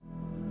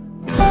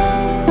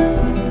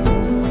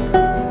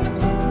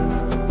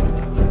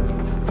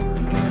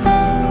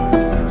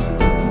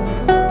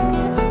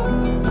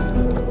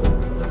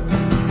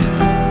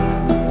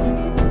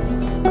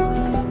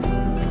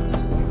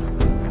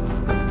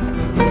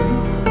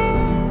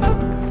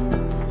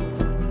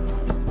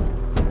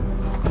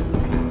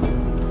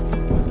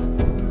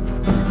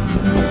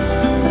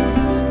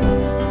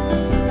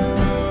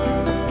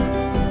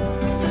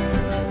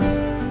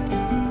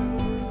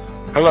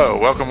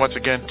welcome once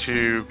again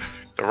to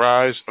The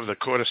Rise of the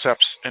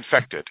Cordyceps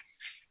Infected,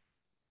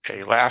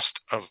 a Last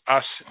of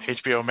Us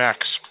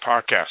HBOMax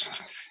podcast,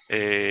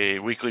 a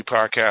weekly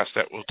podcast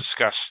that will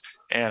discuss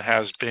and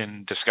has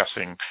been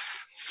discussing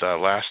the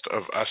Last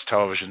of Us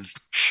television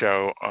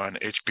show on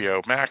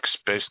HBO Max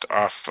based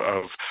off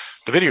of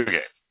the video game.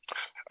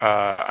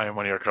 I am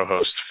one of your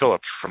co-hosts,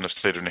 Philip, from the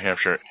state of New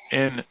Hampshire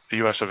in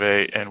the US of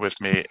A, and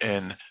with me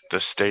in the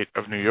state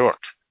of New York.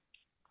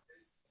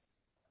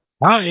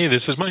 Hi,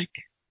 this is Mike.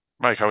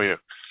 Mike, how are you?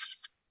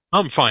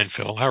 I'm fine,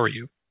 Phil. How are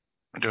you?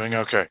 I'm doing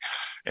okay.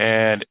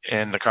 And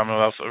in the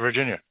Commonwealth of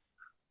Virginia.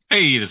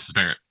 Hey, this is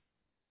Barrett.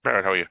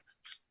 Barrett, how are you?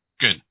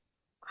 Good.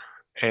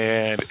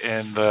 And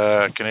in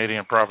the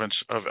Canadian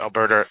province of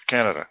Alberta,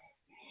 Canada.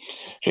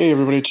 Hey,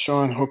 everybody, it's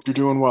Sean. Hope you're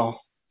doing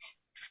well.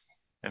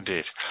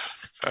 Indeed.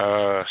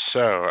 So,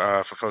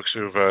 for folks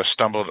who've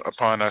stumbled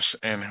upon us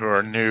and who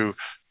are new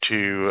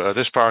to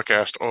this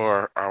podcast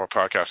or our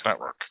podcast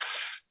network,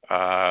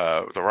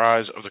 The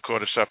Rise of the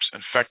Cordyceps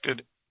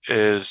Infected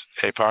is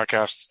a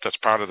podcast that's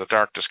part of the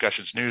Dark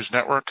Discussions News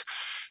Network,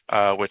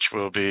 which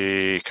will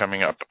be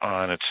coming up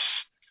on its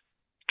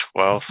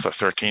 12th or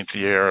 13th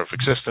year of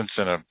existence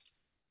in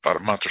about a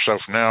month or so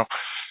from now.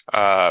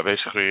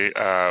 Basically,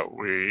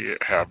 we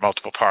have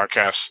multiple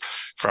podcasts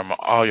from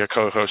all your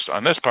co-hosts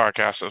on this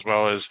podcast, as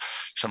well as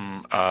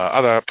some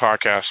other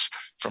podcasts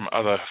from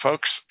other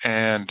folks,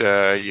 and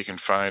you can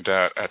find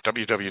that at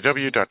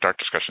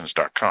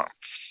www.darkdiscussions.com.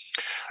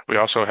 We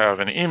also have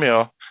an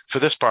email for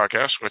this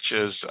podcast, which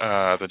is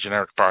the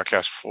generic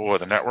podcast for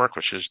the network,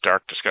 which is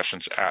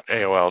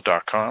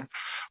darkdiscussions@aol.com,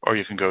 or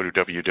you can go to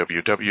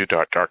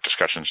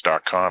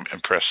www.darkdiscussions.com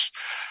and press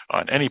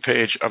on any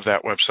page of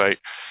that website,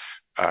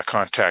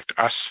 contact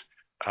us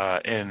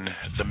in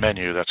the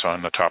menu that's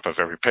on the top of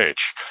every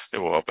page. It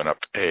will open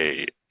up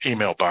a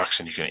email box,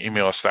 and you can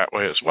email us that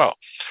way as well.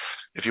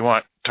 If you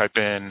want, type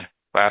in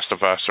Last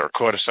of Us or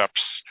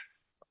Cordyceps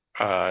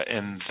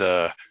in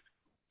the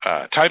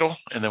title,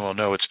 and then we'll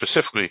know it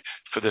specifically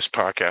for this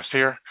podcast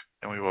here,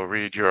 and we will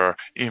read your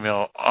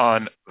email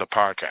on the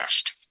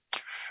podcast.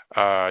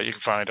 You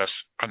can find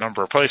us a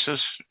number of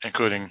places,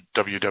 including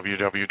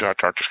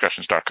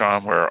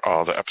www.darkdiscussions.com, where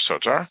all the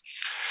episodes are.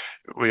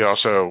 We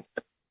also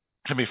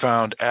can be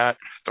found at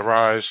the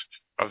Rise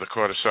of the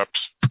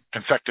Cordyceps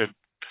Infected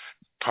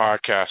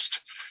podcast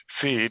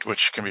feed,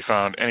 which can be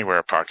found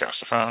anywhere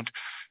podcasts are found.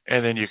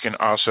 And then you can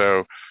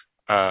also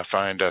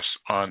find us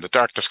on the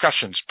Dark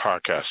Discussions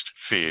podcast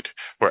feed,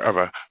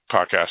 wherever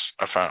podcasts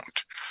are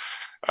found.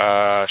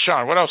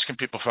 Sean, what else can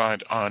people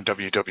find on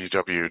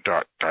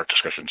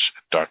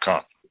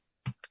www.darkdiscussions.com?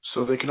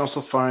 So they can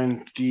also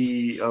find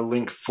the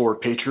link for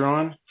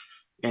Patreon,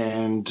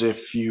 and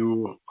if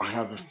you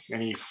have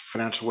any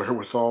financial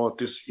wherewithal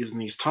in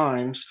these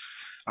times,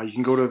 you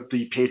can go to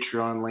the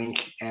Patreon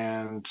link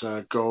and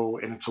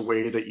and it's a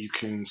way that you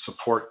can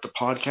support the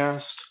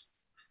podcast.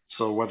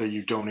 So whether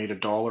you donate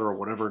 $1 or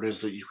whatever it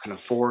is that you can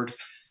afford,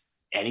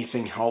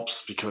 anything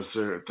helps, because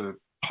the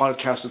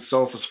podcast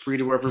itself is free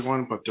to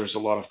everyone, but there's a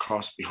lot of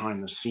cost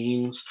behind the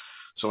scenes.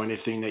 So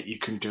anything that you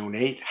can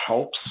donate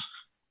helps.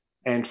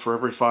 And for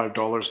every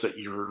 $5 that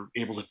you're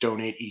able to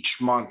donate each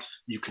month,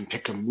 you can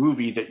pick a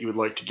movie that you would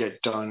like to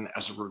get done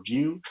as a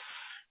review.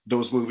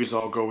 Those movies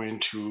all go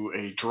into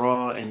a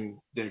draw,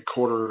 and every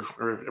quarter,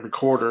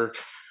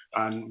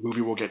 a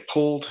movie will get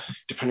pulled.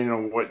 Depending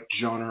on what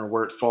genre or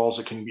where it falls,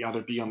 it can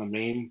either be on the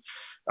main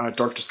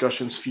Dark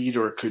Discussions feed,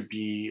 or it could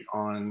be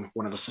on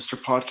one of the sister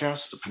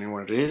podcasts, depending on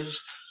what it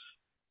is.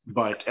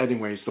 But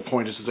anyways, the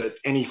point is that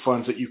any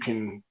funds that you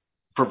can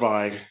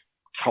provide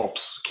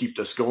helps keep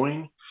this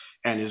going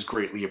and is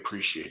greatly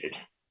appreciated.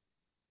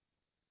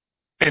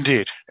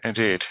 Indeed.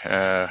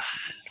 As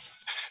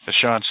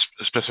Sean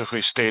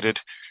specifically stated,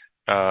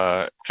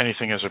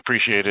 anything is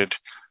appreciated,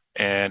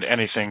 and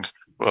anything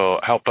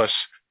will help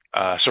us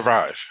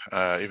survive,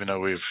 even though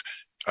we've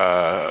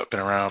been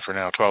around for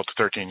now 12 to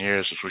 13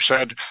 years, as we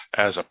said,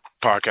 as a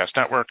podcast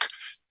network.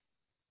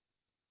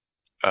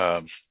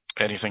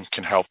 Anything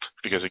can help,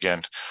 because,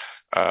 again,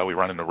 we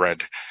run in the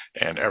red,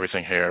 and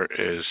everything here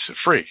is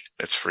free.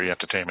 It's free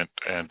entertainment,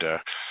 and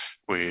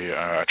we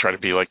try to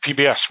be like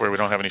PBS, where we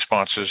don't have any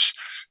sponsors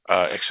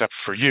except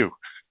for you,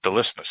 the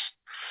listeners.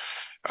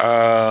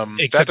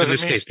 Except in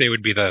this case, they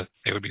would be the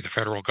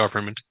federal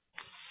government.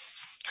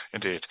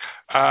 Indeed.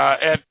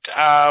 But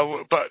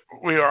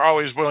we are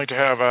always willing to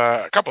have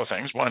a couple of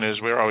things. One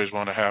is we're always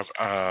willing to have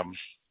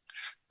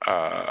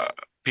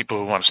people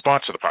who want to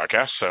sponsor the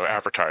podcast, so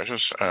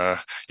advertisers.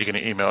 You can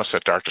email us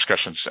at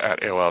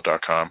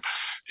darkdiscussions@aol.com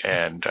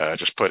and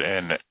just put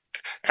in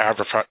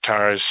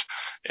advertise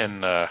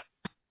in the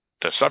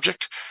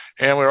subject.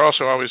 And we're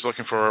also always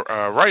looking for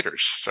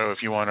writers. So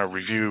if you want to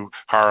review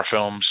horror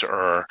films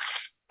or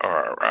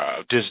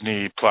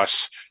Disney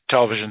Plus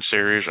television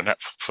series or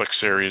Netflix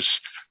series,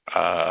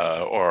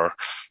 or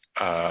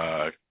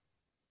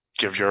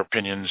give your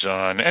opinions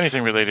on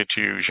anything related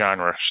to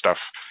genre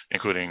stuff,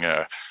 including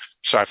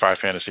sci-fi,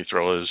 fantasy,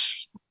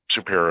 thrillers,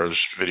 superheroes,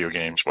 video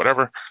games,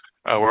 whatever,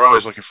 we're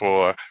always looking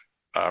for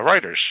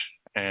writers.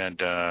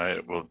 and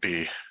it will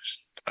be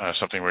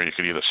something where you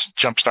could either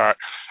jumpstart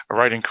a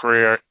writing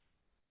career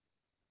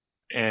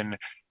in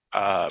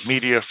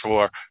media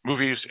for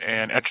movies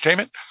and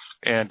entertainment,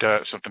 and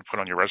something to put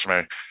on your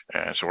resume.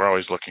 And so we're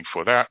always looking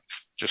for that.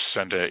 Just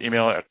send an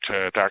email at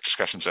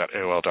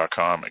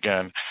darkdiscussions@aol.com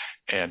again,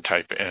 and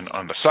type in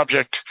on the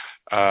subject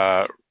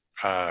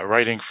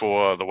writing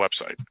for the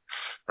website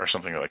or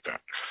something like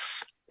that.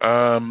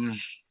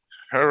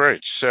 All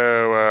right.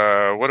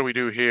 So what do we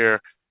do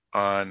here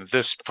on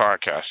this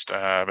podcast?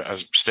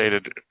 As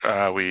stated,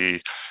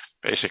 we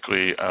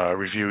basically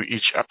review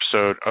each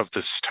episode of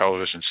this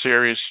television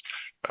series.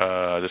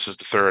 This is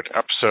the third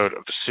episode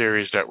of the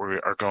series that we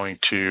are going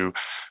to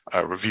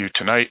review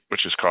tonight,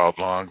 which is called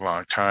Long,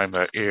 Long Time,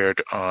 that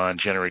aired on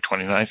January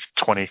 29th,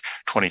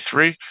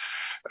 2023,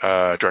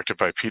 directed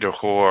by Peter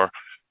Hoare,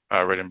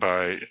 written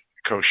by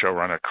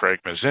co-showrunner Craig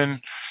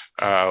Mazin.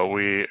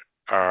 We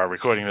are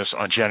recording this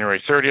on January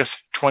 30th,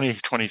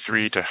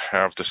 2023, to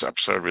have this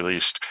episode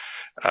released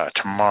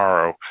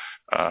tomorrow,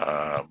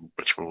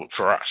 which will,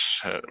 for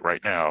us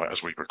right now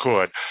as we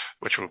record,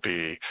 which will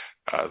be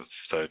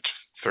the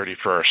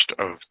 31st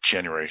of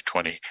January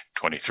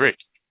 2023.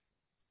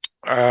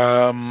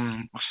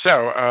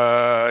 So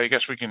I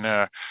guess we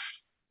can,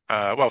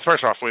 well,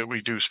 first off,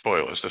 we do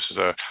spoilers. This is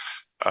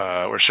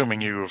we're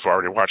assuming you've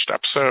already watched the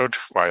episode.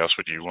 Why else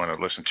would you want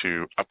to listen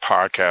to a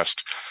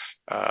podcast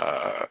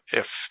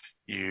if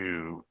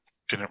you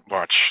didn't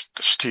watch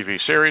this TV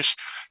series?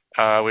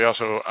 We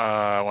also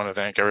want to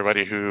thank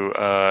everybody who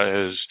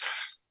is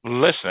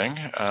listening,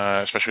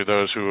 especially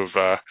those who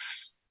have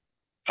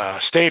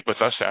stayed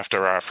with us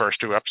after our first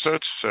two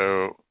episodes.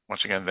 So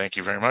once again, thank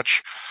you very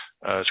much.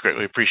 It's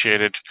greatly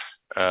appreciated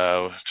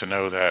to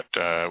know that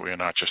we are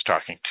not just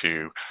talking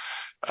to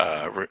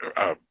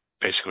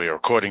basically a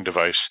recording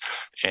device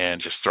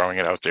and just throwing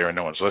it out there and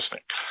no one's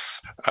listening.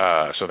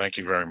 So thank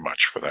you very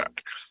much for that.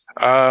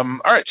 All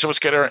right, so let's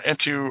get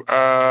into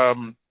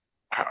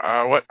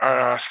what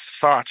our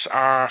thoughts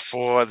are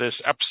for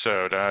this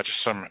episode.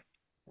 Just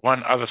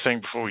one other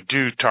thing before we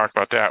do talk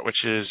about that,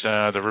 which is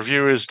the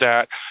reviewers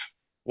that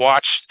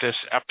watched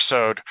this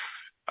episode,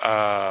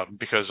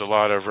 because a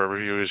lot of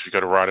reviewers, if you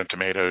go to Rotten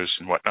Tomatoes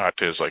and whatnot,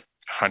 there's like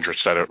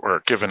hundreds that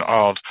were given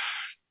all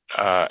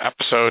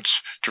episodes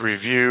to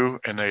review,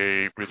 and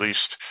they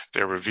released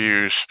their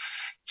reviews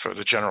for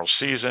the general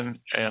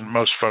season, and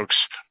most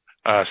folks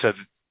said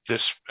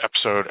this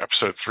episode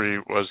 3,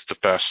 was the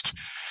best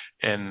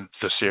in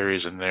the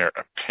series in their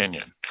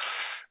opinion.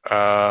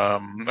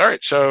 All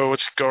right, so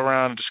let's go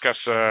around and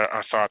discuss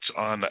our thoughts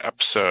on the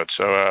episode.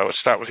 So let's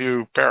start with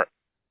you, Barrett.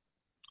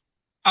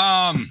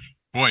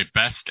 Boy,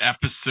 best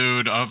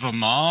episode of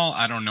them all?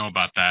 I don't know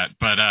about that,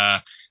 but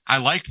I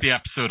liked the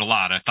episode a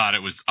lot. I thought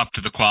it was up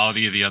to the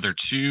quality of the other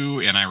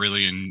two, and I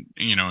really,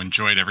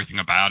 enjoyed everything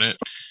about it.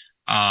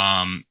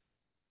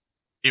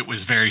 It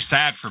was very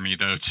sad for me,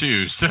 though,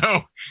 too,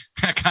 so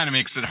that kind of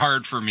makes it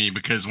hard for me,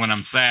 because when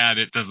I'm sad,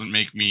 it doesn't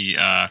make me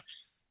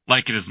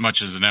like it as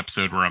much as an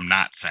episode where I'm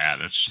not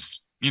sad. It's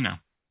just,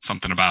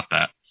 something about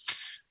that.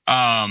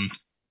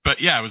 But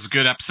yeah, it was a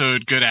good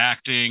episode, good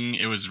acting.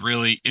 It was a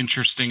really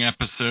interesting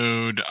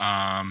episode.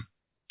 I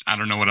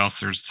don't know what else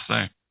there's to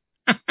say.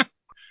 All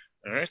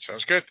right,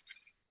 sounds good.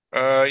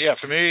 Yeah,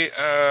 for me,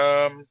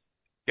 I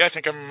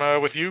think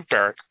I'm with you,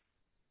 Barrett.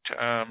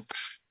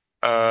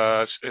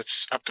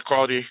 It's up to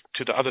quality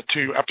to the other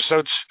two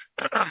episodes.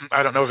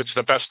 I don't know if it's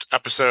the best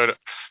episode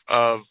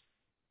of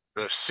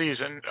the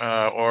season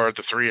or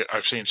the three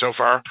I've seen so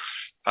far.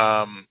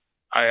 I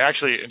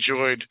actually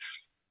enjoyed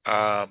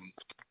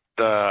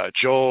the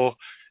Joel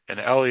and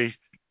Ellie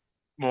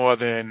more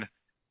than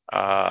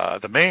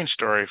the main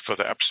story for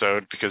the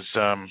episode, because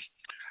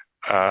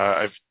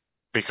I've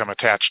become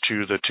attached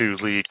to the two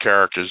lead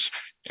characters,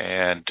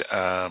 and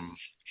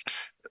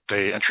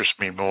they interest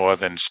me more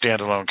than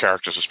standalone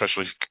characters,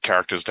 especially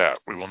characters that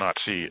we will not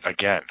see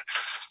again.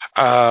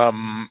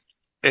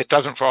 It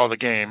doesn't follow the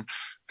game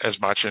as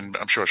much, and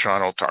I'm sure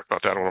Sean will talk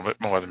about that a little bit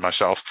more than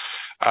myself.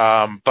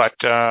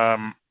 But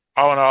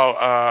all in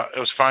all, it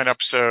was a fine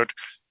episode,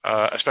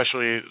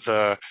 especially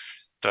the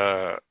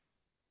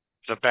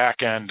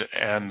back end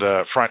and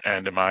the front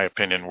end, in my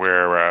opinion,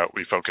 where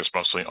we focus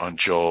mostly on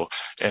Joel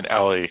and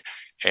Ellie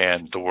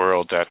and the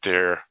world that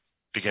they're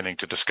beginning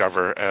to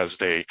discover as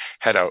they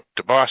head out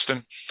to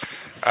Boston.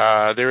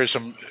 There is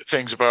some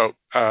things about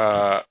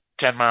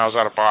 10 miles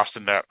out of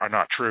Boston that are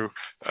not true,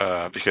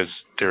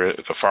 because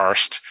the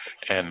forest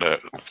and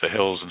the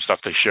hills and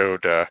stuff they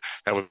showed, that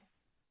would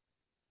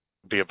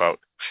be about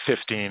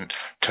 15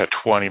 to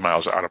 20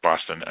 miles out of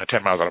Boston.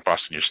 10 miles out of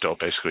Boston, you're still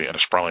basically in a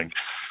sprawling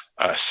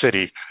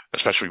city,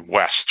 especially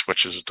west,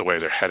 which is the way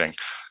they're heading,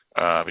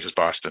 because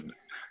Boston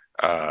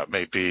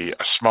may be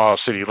a small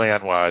city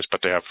land-wise,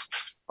 but they have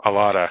a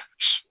lot of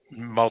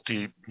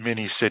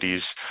mini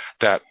cities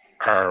that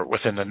are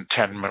within the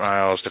 10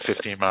 miles to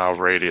 15-mile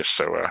radius.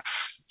 So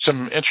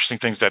some interesting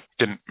things that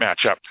didn't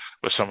match up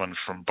with someone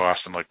from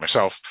Boston like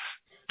myself,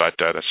 but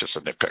that's just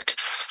a nitpick.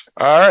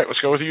 All right, let's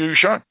go with you,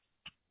 Sean.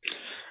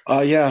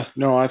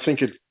 I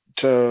think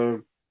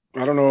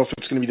I don't know if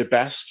it's going to be the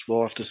best.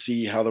 We'll have to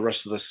see how the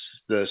rest of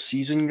the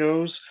season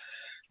goes.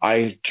 I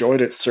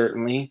enjoyed it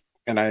certainly,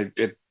 and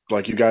it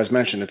like you guys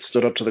mentioned, it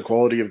stood up to the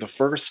quality of the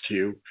first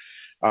two.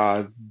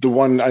 The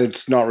one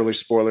it's not really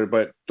spoiler,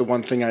 but the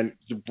one thing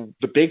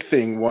the big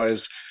thing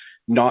was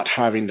not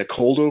having the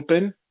cold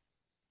open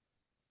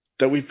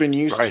that we've been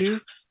used Right.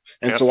 to,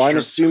 and Yep, so I'm true.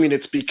 assuming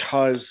it's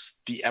because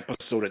the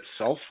episode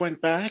itself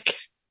went back,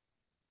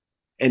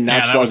 and Yeah,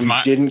 that's that why was we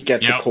my. didn't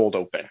get the Yep, cold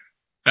open.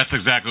 that's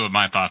exactly what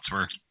my thoughts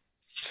were.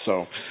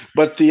 So,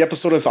 but the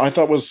episode I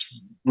thought was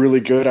really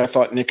good. I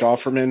thought Nick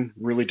Offerman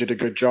really did a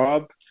good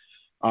job.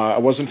 I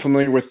wasn't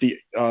familiar with the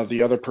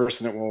other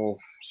person that we'll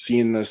see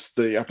in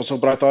the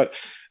episode, but I thought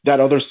that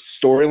other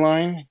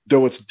storyline,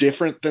 though it's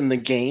different than the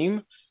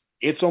game,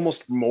 it's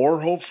almost more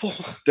hopeful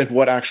than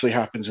what actually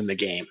happens in the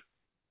game.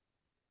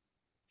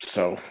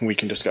 So we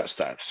can discuss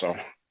that. So,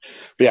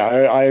 but yeah,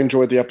 I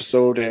enjoyed the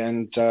episode,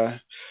 and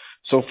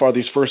so far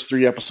these first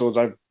three episodes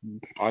I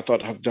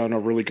thought have done a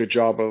really good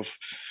job of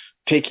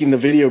taking the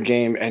video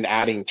game and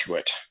adding to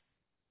it.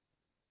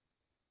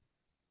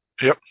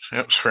 Yep,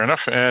 it's fair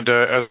enough. And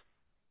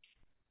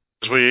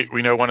as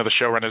we know, one of the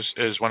showrunners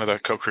is one of the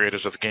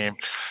co-creators of the game,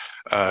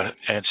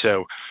 and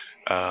so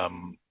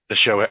the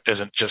show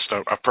isn't just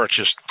a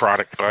purchased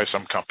product by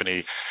some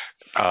company,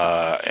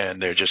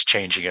 and they're just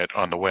changing it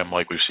on the whim,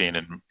 like we've seen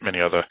in many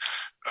other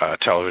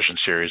television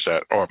series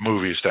or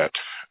movies that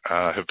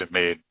have been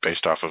made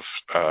based off of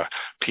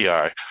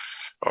PI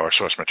or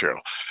source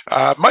material.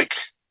 Mike,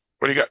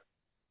 what do you got?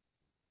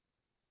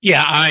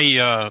 Yeah,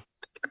 I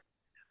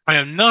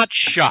am not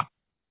shocked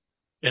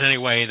in any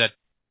way that,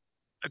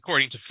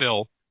 according to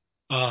Phil,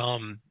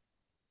 um,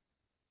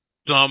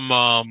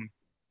 some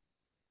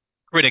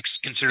critics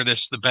consider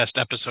this the best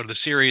episode of the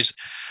series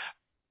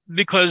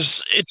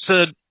because it's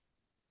a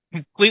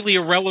completely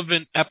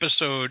irrelevant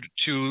episode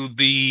to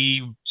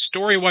the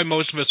story why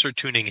most of us are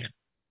tuning in.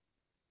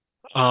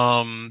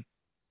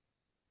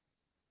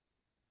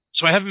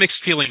 So I have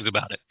mixed feelings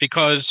about it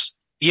because,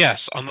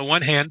 yes, on the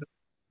one hand,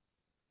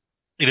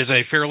 it is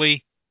a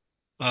fairly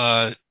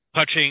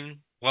touching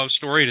love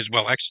story. It is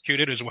well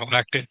executed, it is well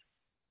acted.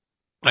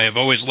 I have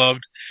always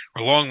loved,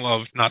 or long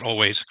loved, not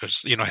always,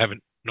 because I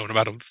haven't known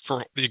about him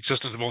for the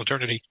existence of all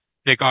eternity.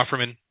 Nick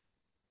Offerman,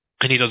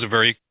 and he does a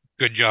very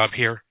good job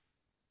here.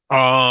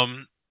 At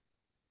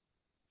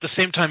the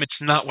same time,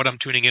 it's not what I'm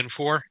tuning in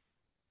for,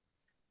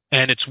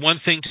 and it's one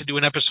thing to do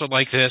an episode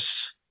like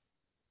this,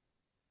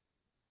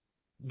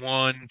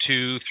 1,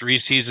 2, 3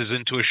 seasons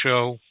into a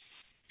show.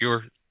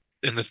 You're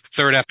in the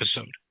third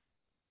episode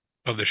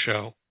of the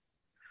show,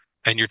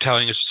 and you're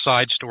telling a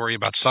side story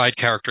about side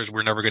characters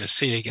we're never going to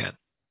see again,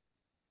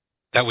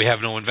 that we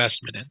have no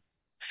investment in.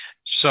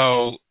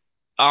 So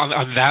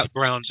on that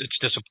grounds, it's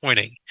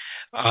disappointing.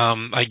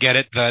 I get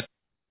it that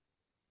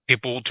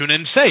people will tune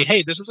in and say,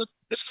 "Hey, this is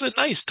a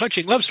nice,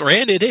 touching love story,"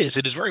 and it is.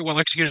 It is very well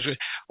executed.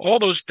 All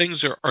those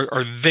things are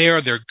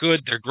there. They're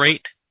good. They're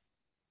great.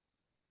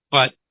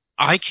 But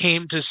I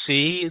came to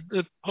see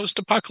the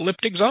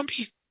post-apocalyptic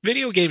zombie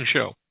video game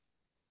show,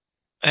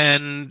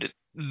 and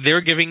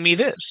they're giving me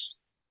this,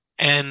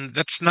 and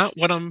that's not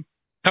what I'm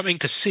coming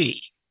to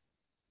see.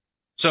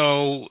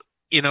 So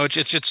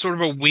it's sort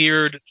of a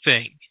weird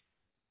thing.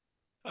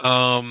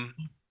 Um,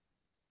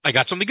 I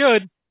got something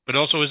good, but it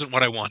also isn't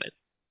what I wanted.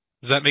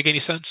 Does that make any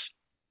sense?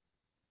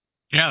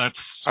 Yeah,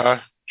 that's.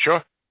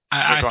 Sure.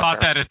 I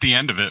thought that at the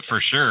end of it for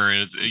sure.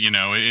 It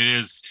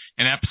is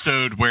an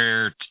episode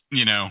where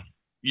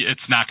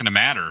it's not going to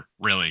matter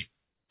really.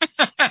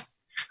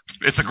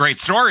 It's a great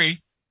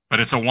story,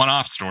 but it's a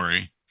one-off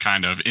story,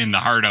 kind of in the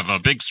heart of a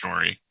big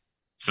story.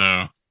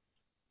 So,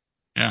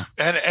 yeah,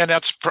 and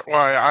that's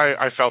why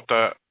I felt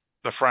the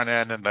front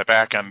end and the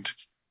back end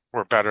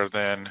were better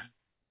than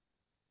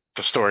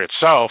the story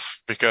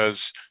itself,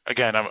 because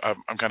again,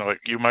 I'm kind of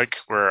like you, Mike,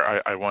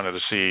 where I wanted to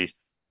see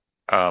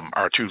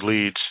our two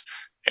leads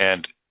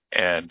and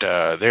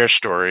their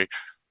story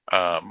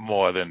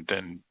more than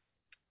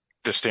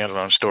the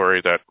standalone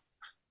story that,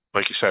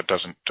 like you said,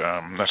 doesn't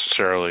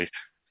necessarily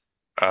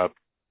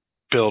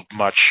build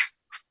much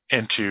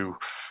into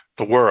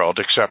the world,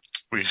 except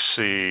we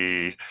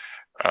see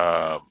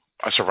a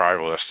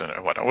survivalist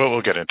and whatnot.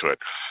 We'll get into it.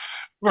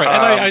 Right,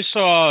 and I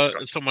saw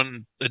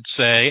someone that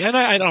say, and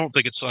I don't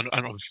think it's an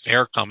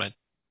unfair comment,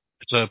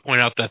 to point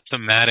out that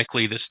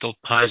thematically this still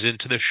ties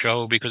into the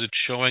show because it's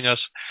showing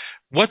us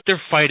what they're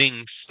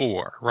fighting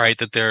for, right?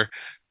 That they're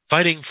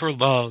fighting for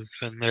love,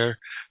 and they're,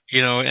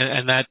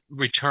 and that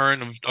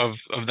return of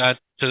that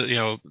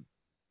to,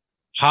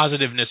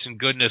 positiveness and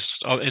goodness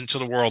into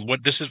the world.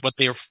 What this is, what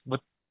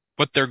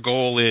their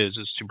goal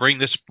is to bring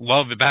this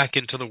love back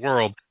into the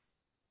world.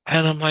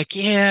 And I'm like,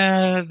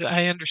 yeah,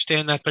 I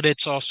understand that, but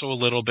it's also a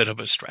little bit of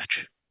a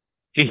stretch.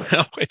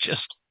 It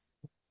just,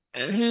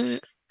 there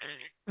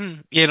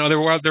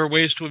are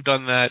ways to have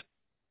done that,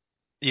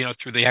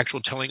 through the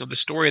actual telling of the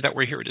story that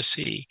we're here to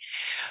see.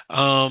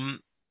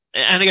 And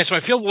again, so I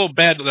feel a little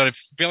bad that I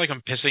feel like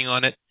I'm pissing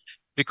on it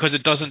because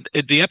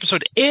the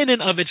episode in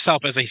and of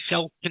itself as a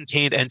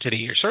self-contained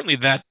entity, or certainly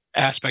that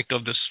aspect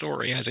of the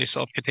story as a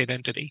self-contained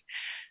entity.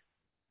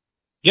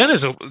 Yen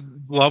is a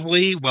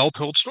lovely,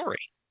 well-told story.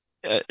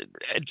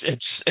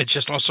 It's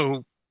just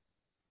also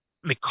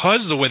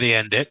because of the way they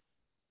end it,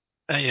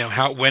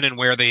 how, when, and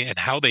where they and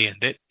how they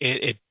end it,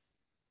 it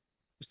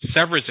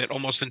severs it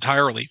almost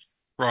entirely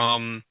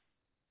from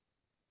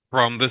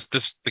this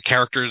the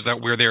characters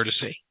that we're there to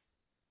see.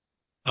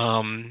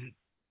 Um,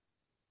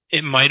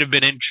 it might have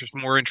been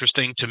more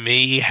interesting to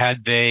me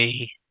had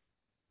they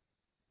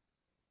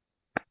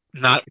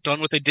not done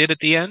what they did at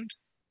the end,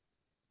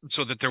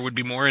 so that there would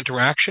be more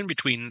interaction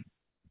between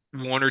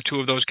one or two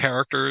of those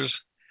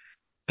characters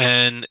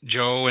and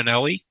Joe and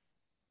Ellie,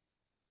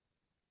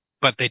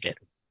 but they did.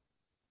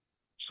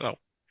 So,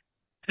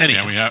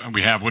 anyhow. Yeah,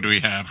 we have what do we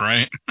have,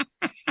 right?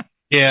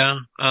 Yeah,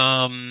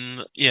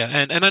 yeah,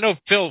 and I know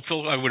Phil,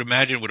 I would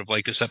imagine would have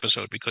liked this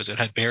episode because it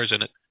had bears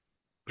in it,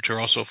 which are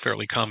also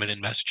fairly common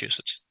in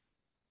Massachusetts.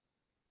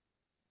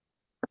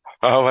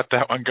 I'll let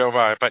that one go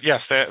by. But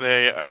yes, well,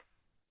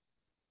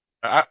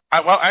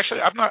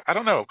 actually, I'm not. I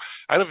don't know.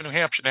 I live in New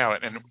Hampshire now,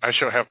 and I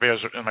sure have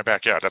bears in my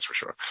backyard. That's for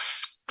sure.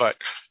 But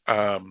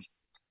um,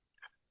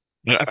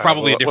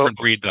 Probably a different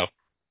breed, though.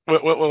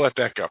 we'll let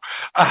that go.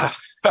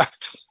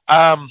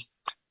 Um,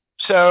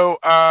 so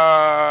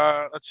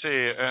let's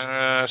see.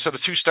 So the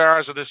two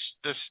stars of this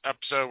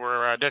episode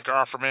were Nick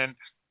Offerman,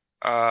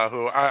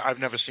 who I've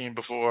never seen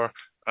before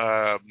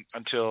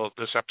until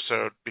this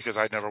episode because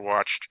I'd never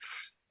watched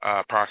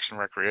Parks and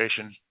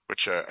Recreation,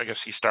 which I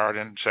guess he starred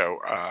in, so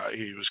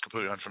he was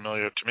completely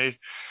unfamiliar to me.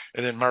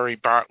 And then Murray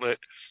Bartlett,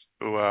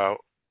 who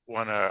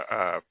won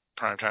a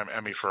primetime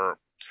Emmy for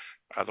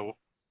the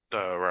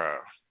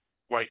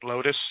White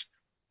Lotus.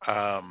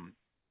 Um,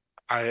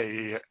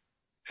 I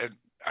had,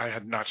 I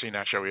had not seen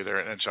that show either,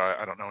 and so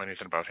I don't know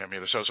anything about him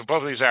either. So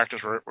both of these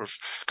actors were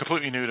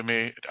completely new to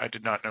me. I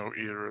did not know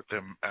either of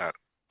them at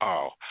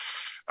all.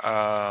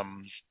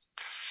 Um,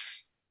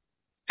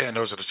 and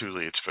those are the two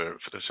leads for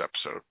this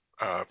episode,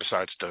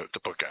 besides the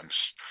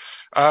bookends.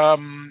 All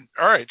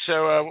right,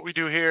 so what we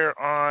do here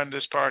on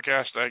this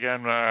podcast,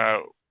 again,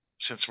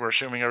 since we're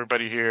assuming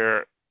everybody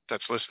here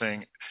that's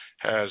listening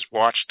has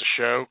watched the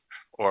show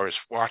or is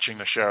watching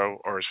the show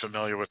or is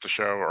familiar with the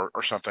show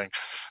or something.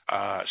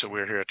 So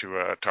we're here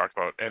to talk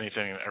about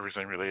anything and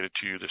everything related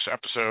to this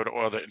episode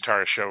or the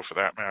entire show for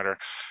that matter,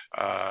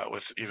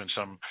 with even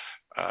some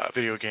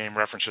video game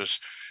references.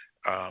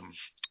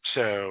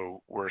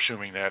 So we're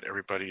assuming that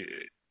everybody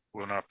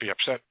will not be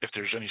upset if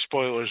there's any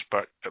spoilers,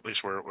 but at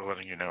least we're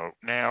letting you know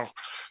now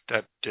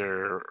that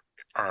there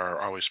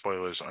are always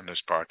spoilers on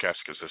this podcast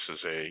because this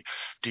is a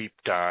deep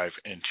dive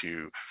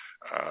into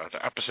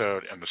the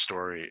episode and the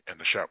story and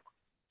the show.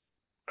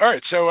 All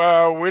right,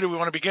 so where do we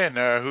want to begin?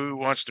 Who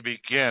wants to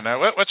begin?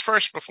 Let's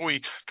first, before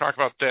we talk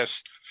about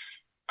this,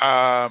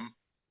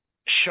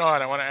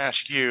 Sean, I want to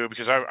ask you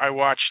because I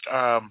watched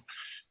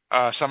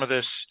some of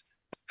this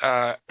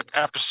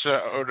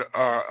episode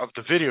of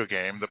the video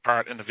game, the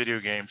part in the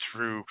video game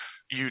through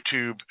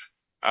YouTube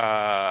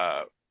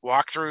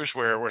walkthroughs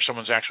where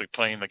someone's actually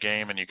playing the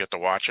game and you get to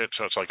watch it,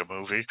 so it's like a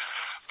movie.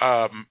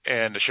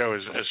 And the show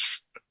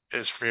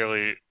is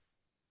fairly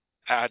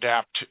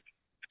adapted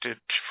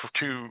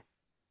to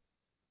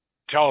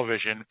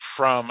television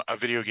from a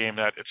video game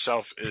that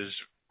itself is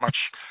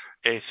much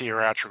a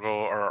theatrical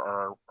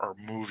or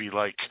movie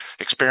like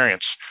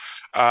experience.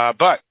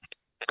 But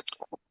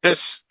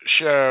this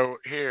show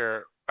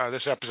here,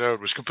 this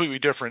episode was completely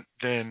different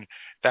than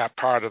that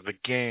part of the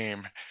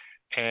game.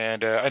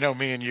 And I know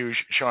me and you,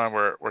 Sean,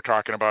 were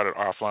talking about it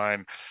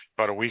offline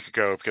about a week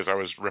ago because I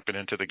was ripping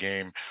into the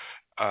game,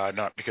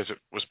 not because it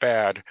was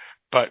bad,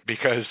 but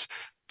because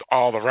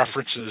all the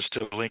references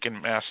to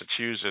Lincoln,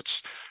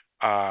 Massachusetts,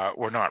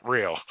 were not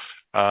real.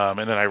 And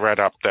then I read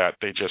up that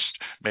they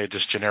just made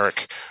this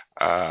generic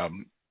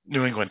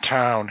New England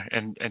town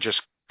and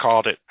just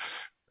called it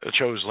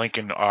chose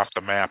Lincoln off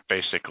the map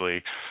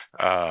basically,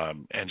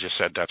 and just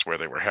said that's where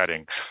they were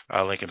heading.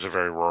 Lincoln's a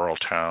very rural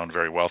town,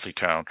 very wealthy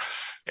town,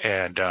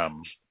 and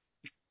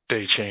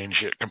they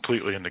change it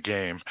completely in the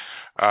game.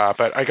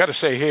 But I got to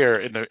say here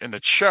in the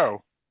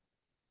show,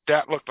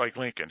 that looked like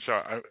Lincoln. So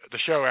the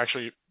show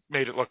actually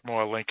made it look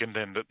more Lincoln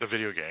than the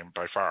video game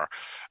by far.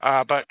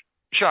 But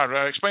Sean,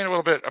 explain a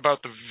little bit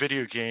about the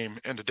video game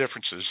and the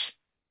differences,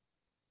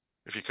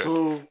 if you could.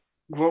 So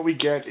what we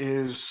get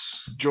is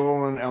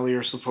Joel and Ellie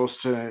are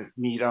supposed to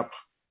meet up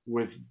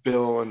with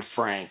Bill and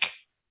Frank.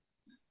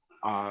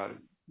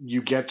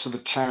 You get to the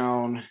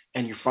town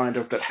and you find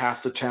out that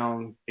half the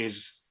town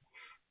is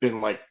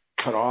been like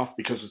cut off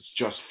because it's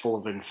just full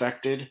of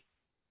infected.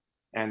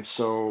 And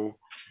so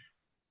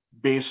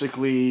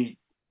basically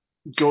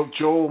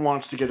Joel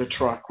wants to get a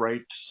truck,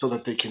 right, so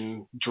that they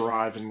can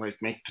drive and like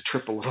make the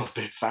trip a little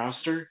bit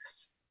faster.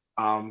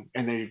 And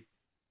they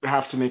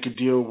have to make a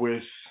deal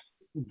with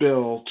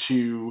Bill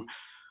to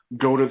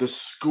go to the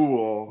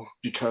school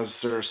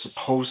because there's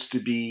supposed to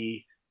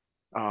be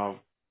uh,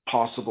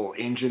 possible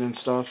engine and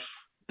stuff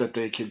that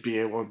they could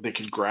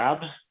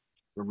grab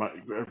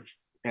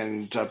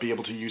and be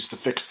able to use to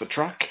fix the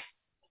truck.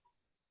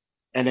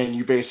 And then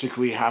you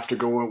basically have to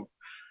go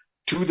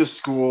to the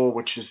school,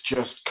 which is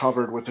just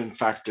covered with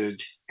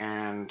infected,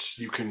 and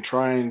you can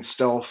try and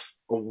stealth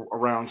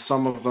around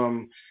some of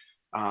them.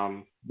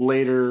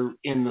 Later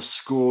in the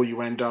school,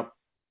 you end up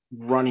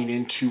running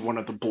into one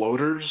of the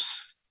bloaters,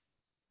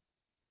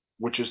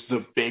 which is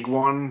the big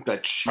one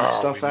that shoots Oh,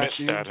 stuff we at missed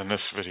you. that in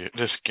this video,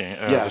 this game,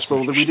 Yeah, this so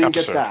we didn't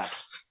get episode.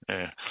 that.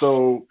 Yeah.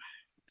 So,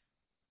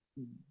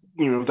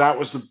 that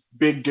was a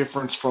big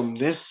difference from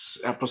this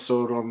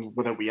episode on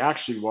that we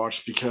actually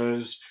watched,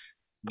 because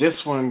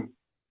this one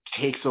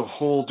takes a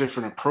whole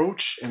different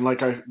approach. And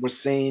like I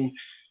was saying,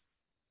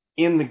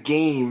 in the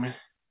game,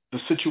 the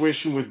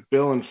situation with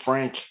Bill and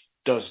Frank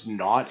does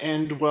not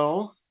end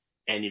well,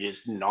 and it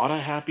is not a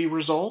happy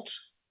result.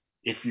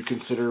 If you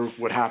consider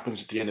what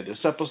happens at the end of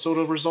this episode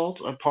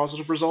a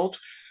positive result,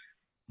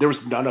 there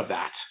was none of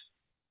that.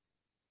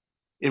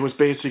 It was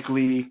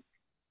basically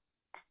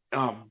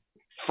um,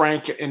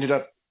 Frank ended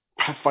up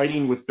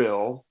fighting with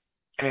Bill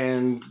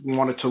and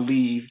wanted to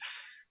leave,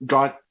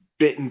 got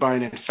bitten by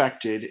an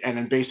infected, and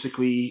then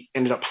basically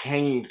ended up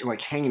hanging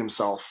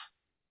himself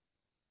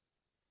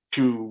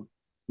to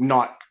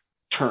not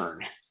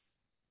turn.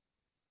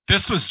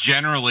 This was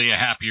generally a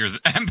happier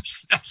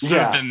episode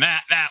than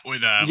that. That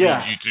would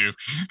lead you to.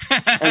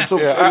 And so,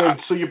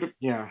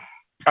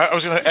 I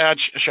was going to add,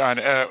 Sean,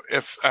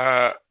 if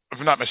I'm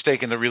not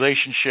mistaken, the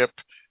relationship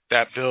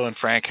that Bill and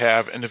Frank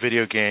have in the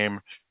video game,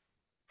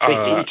 they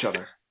hate each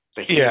other.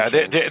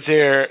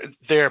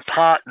 They're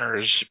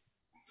partners,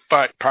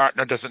 but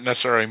partner doesn't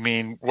necessarily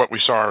mean what we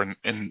saw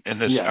in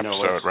this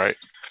episode, right?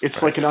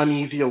 It's like an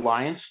uneasy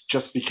alliance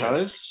just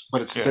because,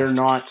 but they're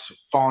not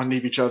fond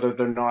of each other.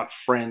 They're not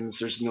friends.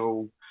 There's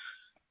no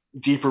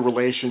deeper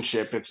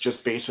relationship. It's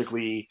just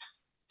basically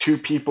two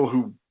people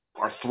who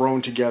are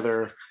thrown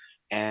together,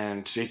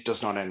 and it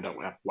does not end up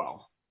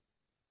well.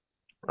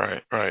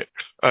 Right.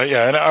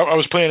 And I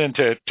was planning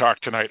to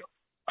talk tonight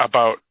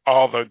about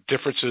all the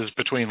differences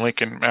between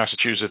Lincoln,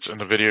 Massachusetts,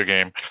 and the video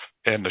game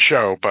and the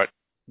show, but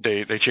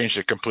they changed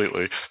it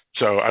completely,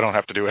 so I don't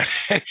have to do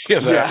any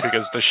of that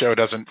because the show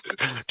doesn't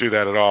do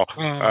that at all.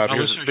 Our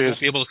listeners won't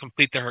be able to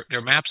complete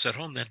their maps at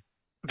home then.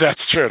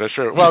 That's true.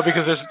 Well,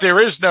 because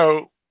there is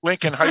no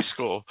Lincoln High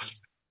School,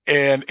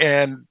 and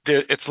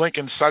it's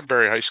Lincoln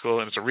Sudbury High School,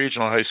 and it's a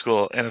regional high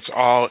school, and it's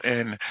all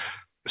in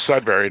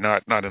Sudbury,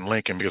 not in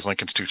Lincoln, because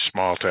Lincoln's too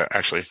small to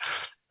actually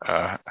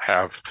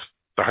have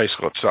the high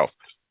school itself.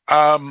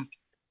 So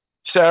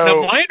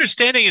now, my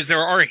understanding is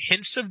there are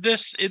hints of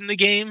this in the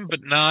game, but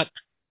not.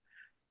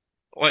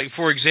 Like,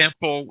 for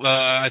example,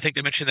 I think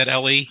they mentioned that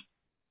Ellie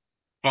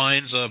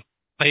finds a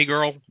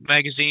Playgirl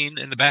magazine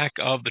in the back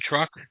of the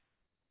truck.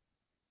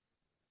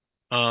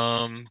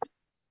 I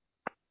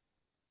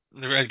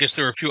guess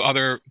there were a few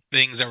other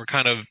things that were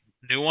kind of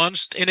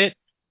nuanced in it,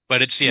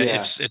 but it's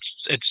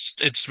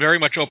very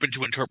much open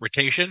to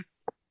interpretation.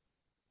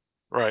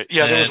 Right.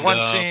 Yeah, there was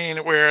one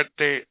scene where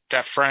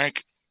that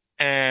Frank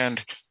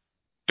and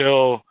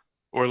Bill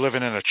were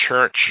living in a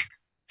church,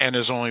 and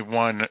there's only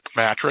one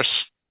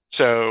mattress.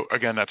 So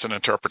again, that's an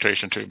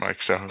interpretation too,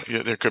 Mike. So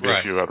there could be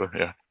a few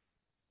other,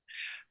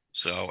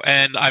 So,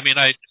 and I mean,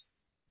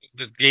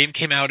 the game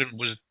came out in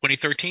was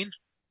 2013.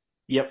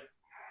 Yep.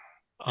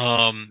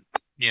 When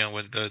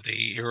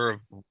the era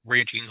of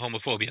raging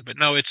homophobia, but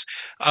no, it's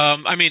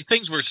I mean,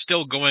 things were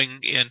still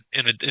going in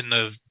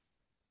the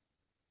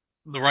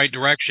right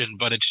direction,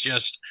 but it's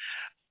just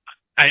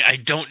I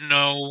don't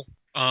know.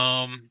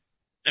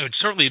 It's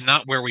certainly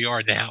not where we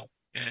are now.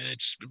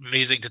 It's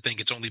amazing to think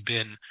it's only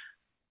been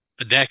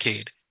a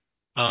decade.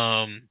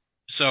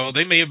 So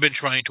they may have been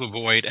trying to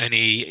avoid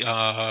any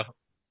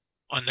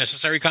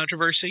unnecessary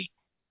controversy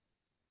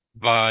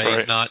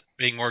by not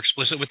being more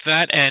explicit with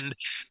that, and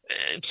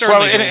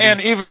certainly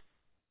and even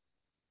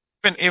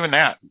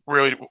that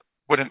really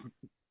wouldn't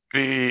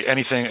be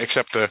anything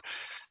except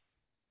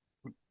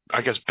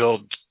I guess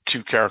build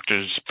two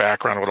characters'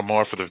 background a little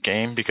more for the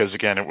game, because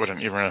again, it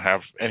wouldn't even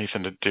have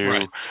anything to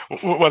do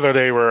whether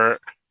they were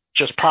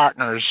just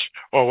partners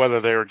or whether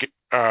they were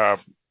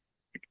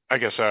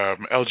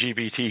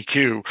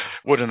LGBTQ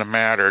wouldn't have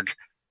mattered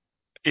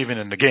even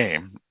in the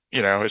game.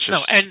 It's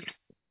just and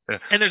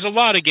there's a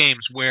lot of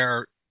games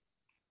where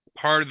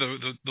part of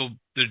the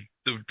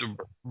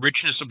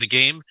richness of the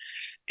game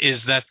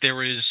is that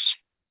there is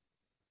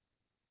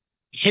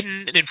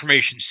hidden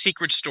information,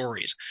 secret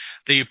stories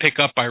that you pick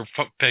up by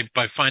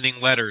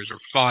finding letters or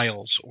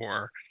files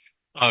or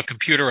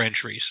computer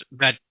entries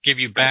that give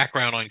you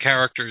background on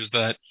characters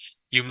that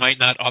you might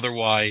not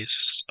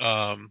otherwise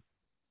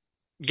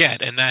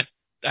get, and that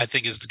I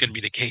think is going to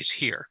be the case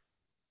here,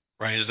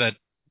 right? Is that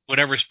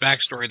whatever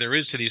backstory there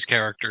is to these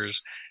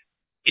characters,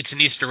 it's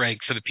an Easter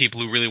egg for the people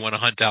who really want to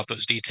hunt out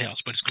those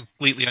details, but it's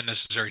completely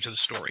unnecessary to the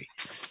story.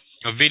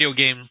 A video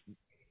game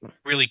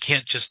really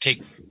can't just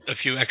take a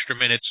few extra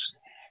minutes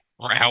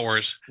or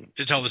hours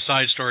to tell the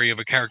side story of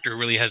a character who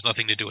really has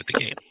nothing to do with the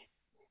game.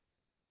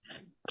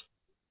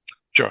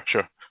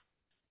 Sure.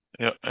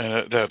 Yeah,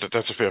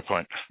 that's a fair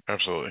point.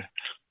 Absolutely.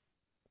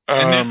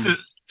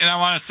 And I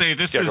want to say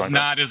this is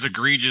not as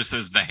egregious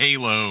as the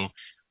Halo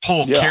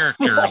whole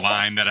character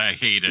line that I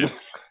hated.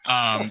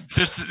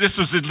 This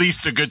was at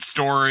least a good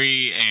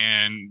story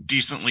and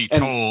decently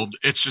told.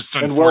 It's just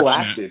unfortunate. And well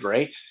acted,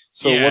 right?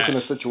 So Yeah. it wasn't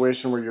a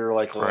situation where you're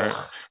like, Right.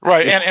 ugh.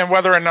 Right, and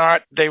whether or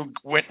not they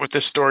went with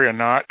this story or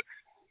not,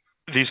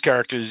 these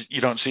characters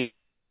you don't see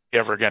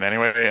ever again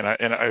anyway.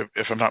 And I,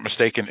 if I'm not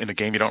mistaken, in the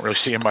game you don't really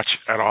see him much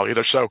at all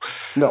either. So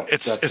No,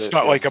 it's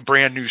not like a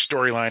brand new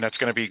storyline that's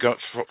going to be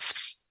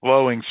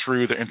flowing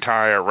through the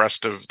entire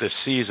rest of this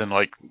season,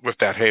 like with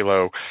that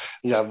Halo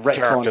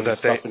character that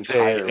stuff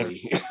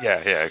entirely. Yeah,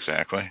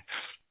 exactly.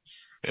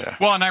 Yeah.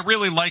 Well, and I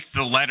really liked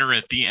the letter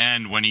at the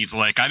end when he's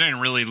like, I didn't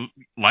really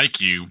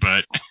like you,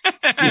 but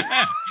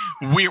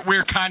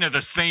we're kind of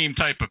the same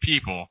type of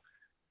people.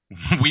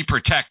 We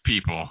protect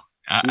people.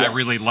 I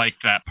really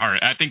liked that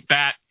part. I think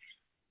that,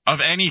 of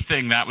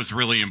anything, that was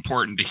really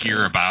important to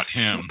hear about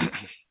him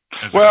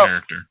as a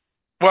character.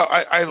 Well,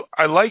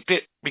 I liked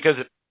it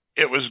because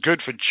it was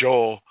good for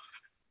Joel.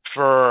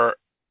 For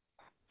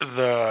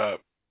the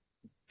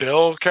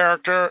Bill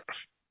character,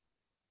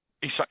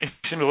 he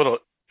seemed a little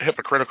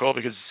hypocritical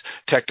because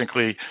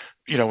technically,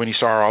 when he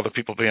saw all the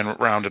people being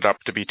rounded up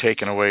to be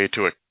taken away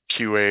to a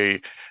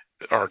QA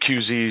or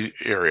QZ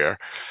area,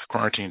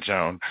 quarantine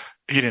zone,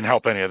 he didn't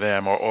help any of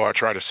them or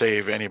try to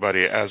save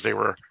anybody as they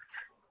were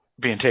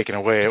being taken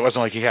away. It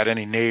wasn't like he had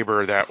any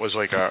neighbor that was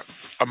like a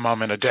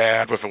mom and a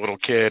dad with a little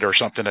kid or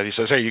something that he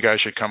says, hey, you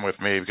guys should come with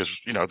me because,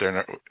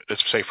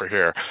 it's safer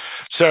here.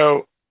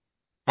 So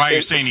why are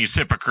you saying he's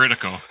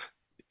hypocritical?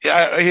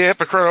 Yeah, he's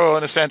hypocritical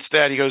in the sense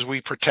that he goes,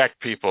 we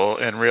protect people,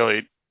 and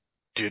really,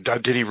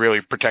 did he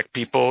really protect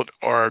people,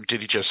 or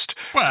did he just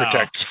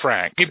protect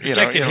Frank? He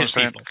protected his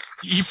people.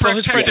 He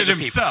protected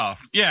himself.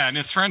 Yeah, and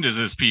his friend is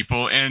his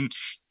people. And,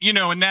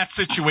 in that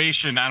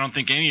situation, I don't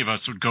think any of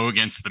us would go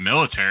against the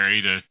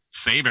military to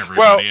save everybody.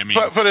 Well, I mean,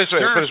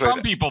 there are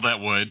some people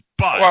that would,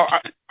 but... Well,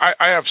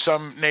 I have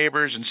some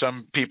neighbors and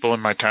some people in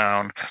my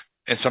town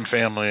and some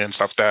family and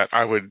stuff that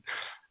I would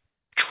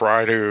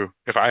try to,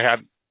 if I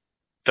had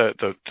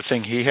the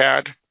thing he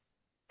had,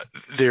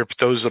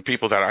 those are the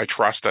people that I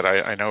trust, that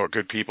I know are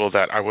good people,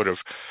 that I would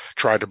have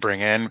tried to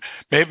bring in.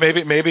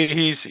 Maybe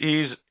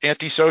he's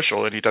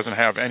antisocial and he doesn't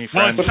have any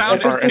friends. Well,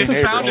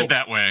 it sounded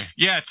that way.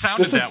 Yeah, it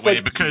sounded that way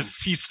because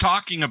he's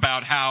talking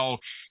about how,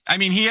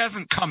 he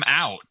hasn't come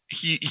out.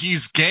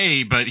 He's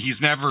gay, but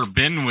he's never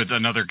been with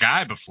another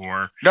guy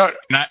before. No,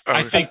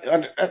 I think,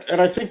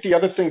 and I think the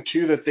other thing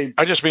too that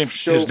I just mean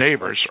his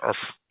neighbors are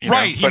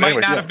right. He might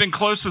not have been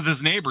close with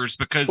his neighbors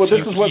because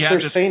this is what they're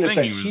saying is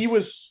that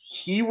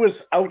he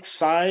was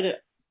outside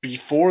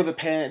before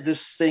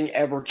this thing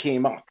ever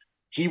came up.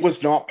 He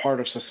was not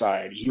part of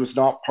society. He was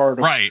not part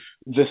of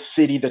the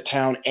city, the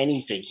town,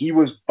 anything. He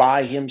was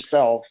by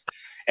himself,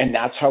 and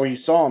that's how he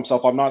saw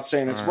himself. I'm not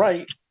saying it's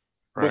right.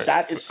 But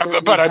that is.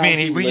 But I mean,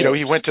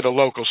 he went to the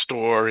local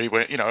store. He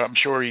went. I'm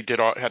sure he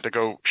had to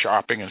go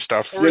shopping and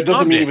stuff. It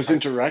doesn't mean he was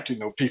interacting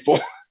with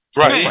people.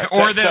 Right.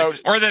 Or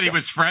that he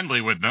was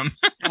friendly with them.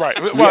 Right.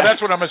 Well,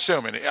 that's what I'm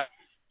assuming.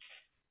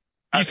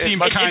 He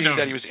seemed kind of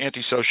that he was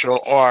antisocial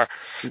or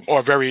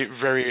very,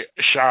 very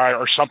shy,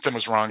 or something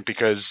was wrong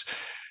because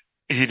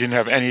he didn't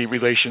have any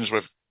relations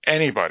with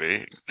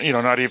anybody.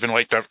 Not even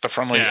like the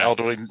friendly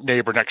elderly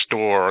neighbor next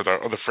door,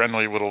 or the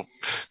friendly little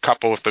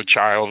couple with the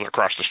child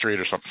across the street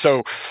or something.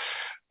 So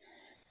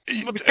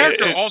the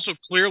character also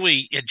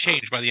clearly had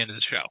changed by the end of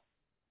the show.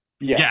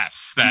 Yeah. Yes,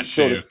 that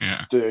too.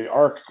 The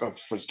arc of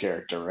his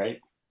character, right?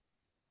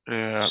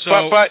 Yeah.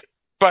 So,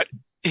 but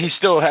he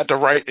still had to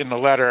write in the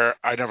letter,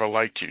 "I never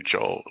liked you,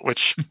 Joel,"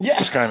 which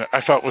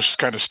I felt was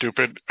kind of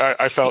stupid.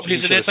 I felt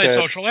he's an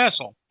antisocial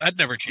asshole. That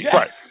never changed.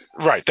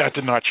 Right. That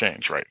did not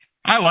change. Right.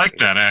 I liked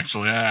that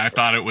actually. I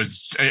thought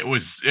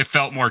it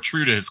felt more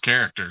true to his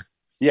character.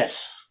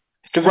 Yes,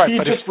 because if he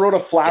just wrote a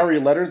flowery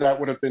letter, that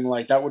would have been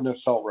that wouldn't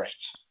have felt right.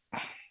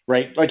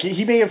 Right, like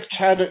he may have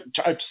had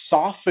a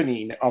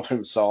softening of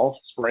himself,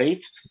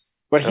 right?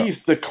 But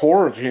the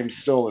core of him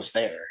still is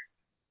there.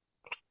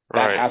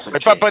 Right.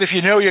 But if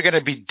you're going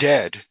to be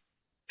dead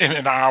in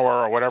an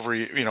hour or whatever,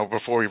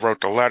 before he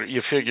wrote the letter,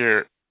 you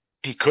figure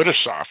he could have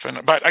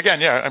softened. But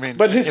again,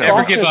 but his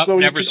never give up,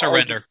 never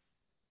surrender.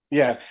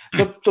 Yeah.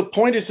 The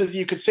point is that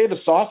you could say the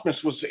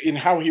softness was in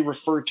how he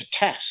referred to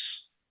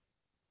Tess.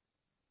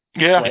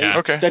 Yeah. Right?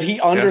 Okay. That he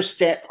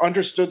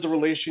understood the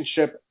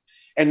relationship,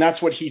 and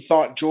that's what he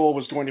thought Joel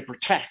was going to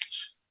protect.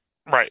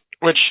 Right.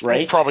 Which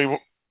probably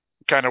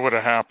kind of would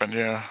have happened.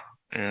 Yeah.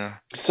 Yeah.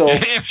 So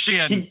if she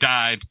hadn't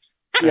died.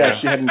 Yeah,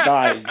 she hadn't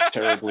died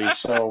terribly.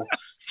 So,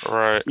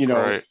 right.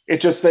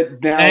 It's just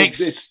that now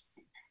it's.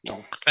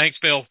 Thanks,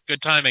 Bill.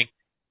 Good timing.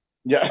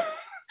 Yeah.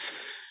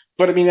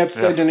 But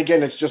then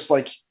again, it's just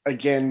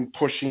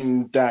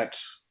pushing that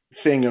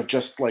thing of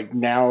just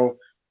now,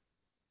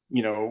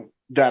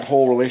 that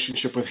whole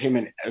relationship with him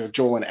and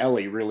Joel and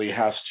Ellie really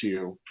has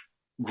to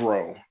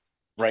grow,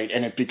 right?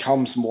 And it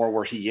becomes more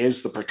where he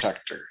is the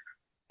protector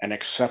and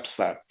accepts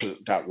that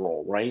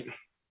role, right?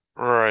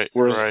 Right.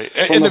 Whereas right.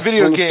 In the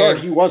video game, start,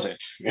 he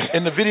wasn't.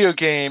 In the video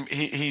game,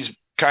 he's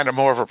kind of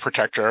more of a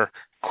protector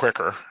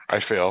quicker,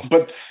 I feel.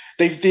 But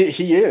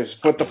He is,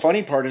 but the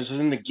funny part is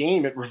in the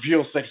game it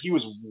reveals that he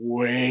was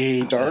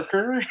way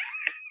darker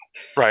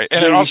Right,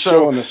 and than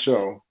show on the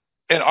show.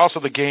 And also,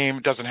 the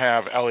game doesn't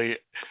have Ellie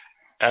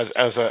as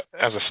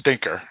a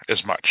stinker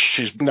as much.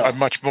 She's a No,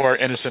 much more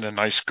innocent and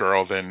nice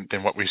girl than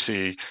what we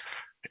see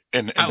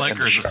I like in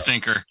her the as show. a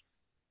stinker.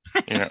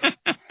 You know,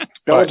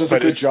 Bella does a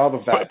good job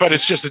of that. But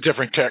it's just a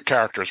different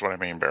character, is what I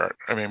mean, Barrett.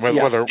 I mean,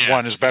 whether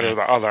one is better than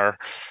the other,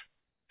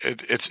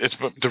 it's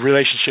the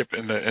relationship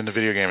in the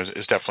video game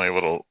is definitely a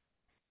little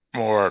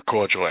more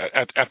cordial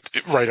at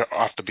right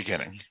off the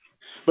beginning.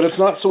 But it's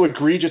not so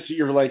egregious that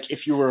you're like,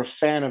 if you were a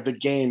fan of the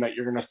game, that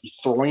you're going to be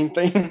throwing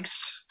things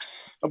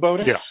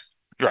about it. Yeah,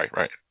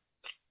 right.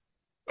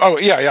 Oh,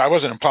 yeah. I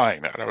wasn't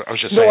implying that. I was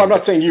just no, saying. I'm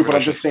not saying you, but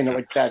I'm just saying it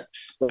like that.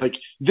 Like,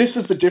 this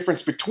is the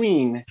difference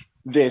between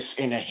this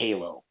and a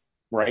Halo,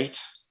 right?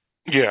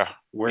 Yeah.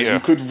 Where you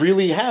could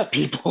really have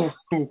people.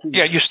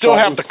 You still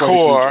have the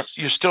core. Egregious.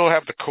 You still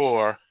have the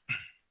core,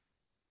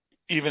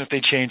 even if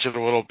they change it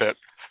a little bit.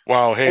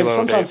 While Halo, and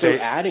sometimes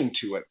they're adding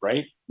to it,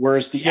 right?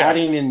 Whereas the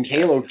adding in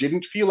Halo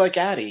didn't feel like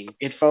adding;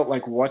 it felt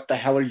like, "What the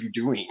hell are you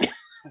doing?"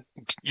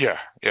 Yeah.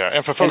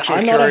 And for folks who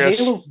are curious, I'm not a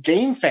Halo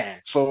game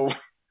fan, so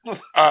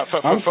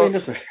I'm saying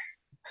this.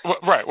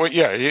 Right. Well,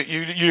 yeah.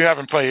 You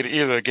haven't played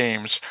either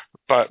games,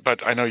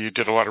 but I know you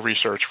did a lot of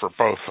research for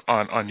both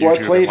on YouTube. Well,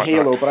 I played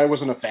Halo, but I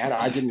wasn't a fan.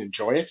 I didn't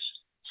enjoy it.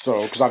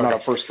 So, because I'm not a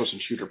first-person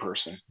shooter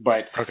person,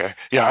 but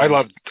I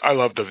loved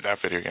that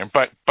video game.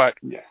 But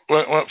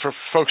well, for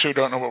folks who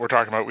don't know what we're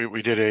talking about,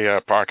 we did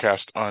a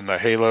podcast on the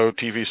Halo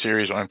TV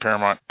series on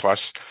Paramount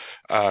Plus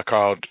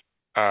called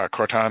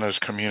Cortana's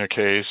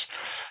Communiques,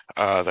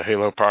 the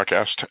Halo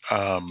podcast.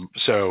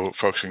 So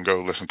folks can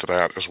go listen to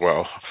that as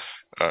well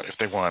if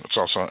they want. It's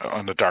also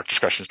on the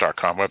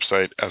darkdiscussions.com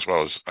website, as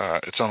well as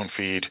its own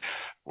feed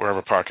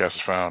wherever podcast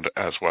is found,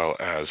 as well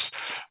as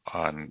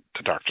on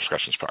the Dark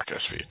Discussions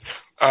podcast feed.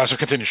 So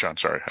continue, Sean.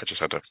 Sorry, I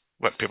just had to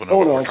let people know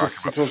what we're talking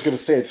about. That's what I was going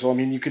to say. So, I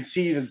mean, you can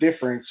see the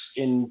difference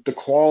in the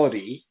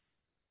quality,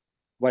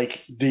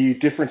 like the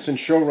difference in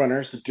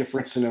showrunners, the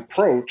difference in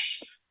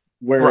approach.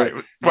 Right.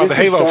 Well, the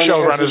Halo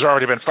showrunner's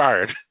already been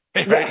fired.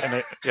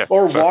 Right?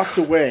 Walked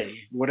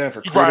away,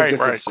 whatever. Right,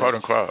 quote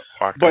unquote.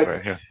 Walked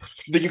away, yeah.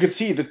 You can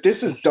see that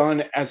this is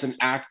done as an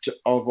act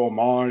of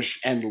homage,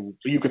 and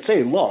you could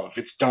say love.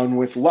 It's done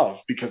with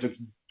love because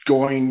it's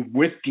going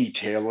with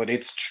detail and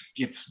it's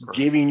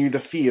giving you the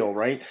feel,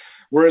 right?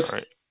 Whereas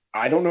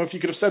I don't know if you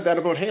could have said that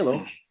about Halo.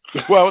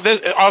 Well,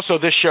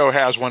 this show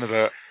has one of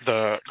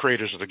the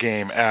creators of the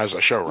game as a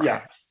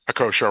showrunner, a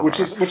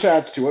co-showrunner, which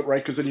adds to it,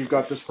 right? Because then you've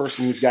got this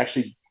person who's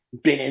actually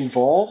been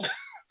involved.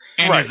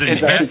 And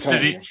is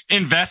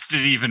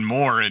invested even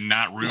more in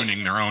not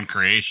ruining their own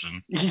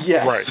creation.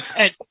 Yes.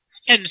 Right.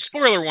 And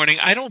spoiler warning,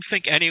 I don't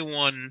think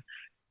anyone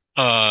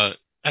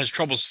has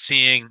trouble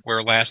seeing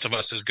where Last of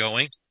Us is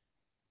going.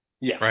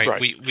 Yeah.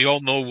 Right. We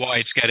all know why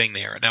it's getting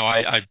there. Now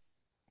I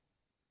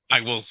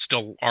will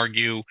still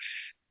argue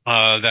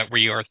that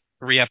we are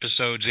 3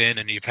 episodes in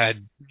and you've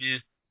had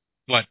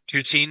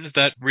 2 scenes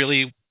that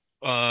really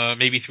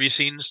maybe 3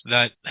 scenes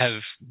that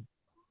have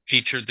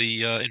featured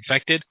the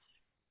infected.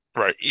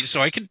 Right.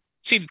 So I can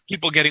see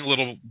people getting a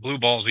little blue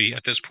ballsy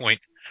at this point.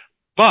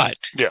 But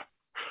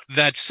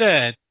that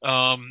said,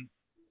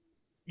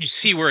 you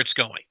see where it's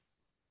going.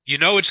 You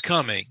know it's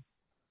coming.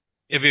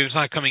 If it's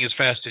not coming as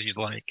fast as you'd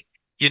like.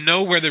 You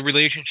know where the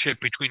relationship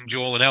between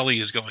Joel and Ellie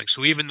is going.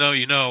 So even though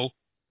you know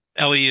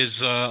Ellie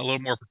is a little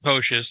more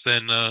precocious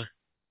than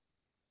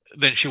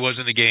she was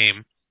in the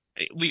game,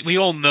 we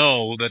all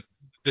know that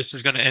this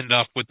is going to end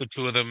up with the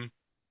two of them,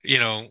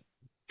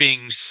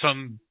 being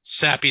some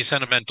sappy,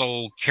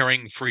 sentimental,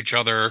 caring for each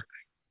other,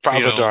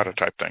 father-daughter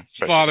type thing,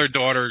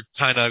 father-daughter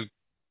kind of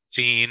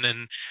scene,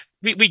 and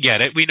we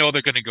get it. We know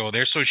they're going to go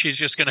there, so she's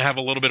just going to have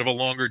a little bit of a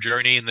longer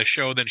journey in the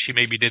show than she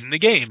maybe did in the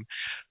game.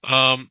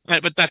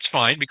 But that's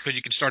fine because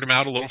you can start them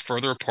out a little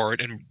further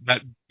apart, and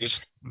that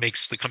just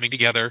makes the coming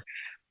together,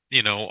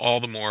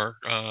 all the more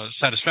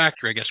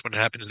satisfactory, I guess, when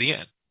it happens at the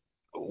end.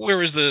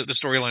 Whereas the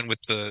storyline with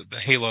the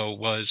Halo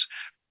was,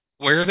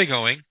 where are they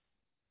going?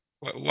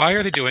 Why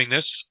are they doing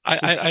this?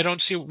 I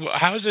don't see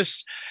how is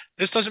this.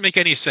 This doesn't make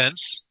any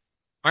sense.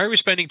 Why are we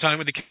spending time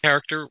with the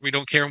character? We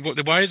don't care.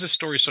 Why is this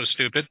story so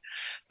stupid?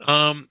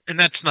 And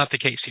that's not the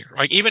case here.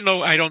 Like, even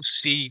though I don't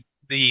see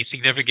the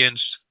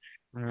significance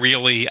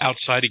really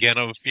outside again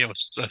of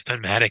a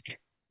thematic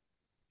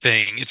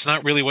thing, it's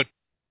not really what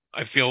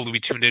I feel to be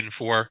tuned in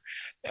for.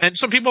 And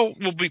some people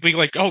will be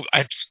like, "Oh,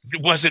 it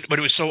wasn't, but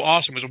it was so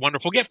awesome. It was a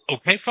wonderful gift."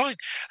 Okay, fine,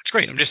 that's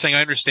great. I'm just saying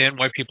I understand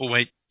why people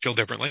might feel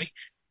differently.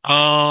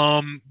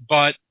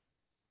 But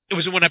it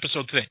was a 1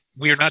 episode thing.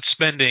 We are not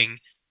spending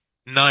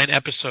 9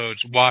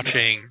 episodes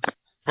watching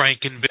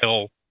Frank and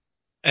Bill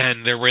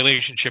and their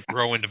relationship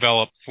grow and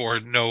develop for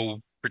no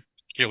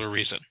particular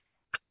reason.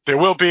 There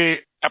will be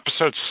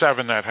episode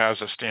 7 that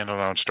has a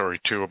standalone story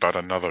too about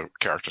another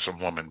character, some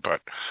woman,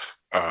 but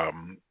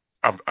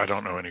I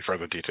don't know any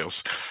further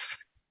details.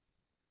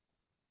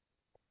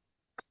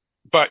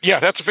 But yeah,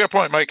 that's a fair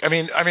point, Mike. I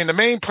mean, the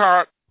main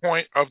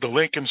point of the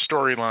Lincoln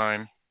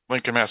storyline,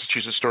 Lincoln,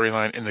 Massachusetts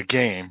storyline in the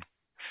game,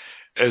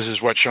 as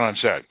is what Sean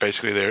said.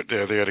 Basically, they're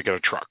there to get a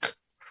truck.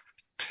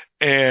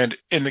 And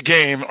in the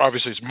game,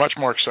 obviously, it's much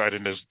more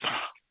exciting. There's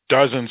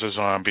dozens of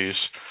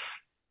zombies.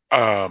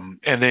 And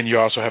then you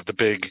also have the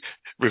big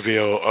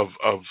reveal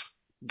of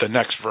the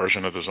next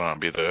version of the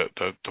zombie,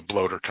 the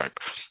bloater type.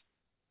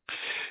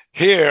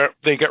 Here,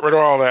 they get rid of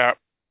all that.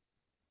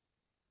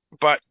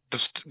 But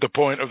the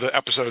point of the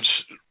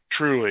episodes,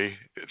 truly,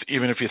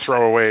 even if you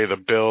throw away the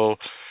Bill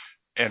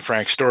and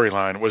Frank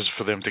storyline, was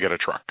for them to get a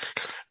truck.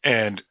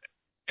 And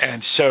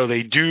so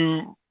they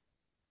do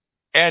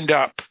end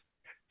up,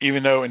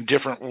 even though in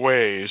different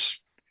ways,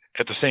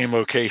 at the same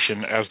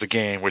location as the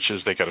game, which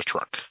is they get a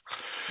truck.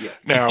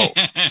 Yeah.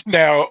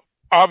 Now,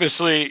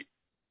 obviously,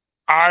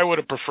 I would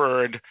have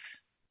preferred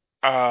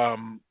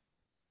an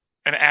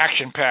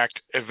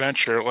action-packed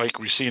adventure like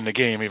we see in the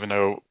game, even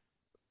though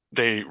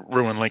they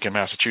ruined Lincoln,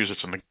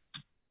 Massachusetts in the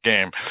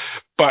game.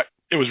 But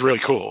it was really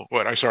cool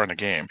what I saw in the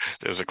game.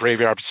 There's a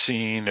graveyard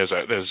scene.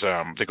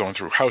 They're going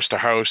through house to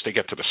house. They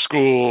get to the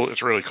school.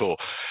 It's really cool.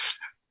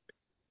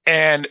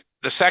 And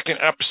the second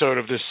episode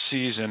of this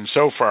season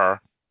so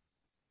far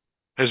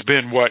has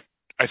been what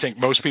I think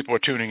most people are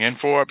tuning in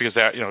for, because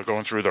that,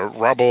 going through the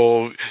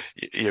rubble,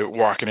 you're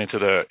walking into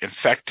the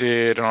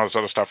infected and all this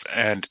other stuff.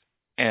 And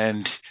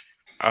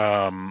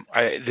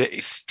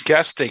I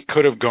guess they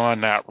could have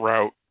gone that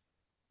route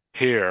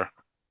here,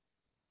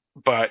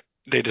 but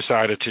they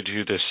decided to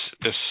do this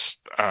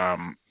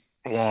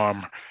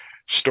warm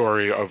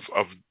story of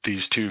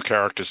these two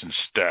characters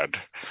instead.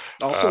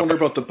 I also wonder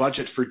about the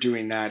budget for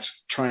doing that,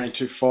 trying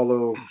to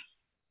follow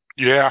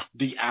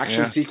the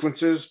action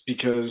sequences,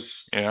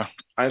 because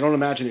I don't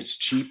imagine it's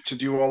cheap to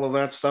do all of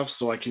that stuff.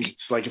 So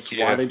it's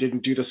why they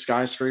didn't do the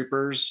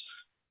skyscrapers,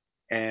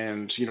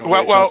 and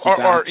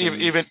or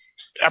even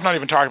I'm not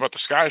even talking about the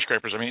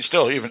skyscrapers. I mean,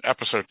 still, even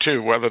episode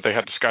 2, whether they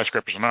had the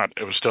skyscrapers or not,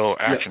 it was still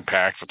action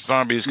packed with the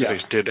zombies,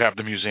 because they did have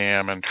the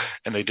museum and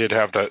they did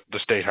have the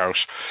state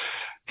house.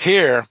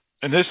 Here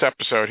in this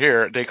episode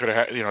here, they could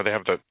have had, they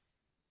have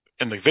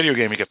in the video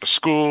game, you get the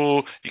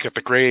school, you get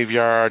the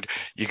graveyard,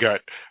 you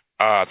got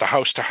the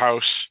house to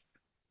house,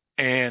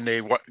 and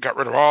they got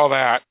rid of all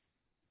that.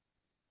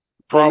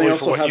 Probably they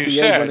also have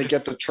the end when they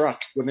get the truck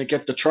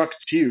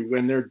too,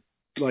 when they're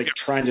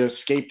trying to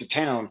escape the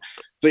town.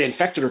 The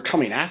infected are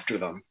coming after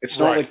them. It's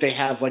not like they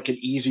have an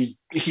easy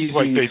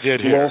like they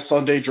did little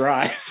Sunday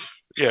drive.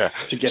 To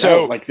get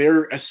out.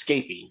 They're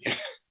escaping.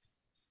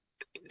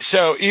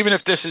 So even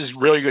if this is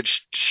really good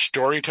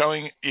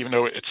storytelling, even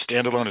though it's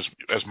standalone,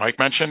 as Mike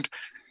mentioned,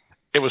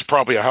 it was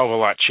probably a hell of a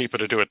lot cheaper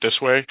to do it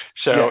this way.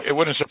 So it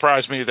wouldn't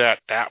surprise me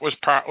that was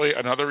partly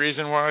another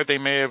reason why they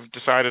may have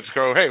decided to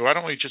go, hey, why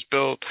don't we just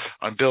build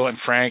on Bill and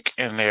Frank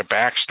and their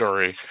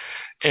backstory,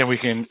 and we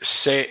can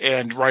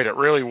write it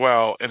really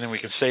well, and then we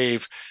can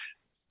save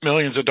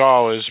millions of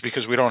dollars,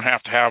 because we don't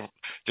have to have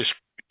this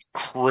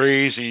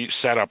crazy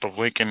setup of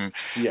Lincoln,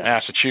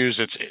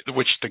 Massachusetts,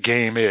 which the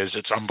game is.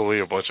 It's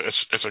unbelievable.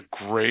 It's a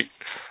great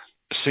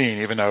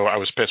scene, even though I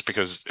was pissed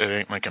because it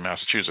ain't Lincoln,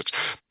 Massachusetts.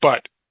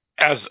 But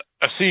as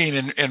a scene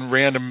in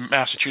random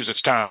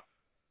Massachusetts town,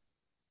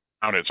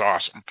 it's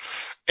awesome.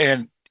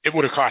 And it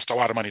would have cost a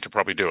lot of money to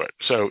probably do it.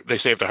 So they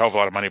saved a hell of a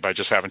lot of money by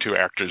just having 2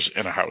 actors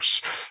in a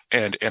house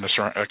and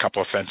a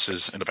couple of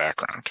fences in the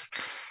background.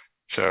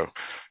 So,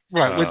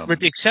 right, with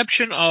the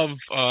exception of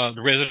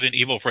the Resident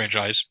Evil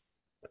franchise,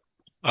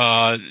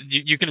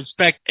 you can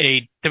expect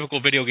a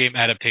typical video game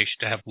adaptation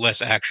to have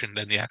less action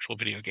than the actual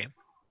video game.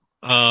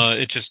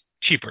 It's just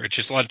cheaper. It's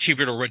just a lot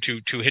cheaper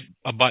to hit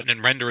a button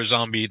and render a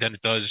zombie than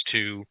it does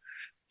to,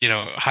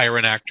 hire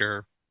an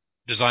actor,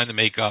 design the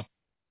makeup,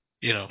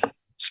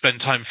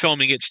 spend time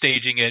filming it,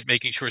 staging it,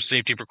 making sure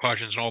safety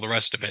precautions and all the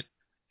rest of it.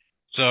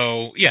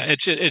 So yeah,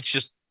 it's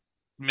just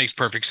makes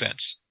perfect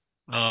sense.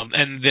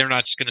 And they're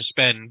not going to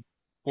spend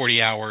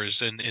 40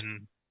 hours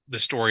in the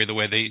story the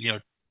way they,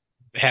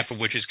 half of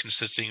which is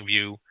consisting of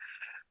you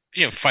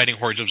fighting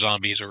hordes of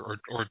zombies or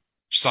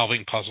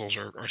solving puzzles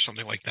or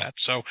something like that.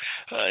 So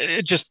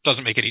it just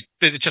doesn't make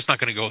it's just not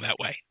going to go that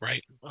way,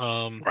 right?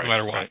 No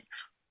matter what.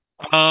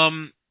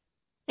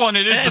 Well, and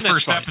it is the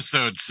first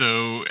episode,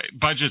 so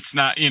budget's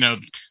not,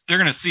 they're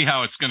going to see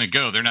how it's going to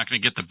go. They're not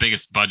going to get the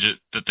biggest budget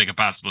that they could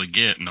possibly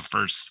get in the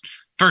first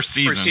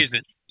season. First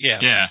season, yeah.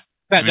 Yeah.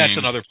 That's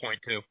another point,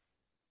 too.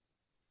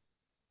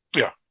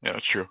 Yeah,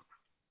 that's true.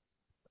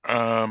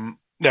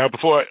 Now,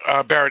 before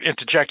Barrett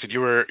interjected, you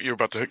were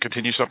about to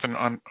continue something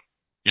on.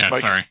 Yeah,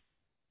 Mike? Sorry.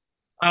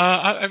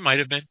 I might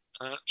have been.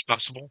 It's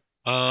possible.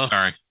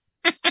 Sorry.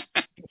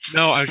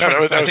 No, I was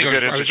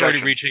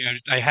already reaching.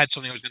 I had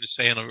something I was going to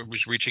say, and I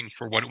was reaching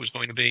for what it was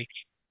going to be.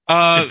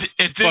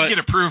 It did get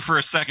approved for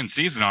a second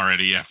season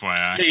already,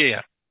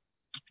 FYI.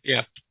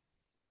 Yeah.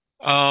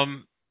 But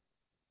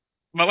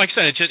like I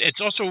said, it's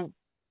also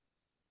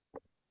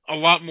a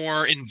lot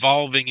more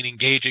involving and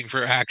engaging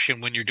for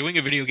action when you're doing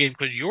a video game,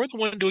 because you're the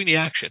one doing the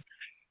action.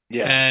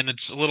 Yeah. And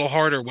it's a little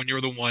harder when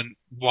you're the one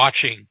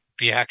watching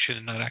the action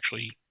and not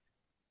actually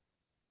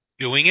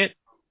doing it.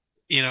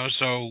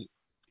 So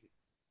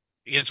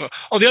Yeah, so,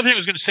 the other thing I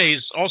was going to say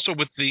is also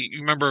with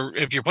remember,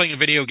 if you're playing a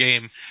video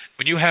game,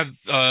 when you have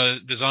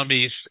the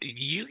zombies,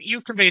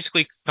 you can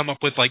basically come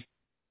up with like,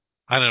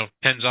 I don't know,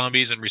 10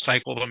 zombies and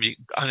recycle them.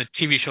 On a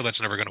TV show,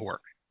 that's never going to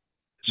work.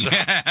 So,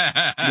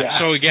 Yeah.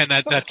 so again,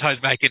 that ties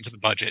back into the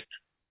budget.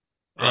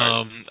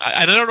 Right.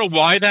 I don't know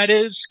why that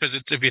is, because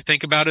if you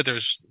think about it,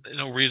 there's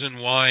no reason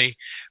why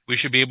we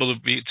should be able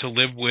to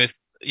live with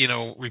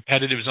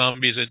repetitive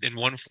zombies in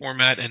one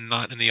format and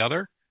not in the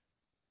other.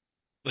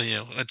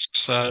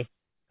 It's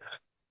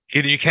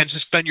either you can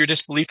suspend your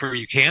disbelief or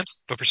you can't.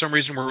 But for some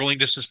reason, we're willing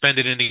to suspend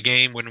it in a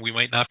game when we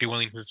might not be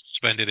willing to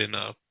suspend it in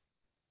a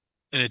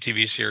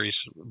TV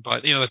series.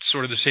 But that's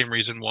sort of the same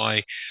reason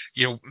why,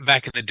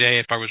 back in the day,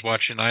 if I was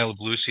watching Isle of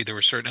Lucy, there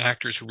were certain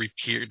actors who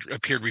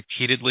appeared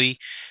repeatedly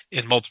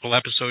in multiple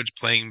episodes,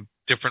 playing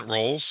different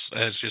roles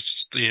as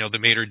just the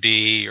maitre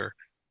d' or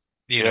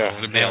the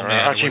Yeah. mailman or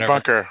Archie whatever.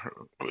 Bunker,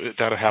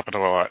 that happened a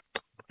lot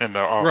in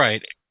all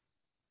Right.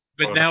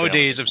 But of the family.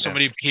 nowadays, if Yeah.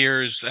 somebody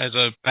appears as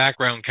a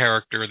background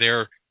character,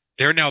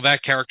 they're now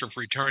that character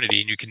for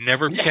eternity, and you can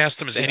never cast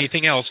them as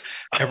anything else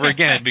ever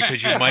again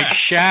because you might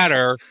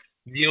shatter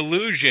the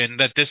illusion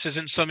that this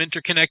isn't some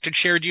interconnected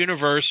shared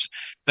universe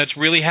that's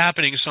really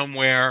happening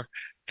somewhere,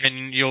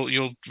 and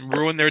you'll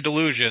ruin their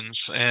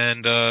delusions.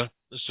 And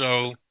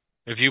so,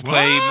 if you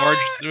play Marge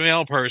the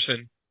male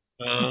person,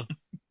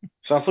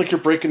 Sounds like you're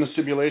breaking the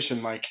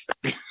simulation, Mike.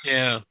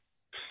 yeah.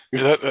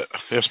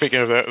 Speaking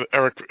of that,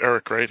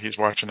 Eric Wright, he's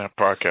watching that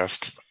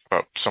podcast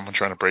about someone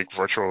trying to break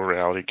virtual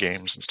reality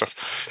games and stuff.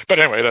 But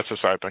anyway, that's a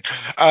side thing.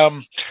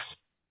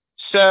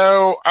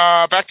 So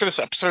back to this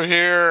episode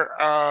here.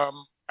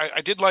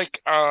 I did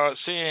like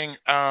seeing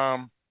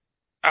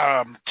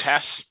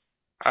Tess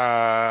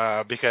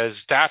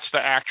because that's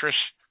the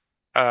actress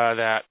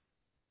that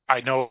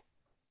I know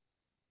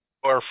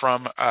her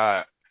from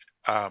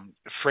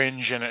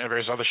Fringe and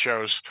various other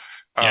shows.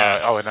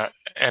 Yes.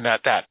 And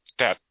that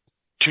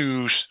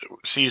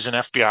two-season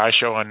FBI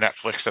show on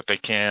Netflix that they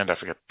canned. I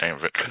forget the name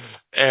of it.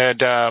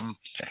 And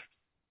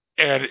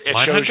it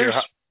shows you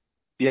how.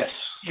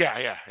 Yes.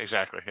 Yeah,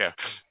 exactly. Yeah,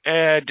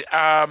 and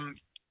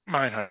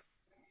Mindhunters,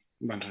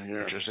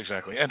 Yeah.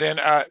 exactly. And then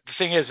the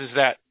thing is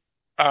that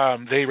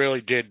they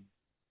really did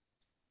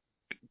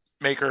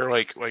make her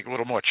like a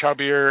little more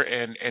chubbier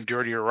and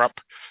dirtier up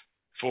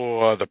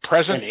for the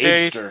present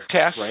day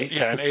test. Right?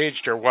 Yeah, and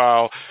aged her,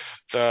 while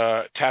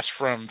the test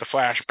from the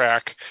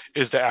flashback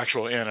is the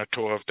actual Anna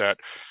Torv that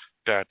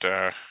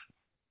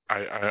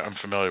I'm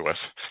familiar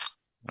with.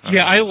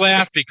 Yeah, I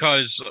laugh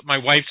because my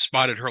wife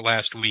spotted her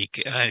last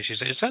week, and she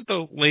said, "Is that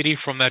the lady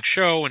from that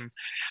show?" And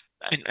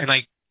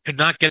I could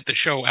not get the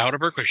show out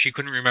of her because she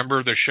couldn't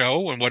remember the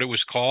show and what it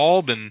was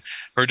called, and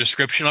her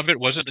description of it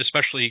wasn't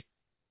especially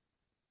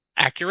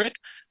accurate,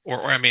 or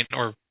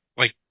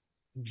like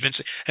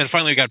Vincent. And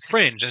finally, we got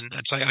Fringe, and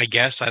it's like, I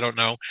guess, I don't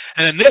know.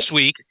 And then this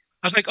week,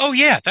 I was like, "Oh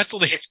yeah, that's the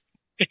lady."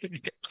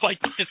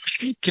 Like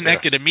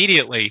connected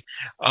immediately.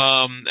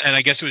 And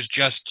I guess it was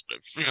just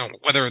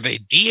whether they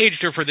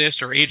de-aged her for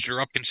this or aged her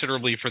up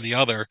considerably for the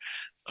other.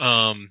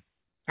 Well,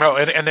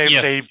 and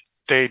they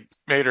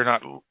made her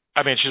not.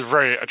 I mean, she's a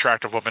very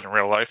attractive woman in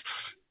real life,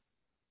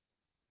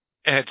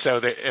 and so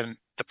in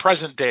the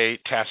present day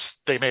Tess,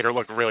 they made her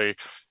look really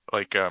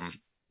like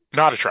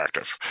not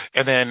attractive.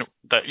 And then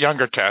the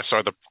younger Tess,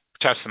 or the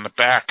Tess in the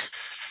back,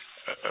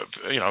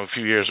 a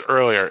few years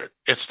earlier,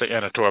 it's the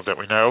Anna Torv that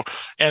we know,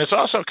 and it's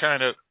also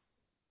kind of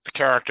the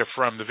character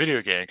from the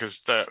video game, because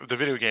the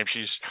video game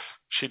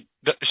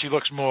she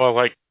looks more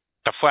like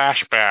the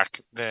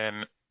flashback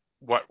than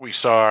what we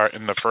saw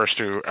in the first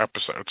two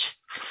episodes.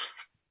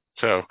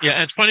 So yeah,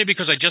 and it's funny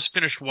because I just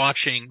finished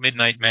watching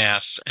Midnight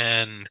Mass,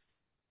 and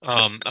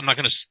I'm not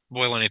going to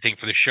spoil anything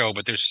for the show,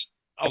 but there's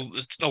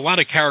a lot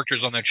of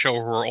characters on that show who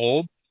are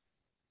old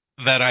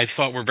that I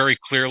thought were very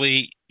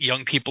clearly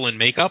young people in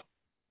makeup.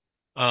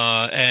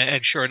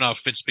 And sure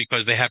enough, it's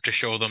because they have to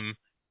show them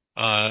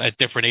at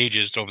different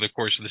ages over the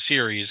course of the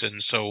series.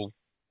 And so,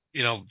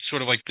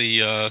 sort of like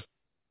I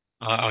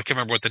can't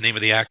remember what the name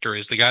of the actor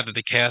is, the guy that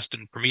they cast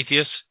in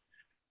Prometheus,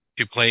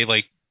 who played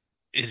like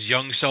his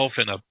young self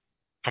in a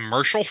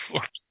commercial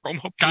or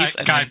promo piece.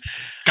 Guy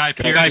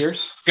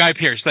Pearce. Guy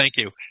Pearce, thank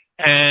you.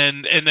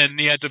 And then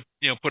he had to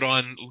put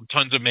on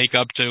tons of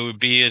makeup to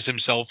be as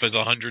himself as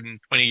a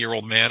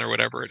 120-year-old man or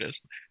whatever it is.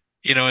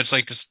 It's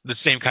like the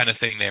same kind of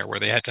thing there, where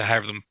they had to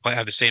have them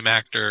have the same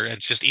actor, and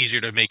it's just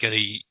easier to make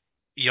a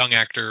young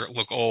actor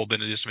look old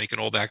than it is to make an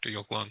old actor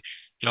look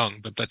young.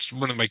 But that's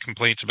one of my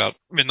complaints about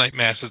Midnight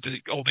Mass, is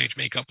the old age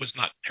makeup was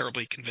not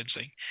terribly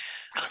convincing,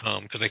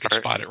 because they could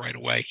spot it right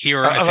away.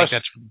 Here, I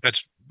think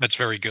that's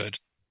very good.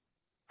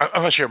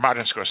 Unless you're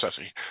Martin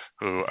Scorsese,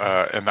 who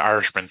in The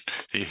Irishman,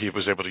 he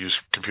was able to use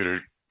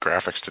computer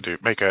graphics to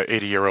make a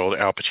 80-year-old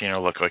Al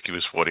Pacino look like he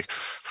was 40.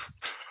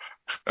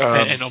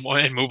 And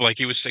move like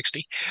he was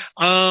 60.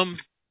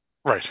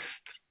 Right.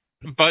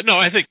 But no,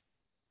 I think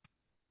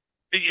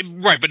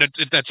right, but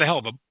that's a hell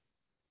of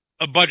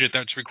a budget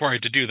that's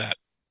required to do that.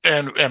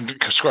 And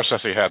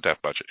Scorsese had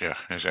that budget, yeah,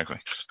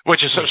 exactly.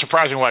 Which is so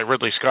surprising why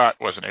Ridley Scott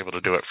wasn't able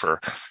to do it for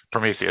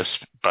Prometheus,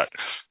 but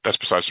that's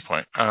besides the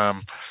point.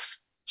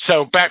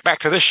 So back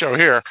to this show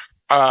here.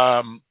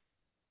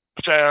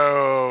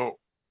 So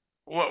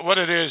what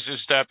it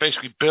is that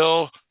basically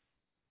Bill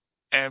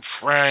and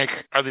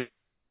Frank are the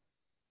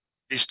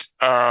least.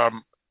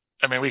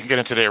 I mean, we can get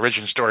into the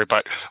origin story,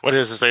 but what it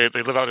is they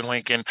live out in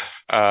Lincoln,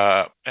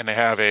 and they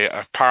have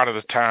a part of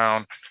the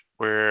town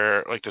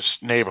where like this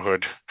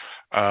neighborhood,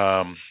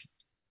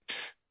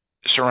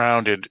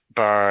 surrounded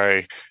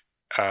by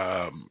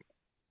um,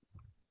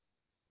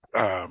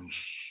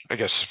 I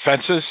guess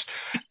fences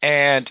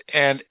and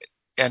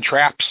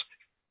traps,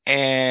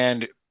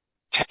 and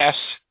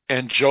Tess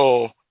and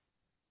Joel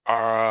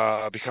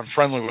become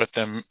friendly with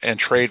them and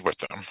trade with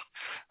them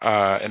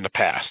in the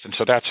past, and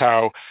so that's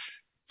how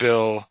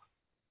Bill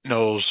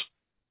knows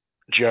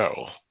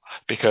Joe,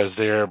 because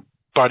they're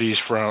buddies,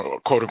 from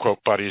quote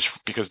unquote buddies,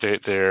 because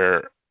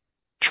they're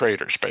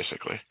traders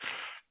basically.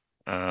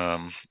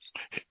 Um,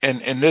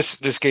 and in this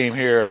game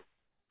here,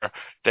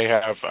 they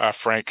have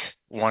Frank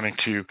wanting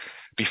to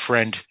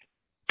befriend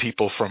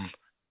people from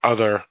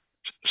other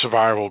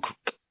survival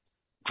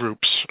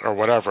groups or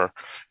whatever,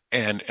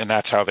 and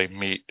that's how they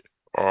meet,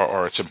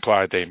 or it's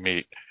implied they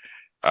meet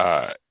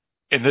uh,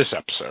 in this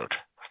episode.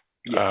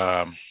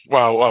 Yeah.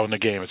 Well, in the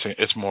game,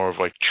 it's more of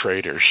like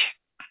traders.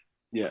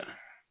 Yeah.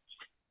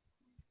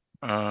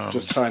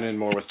 Just tying in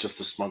more with just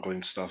the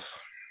smuggling stuff.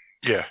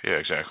 Yeah,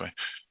 exactly.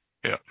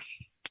 Yeah.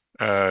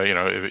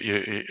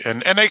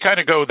 And they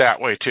kind of go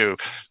that way too,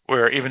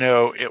 where even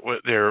though it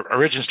was their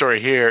origin story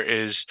here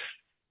is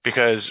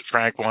because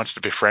Frank wants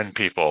to befriend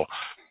people,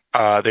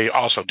 they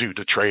also do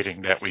the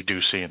trading that we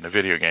do see in the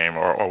video game,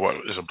 or what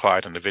is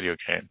implied in the video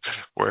game,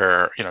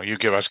 where you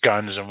give us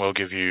guns and we'll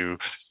give you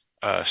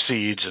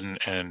seeds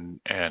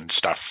and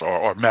stuff,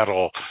 or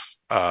metal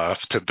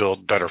to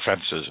build better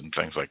fences and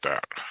things like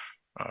that.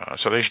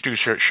 So they do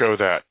show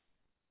that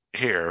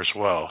here as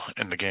well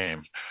in the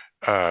game,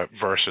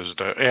 versus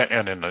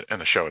and in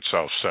the show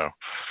itself. So,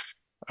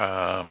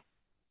 um,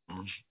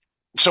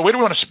 so where do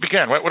we want to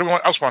begin? What do we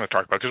else want to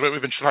talk about? Because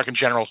we've been talking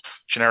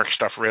generic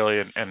stuff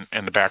really, and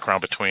the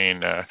background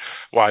between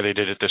why they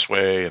did it this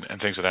way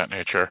and things of that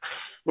nature.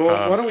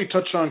 Well, why don't we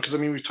touch on, because I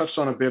mean we touched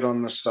on a bit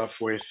on the stuff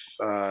with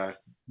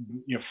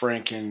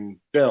Frank and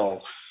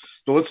Bill,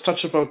 but let's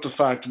touch about the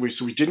fact that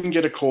we didn't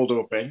get a cold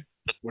open,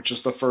 which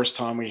is the first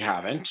time we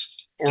haven't.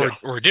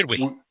 Or did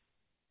we?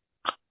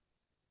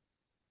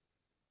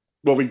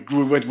 Well, we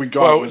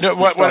got was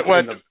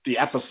the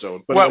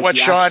episode. But what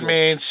Sean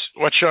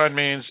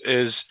means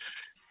is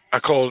a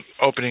cold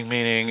opening,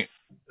 meaning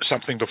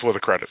something before the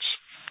credits.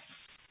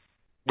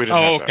 We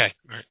didn't have okay.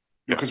 That. Right.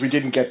 Because we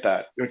didn't get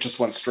that. It just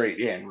went straight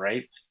in,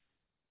 right?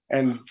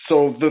 And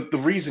so the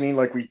reasoning,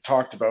 like we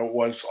talked about,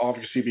 was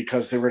obviously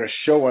because they were going to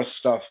show us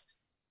stuff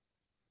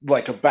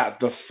like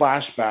the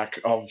flashback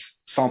of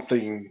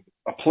something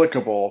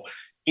applicable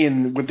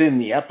within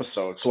the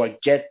episode. So I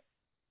get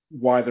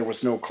why there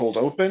was no cold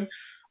open,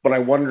 but I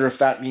wonder if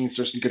that means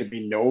there's going to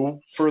be no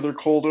further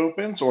cold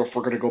opens, or if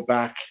we're going to go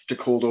back to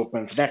cold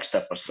opens next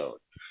episode.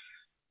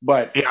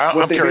 But yeah,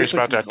 I'm curious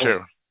about that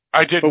too.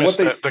 I did miss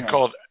the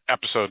cold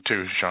episode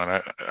too,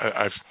 Sean.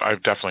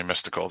 I've definitely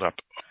missed the cold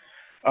up.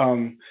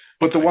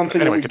 But the one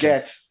thing that we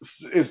get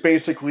is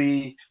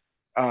basically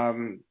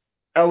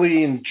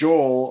Ellie and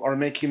Joel are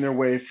making their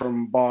way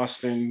from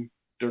Boston.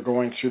 They're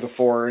going through the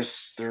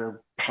forest.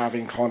 They're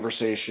having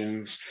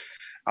conversations.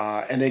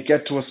 And they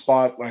get to a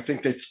spot, I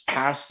think they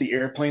pass the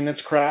airplane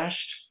that's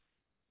crashed.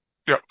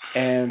 Yep.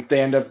 And they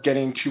end up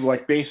getting to,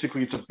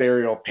 basically it's a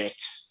burial pit,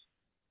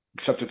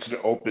 except it's an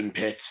open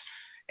pit.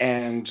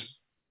 And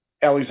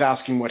Ellie's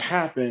asking what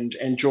happened,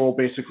 and Joel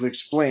basically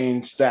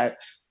explains that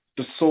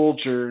the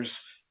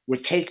soldiers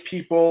would take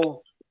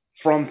people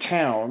from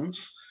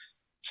towns,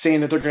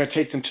 saying that they're going to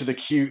take them to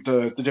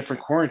the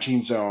different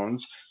quarantine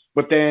zones,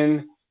 but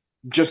then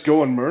just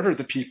go and murder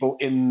the people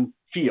in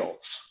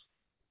fields.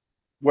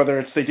 Whether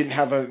it's they didn't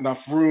have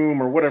enough room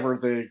or whatever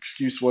the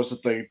excuse was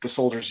that the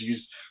soldiers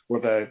used, or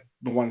the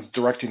ones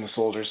directing the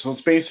soldiers. So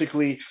it's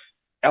basically,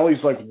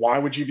 Ellie's like, why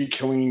would you be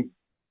killing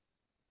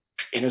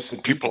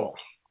innocent people?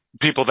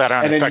 People that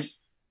aren't infected.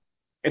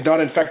 And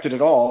not infected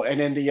at all. And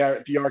then the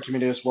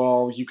argument is,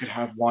 well, you could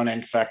have one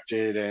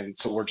infected, and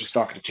so we're just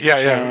not going to take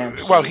a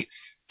chance. Well,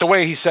 the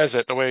way he says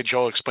it, the way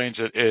Joel explains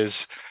it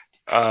is,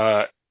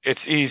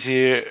 it's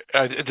easy.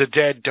 The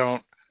dead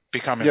don't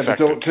become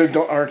infected. Yeah, they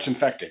aren't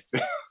infected.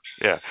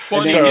 Yeah.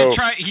 Well,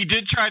 he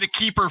did try to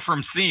keep her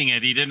from seeing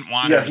it. He didn't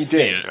want her to see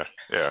it.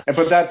 Yeah.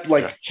 But that,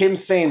 him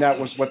saying that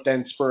was what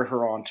then spurred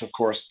her on to, of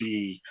course,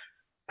 be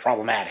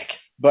problematic.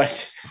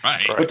 But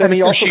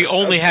then she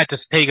only had to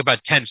take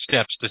about 10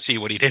 steps to see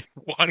what he didn't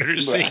want her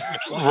to see.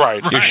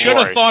 Right. You should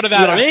have thought of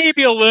that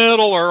maybe a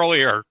little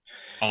earlier.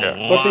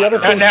 But the other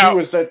thing too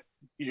is that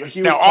he was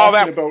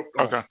talking about.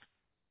 Okay.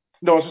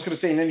 No, I was just going to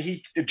say, and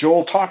then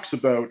Joel talks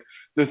about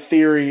the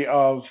theory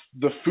of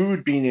the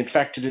food being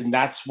infected, and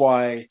that's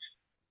why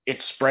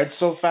it spread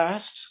so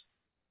fast.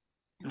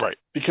 Right.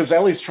 Because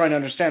Ellie's trying to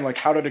understand, like,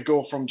 how did it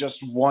go from just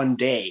one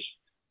day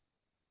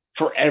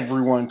for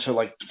everyone to,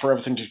 like, for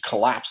everything to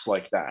collapse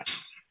like that?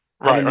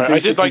 Right. And then Right. he I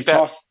did basically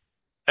like that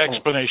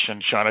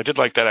explanation, Sean. I did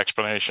like that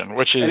explanation,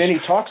 which and is then he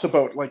talks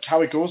about like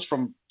how it goes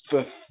from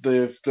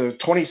the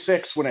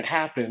 26th when it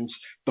happens,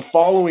 the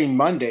following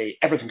Monday,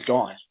 everything's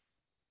gone.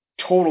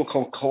 Total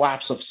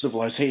collapse of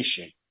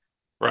civilization.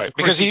 right Of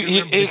course, because he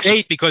remembered the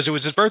date because it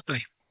was his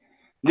birthday.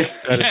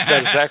 that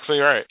is exactly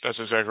right. That's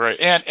exactly right.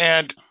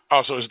 And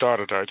also his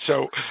daughter died.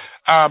 So,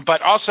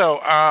 but also,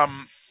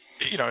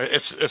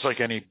 it's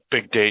like any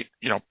big date,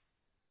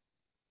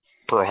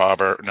 Pearl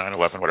Harbor,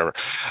 9/11, whatever.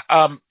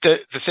 The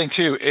thing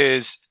too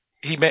is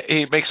he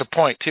makes a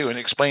point too and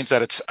explains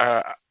that it's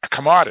a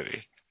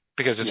commodity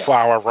because it's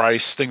flour,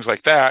 rice, things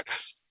like that.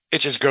 It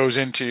just goes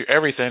into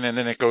everything and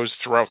then it goes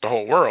throughout the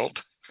whole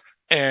world.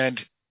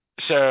 And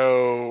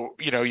so,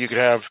 you could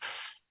have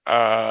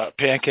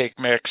pancake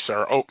mix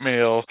or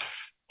oatmeal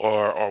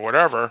or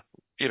whatever,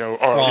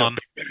 or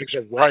big bags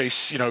of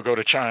rice, go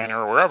to China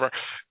or wherever,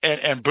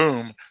 and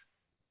boom,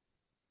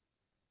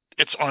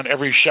 it's on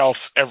every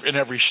shelf in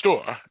every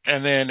store,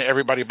 and then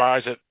everybody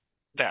buys it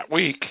that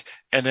week,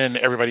 and then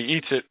everybody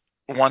eats it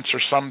once or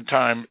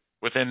sometime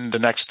within the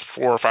next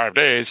 4 or 5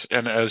 days,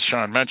 and as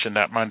Sean mentioned,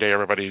 that Monday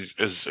everybody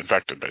is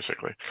infected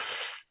basically.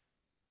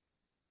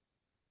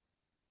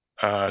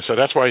 So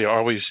that's why you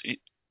always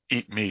eat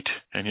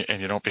meat, and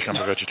you don't become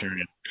a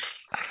vegetarian.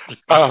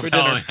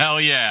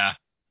 Hell yeah.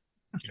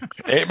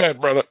 Amen,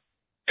 brother.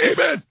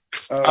 Amen.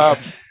 But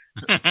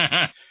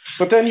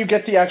then you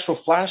get the actual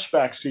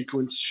flashback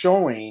sequence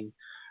showing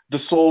the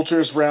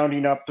soldiers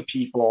rounding up the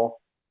people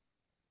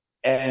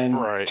and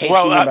taking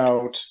them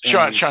out.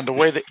 Sean, the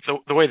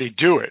way they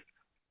do it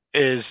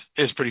is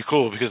pretty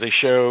cool because they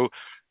show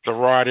the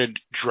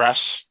rotted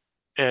dress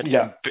and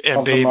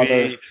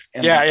baby,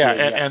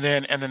 and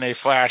then they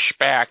flash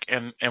back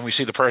and we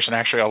see the person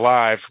actually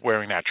alive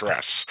wearing that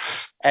dress.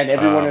 And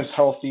everyone is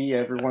healthy,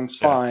 everyone's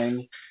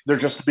fine. They're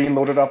just being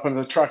loaded up into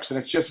the trucks, and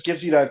it just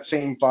gives you that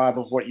same vibe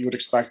of what you would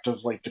expect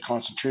of like the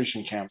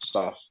concentration camp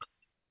stuff,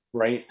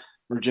 right?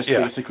 We're just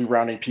basically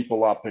rounding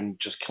people up and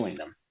just killing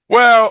them.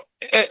 Well,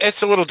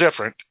 it's a little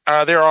different.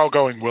 They're all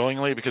going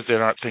willingly because they're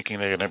not thinking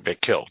they're going to get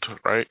killed,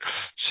 right?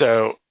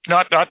 So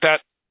not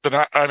that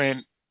I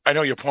mean, I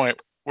know your point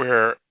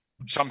where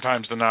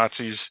sometimes the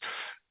Nazis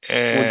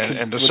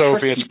and the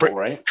Soviets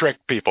trick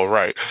people,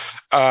 right?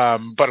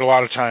 But a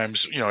lot of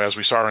times, as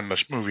we saw in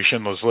the movie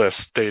Schindler's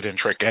List, they didn't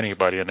trick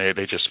anybody, and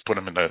they just put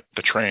them in the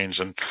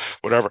trains and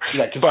whatever.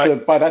 Yeah,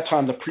 because by that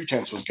time the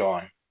pretense was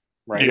gone,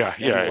 right? Yeah,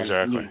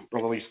 exactly. Or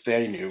at least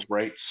they knew,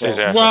 right? So,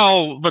 exactly.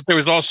 Well, but there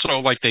was also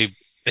like they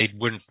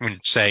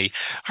wouldn't say,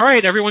 "All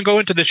right, everyone go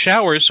into the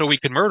showers so we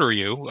can murder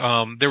you."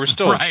 There was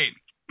still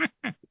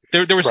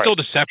there was still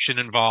deception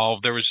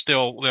involved. There was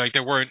still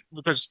there weren't,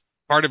 because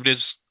part of it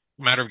is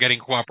a matter of getting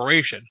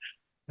cooperation.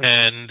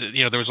 And,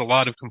 there was a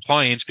lot of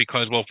compliance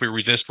because, well, if we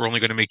resist, we're only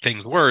going to make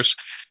things worse.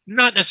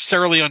 Not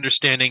necessarily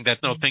understanding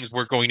that, no, things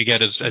were going to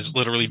get as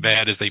literally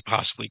bad as they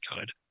possibly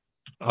could.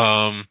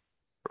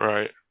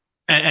 Right.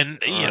 And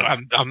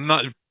I'm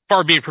not,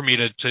 far be it for me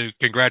to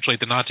congratulate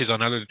the Nazis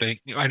on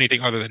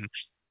anything other than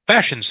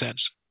fashion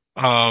sense.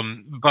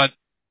 But,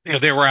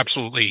 they were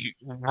absolutely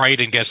right,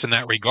 I guess, in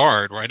that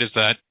regard, right? Is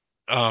that,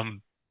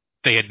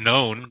 they had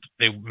known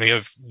they may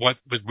have what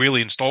was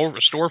really in store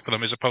for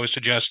them, as opposed to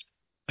just,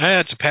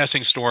 it's a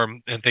passing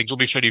storm and things will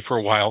be shitty for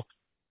a while,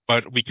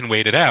 but we can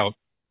wait it out.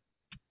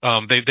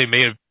 They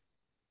may have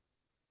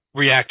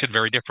reacted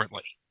very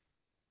differently.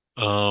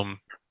 Kind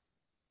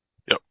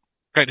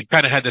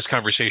of had this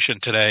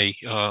conversation today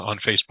on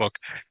Facebook,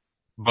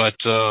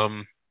 but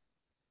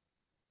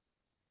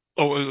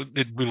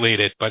it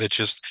related, but it's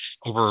just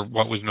over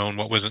what was known,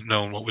 what wasn't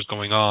known, what was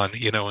going on,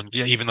 and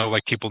even though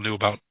like people knew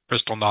about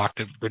Kristallnacht,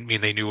 it didn't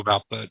mean they knew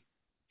about the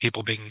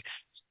people being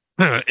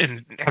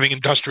and having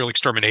industrial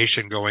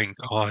extermination going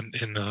on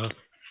in the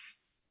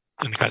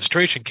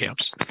concentration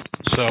camps.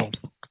 So,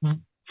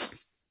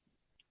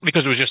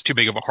 because it was just too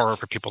big of a horror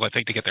for people, I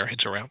think, to get their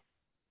heads around.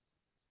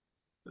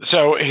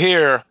 So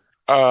here,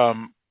 I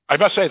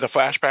must say the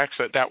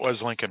flashbacks that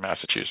was Lincoln,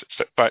 Massachusetts,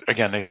 but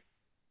again, they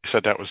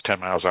said that was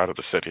 10 miles out of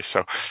the city.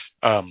 So,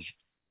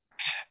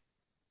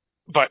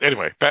 but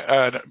anyway,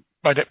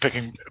 my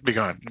nitpicking be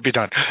done.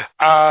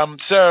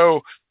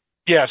 So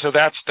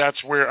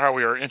that's how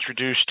we are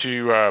introduced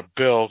to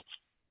Bill,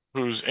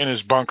 who's in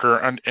his bunker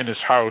in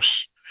his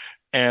house,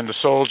 and the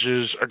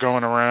soldiers are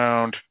going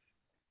around,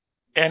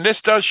 and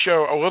this does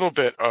show a little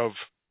bit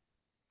of,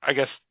 I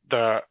guess,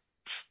 the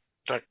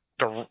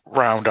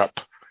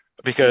roundup,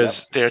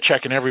 because they're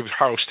checking every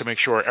house to make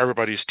sure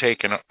everybody's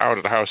taken out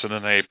of the house, and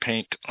then they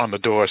paint on the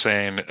door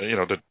saying,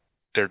 that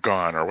they're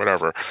gone or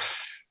whatever.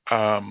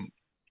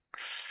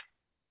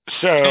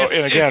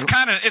 It's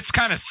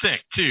kind of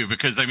sick too,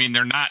 because I mean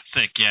they're not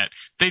sick yet.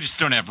 They just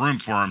don't have room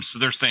for them, so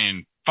they're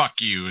saying "fuck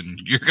you"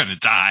 and you're gonna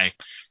die.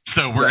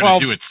 So we're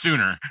gonna do it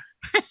sooner.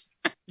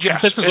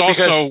 Yes, this is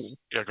also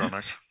go on,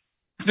 Mike.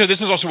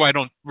 This is also why I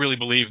don't really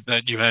believe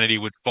that humanity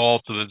would fall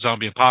to the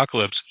zombie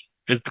apocalypse.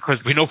 It's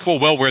because we know full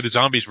well where the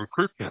zombies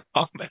recruit from,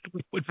 and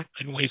we would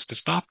find ways to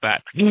stop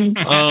that.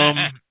 It's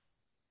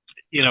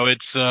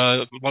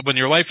when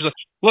your life is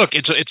look,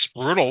 it's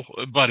brutal,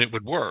 but it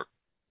would work.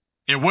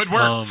 It would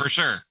work for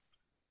sure.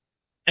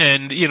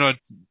 And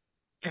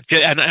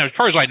and as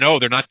far as I know,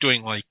 they're not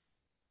doing like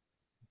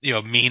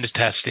means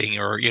testing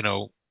or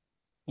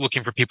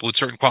looking for people with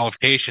certain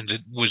qualifications.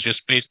 It was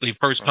just basically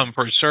first come,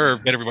 first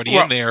serve, get everybody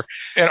in there,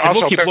 and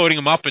we'll keep loading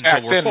them up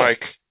until we're full.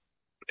 Mike,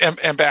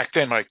 and back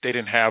then, Mike, they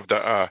didn't have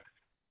the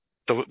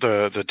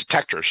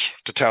detectors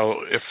to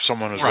tell if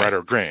someone was red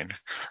or green,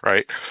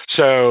 right?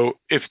 So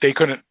if they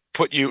couldn't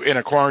put you in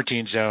a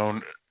quarantine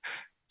zone,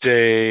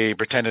 they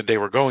pretended they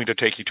were going to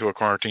take you to a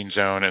quarantine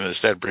zone and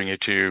instead bring you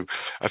to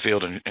a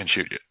field and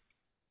shoot you.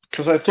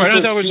 Because I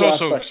think there's two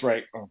aspects,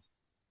 right?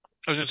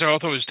 I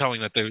was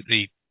telling that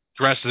the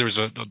dress, there was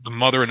the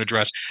mother in a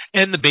dress,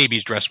 and the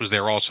baby's dress was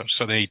there also.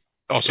 So they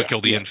also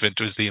killed the infant,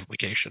 was the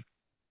implication.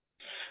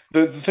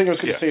 The thing I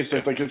was going to say is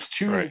that it's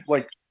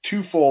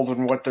twofold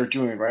in what they're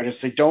doing, right? Is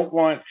they don't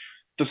want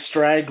the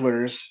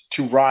stragglers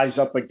to rise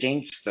up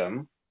against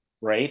them,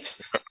 right?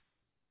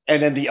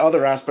 And then the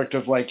other aspect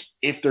of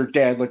if they're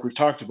dead, like we've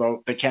talked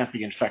about, they can't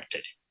be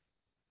infected.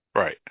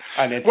 Right.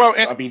 And it's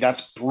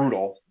that's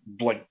brutal,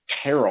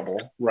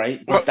 terrible,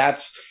 right? But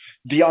that's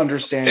the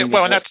understanding.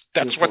 And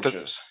that's what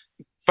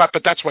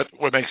but that's what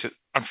makes it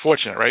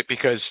unfortunate, right?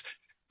 Because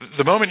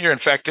the moment you're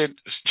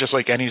infected, just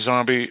like any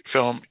zombie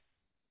film,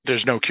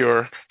 there's no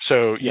cure.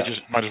 So you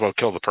just might as well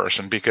kill the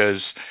person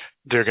because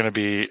they're going to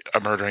be a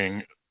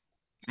murdering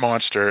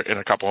monster in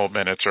a couple of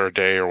minutes or a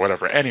day or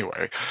whatever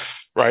anyway,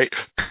 right?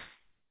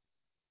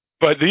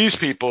 But these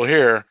people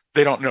here,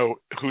 they don't know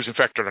who's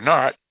infected or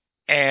not.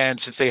 And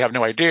since they have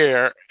no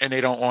idea and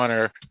they don't want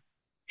to,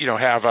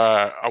 have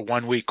a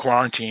 1 week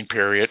quarantine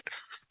period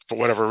for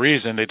whatever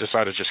reason, they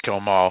decide to just kill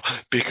them all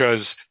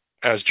because,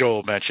 as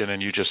Joel mentioned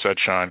and you just said,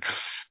 Sean,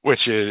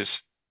 which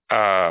is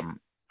a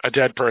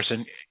dead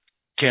person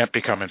can't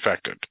become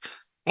infected.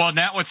 Well,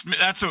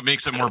 that's what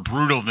makes it more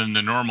brutal than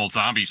the normal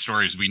zombie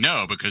stories we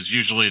know, because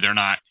usually they're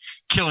not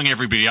killing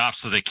everybody off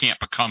so they can't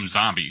become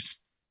zombies.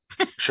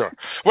 Sure.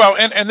 Well,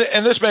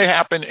 and this may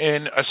happen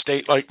in a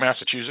state like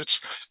Massachusetts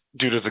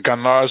due to the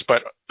gun laws,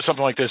 but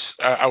something like this,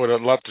 I would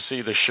have loved to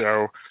see the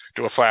show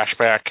do a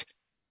flashback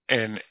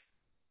in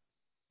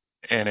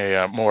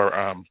a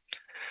more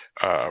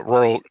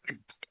rural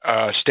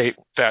state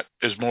that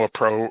is more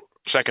pro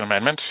Second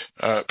Amendment.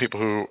 People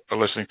who are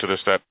listening to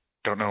this that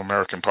don't know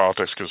American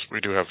politics, because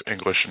we do have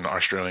English and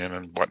Australian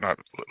and whatnot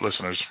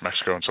listeners,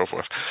 Mexico and so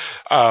forth.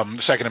 The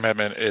Second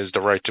Amendment is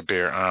the right to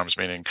bear arms,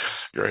 meaning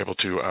you're able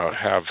to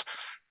have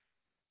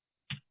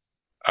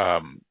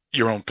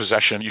your own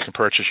possession. You can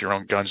purchase your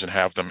own guns and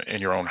have them in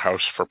your own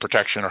house for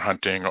protection or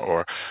hunting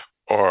or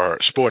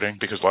sporting,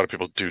 because a lot of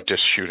people do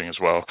disc shooting as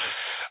well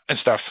and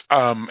stuff.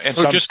 And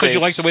or just because you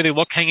like the way they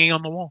look hanging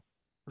on the wall.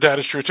 That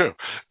is true too.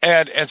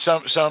 And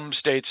some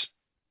states,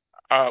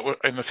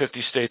 in the 50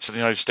 states of the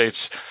United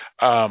States,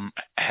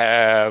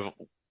 have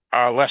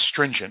less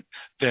stringent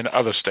than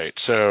other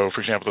states. So, for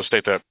example, the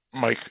state that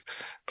Mike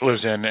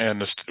lives in,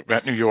 and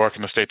New York,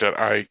 and the state that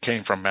I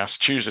came from,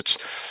 Massachusetts,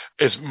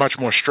 is much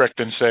more strict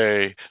than,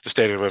 say, the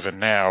state I live in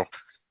now,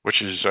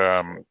 which is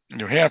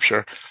New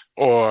Hampshire,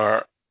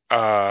 or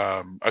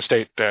a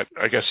state that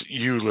I guess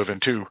you live in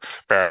too,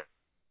 Barrett.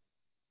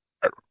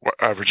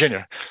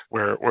 Virginia,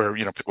 where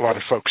a lot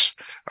of folks,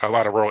 a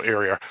lot of rural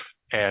area,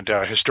 and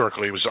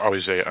historically it was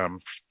always a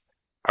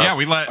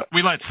we let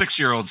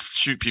 6-year-olds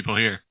shoot people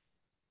here.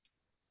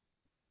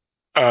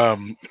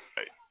 Well,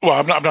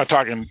 I'm not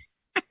talking.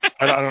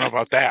 I don't know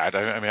about that.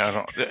 I mean, I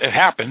don't. It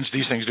happens.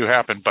 These things do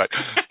happen. But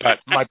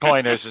my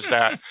point is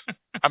that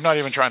I'm not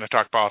even trying to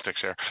talk politics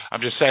here.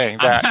 I'm just saying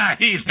that. I'm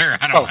not either.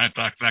 I don't want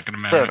to talk Second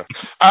Amendment.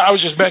 I was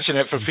just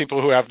mentioning it for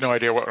people who have no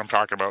idea what I'm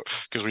talking about,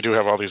 because we do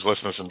have all these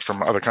listeners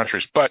from other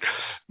countries. But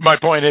my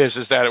point is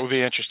that it would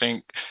be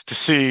interesting to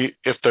see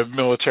if the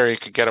military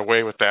could get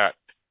away with that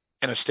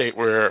in a state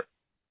where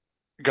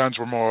guns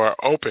were more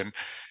open.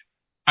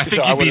 I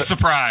think you'd be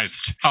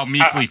surprised how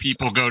meekly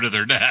people go to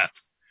their death.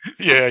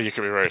 Yeah, you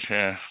could be right.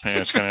 Yeah,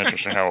 it's kind of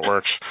interesting how it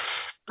works.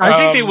 I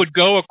think they would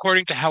go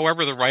according to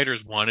however the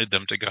writers wanted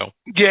them to go.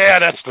 Yeah,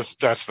 that's the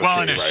well,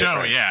 key, in a right, show,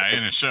 right.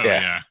 in a show,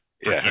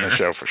 in a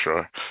show for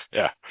sure.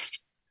 Yeah.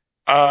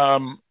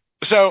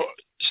 So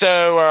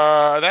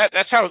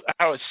that's how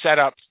it's set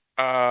up.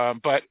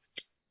 But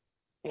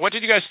what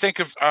did you guys think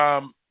of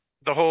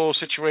the whole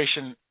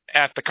situation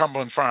at the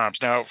Cumberland Farms?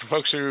 Now, for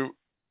folks who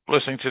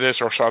listening to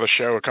this or saw the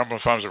show,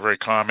 Cumberland Farms are very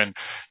common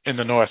in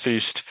the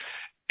Northeast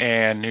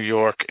and New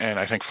York and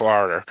I think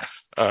Florida.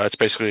 It's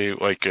basically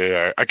like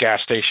a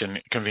gas station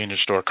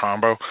convenience store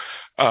combo.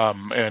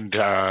 And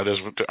I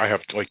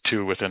have like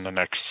two within the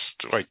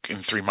next, like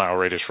in 3 mile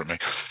radius from me.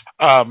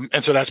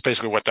 And so that's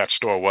basically what that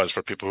store was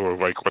for people who are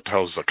like, what the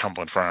hell is the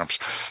Cumberland Farms?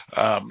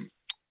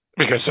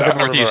 Because the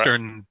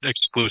Northeastern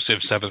exclusive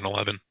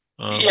 7-Eleven.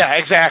 Yeah,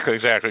 exactly.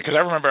 Because I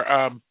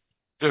remember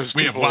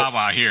we have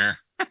Wawa here.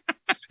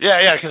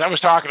 yeah, because I was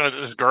talking to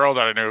this girl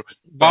that I knew.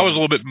 Bob was a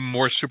little bit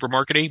more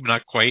supermarkety,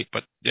 not quite,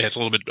 but yeah, it's a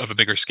little bit of a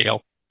bigger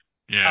scale.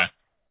 Yeah.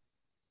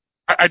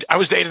 I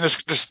was dating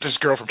this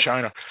girl from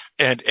China,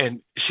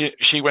 and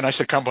she when I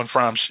said Cumberland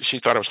Farms, she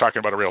thought I was talking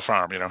about a real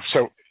farm,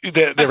 So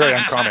they're very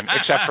uncommon,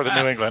 except for the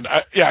New England.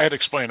 I had to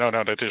explain. No,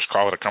 they just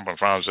call it a Cumberland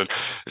Farms.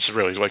 It's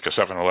really like a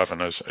 7-Eleven,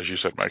 as you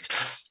said, Mike,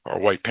 or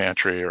White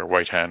Pantry or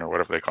White Hen or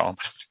whatever they call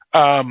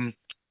them.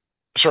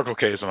 Circle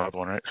K is another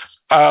one,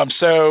 right?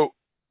 So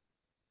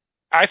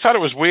I thought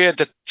it was weird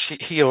that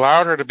he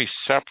allowed her to be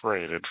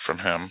separated from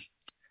him.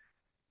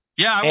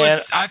 Yeah,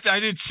 I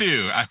did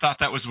too. I thought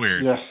that was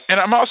weird. Yeah. And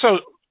I'm also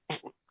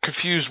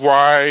confused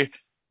why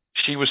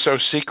she was so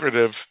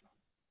secretive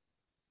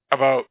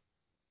about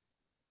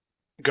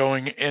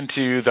going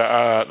into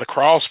the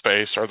crawl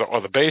space or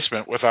the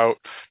basement without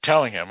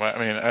telling him. I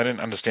mean, I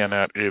didn't understand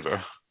that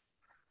either.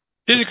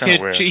 He's It's a kind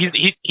of kid.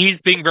 weird. He's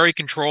being very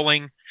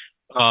controlling.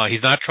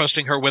 He's not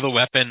trusting her with a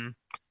weapon,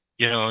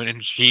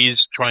 and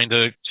she's trying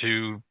to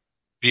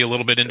be a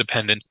little bit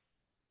independent.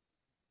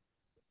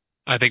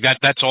 I think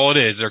that's all it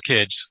is. They're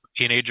kids.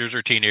 Teenagers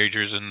are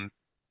teenagers, and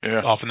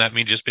Yeah. often that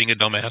means just being a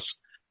dumbass.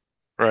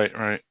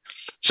 Right.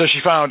 So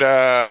she found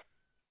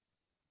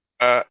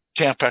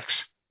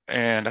Tampax,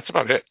 and that's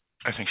about it.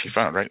 I think she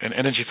found, right,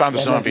 and then she found the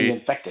And then zombie. the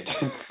infected.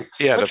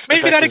 Yeah, Which the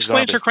maybe that infected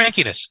explains zombie. her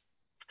crankiness.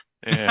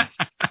 Yeah.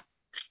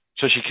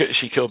 So she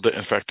killed the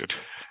infected.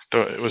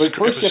 It was. But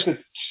first, you have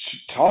to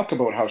talk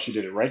about how she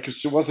did it, right?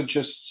 Because it wasn't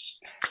just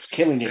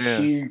killing it. Yeah.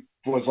 She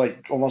was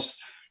like almost.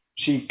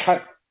 She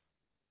cut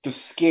the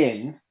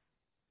skin,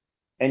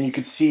 and you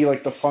could see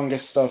like the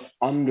fungus stuff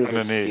under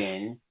the Underneath.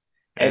 skin.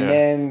 And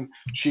then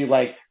she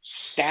like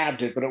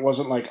stabbed it, but it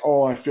wasn't like,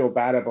 oh, I feel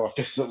bad about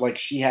this. Like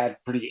she had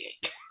pretty.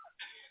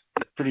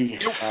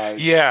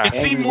 Yeah. It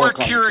seemed more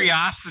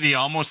curiosity,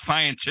 almost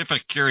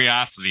scientific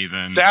curiosity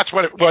than. That's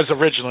what it was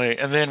originally,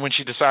 and then when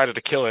she decided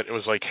to kill it, it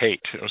was like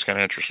hate. It was kind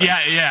of interesting.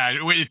 Yeah.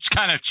 It's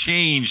kind of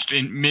changed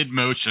in mid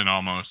motion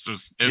almost. It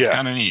was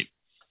kind of neat.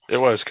 It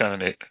was kind of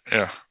neat.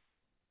 Yeah.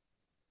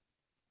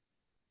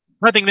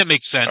 I think that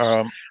makes sense.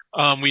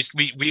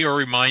 We are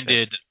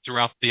reminded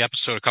throughout the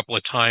episode a couple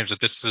of times that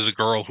this is a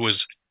girl who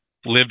has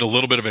lived a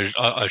little bit of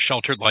a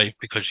sheltered life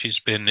because she's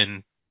been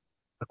in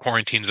a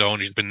quarantine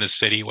zone. She's been in this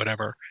city,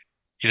 whatever,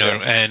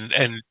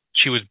 and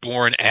she was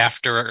born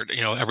after,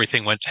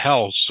 everything went to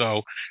hell.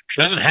 So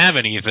she doesn't have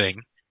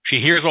anything. She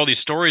hears all these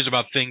stories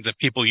about things that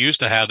people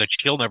used to have that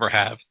she'll never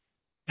have.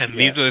 And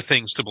these are the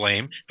things to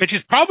blame. But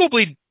she's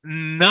probably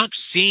not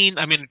seen,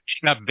 I mean,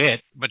 she got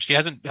bit, but she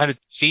hasn't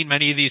seen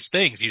many of these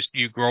things.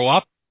 You grow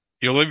up,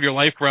 you live your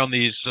life around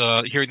these,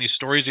 hearing these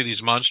stories of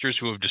these monsters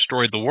who have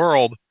destroyed the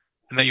world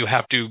and that you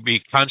have to be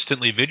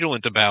constantly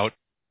vigilant about.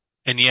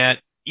 And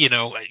yet, you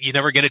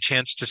never get a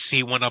chance to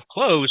see one up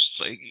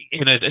close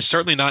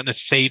certainly not in a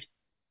safe,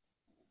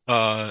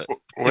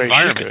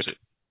 environment.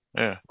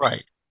 Yeah.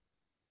 Right.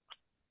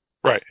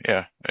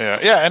 Yeah.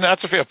 And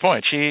that's a fair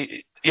point.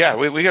 We got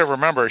to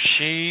remember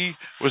she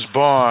was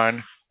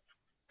born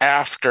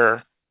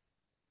after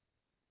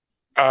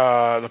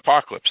the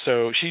apocalypse,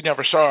 so she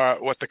never saw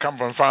what the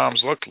Cumberland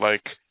Farms looked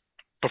like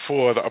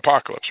before the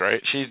apocalypse,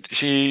 right?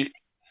 She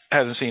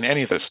hasn't seen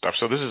any of this stuff,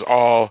 so this is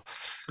all,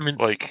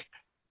 like,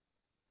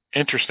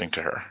 interesting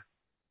to her.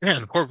 Yeah,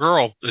 and the poor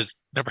girl has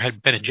never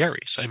had Ben and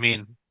Jerry's. I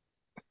mean,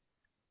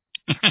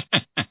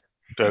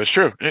 that is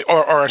true.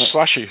 Or a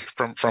slushy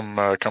from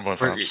Cumberland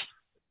Farms.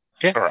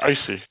 Yeah. Or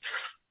icy.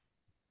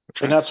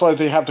 And that's why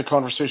they have the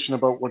conversation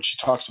about when she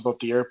talks about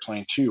the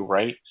airplane too,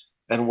 right?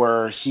 And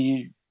where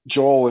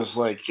Joel is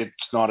like,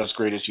 it's not as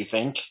great as you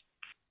think.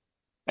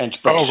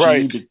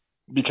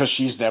 Because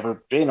she's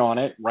never been on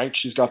it, right?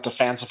 She's got the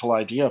fanciful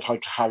idea of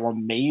how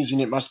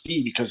amazing it must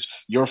be because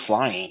you're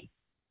flying.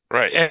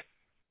 Right.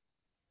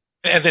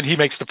 And then he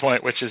makes the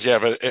point, which is,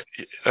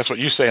 that's what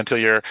you say until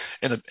you're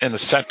in the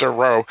center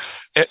row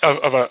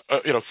of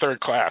a third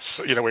class,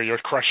 where you're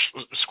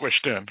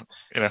squished in,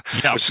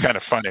 which is kind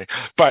of funny.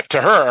 But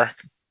to her,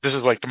 this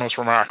is like the most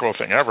remarkable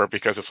thing ever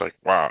because it's like,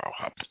 wow,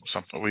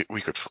 something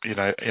we could,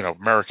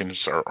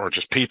 Americans or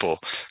just people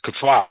could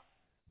fly.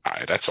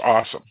 That's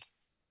awesome,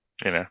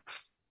 So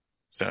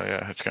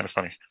yeah, it's kind of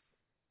funny.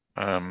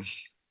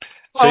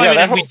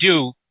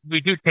 We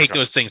do take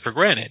those things for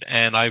granted,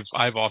 and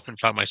I've often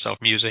found myself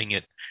musing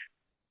it.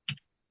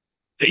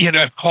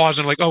 I pause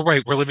and I'm like, oh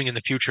right, we're living in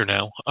the future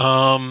now.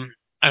 I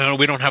don't know,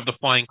 we don't have the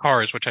flying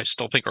cars, which I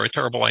still think are a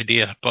terrible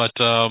idea, but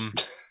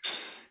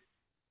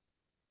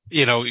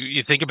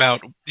you think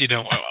about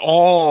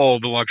all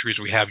the luxuries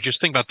we have.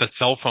 Just think about the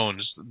cell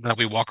phones that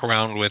we walk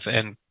around with,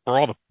 and for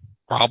all the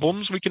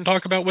problems we can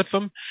talk about with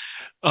them.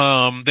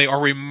 They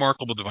are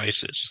remarkable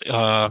devices.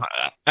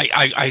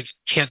 I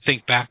can't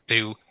think back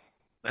to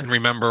and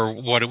remember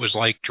what it was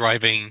like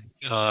driving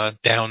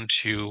down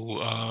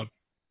to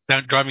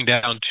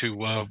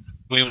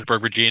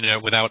Williamsburg, Virginia,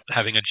 without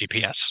having a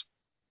GPS.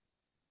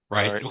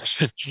 Right?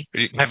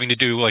 Having to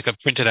do like a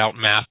printed out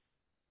map,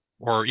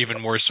 or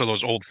even worse, so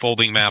those old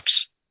folding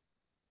maps.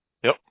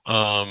 Yep.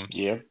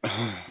 Yeah.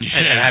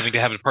 And having to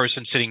have a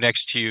person sitting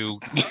next to you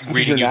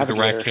reading you the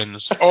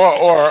directions.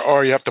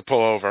 Or you have to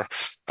pull over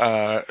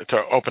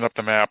to open up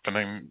the map, and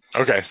then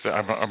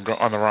I'm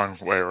on the wrong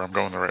way, or I'm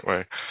going the right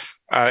way.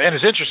 And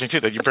it's interesting too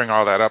that you bring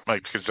all that up,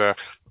 Mike, because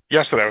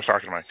yesterday I was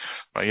talking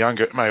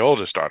to my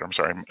oldest daughter. I'm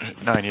sorry,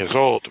 9 years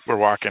old. We're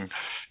walking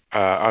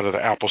out of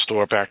the Apple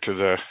store back to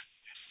the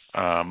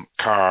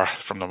car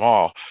from the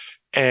mall,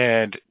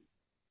 and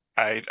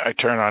I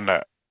turn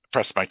on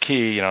press my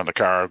key, the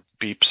car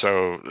beeps,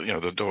 so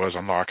the doors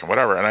unlock and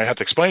whatever. And I had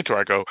to explain to her.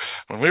 I go,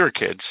 when we were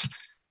kids,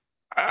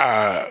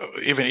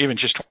 even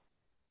just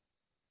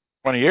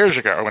 20 years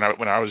ago,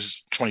 when I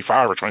was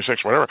 25 or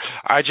 26, whatever,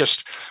 I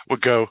just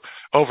would go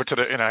over to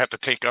and I have to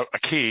take a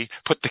key,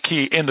 put the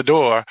key in the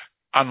door,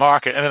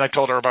 unlock it, and then I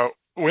told her about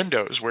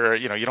Windows, where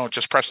you don't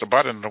just press the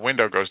button and the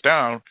window goes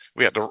down.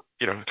 We had to,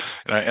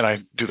 and I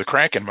do the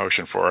cranking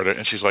motion for it,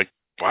 and she's like,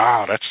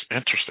 "Wow, that's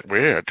interesting,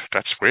 weird.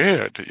 That's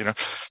weird,"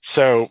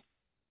 So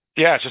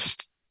yeah,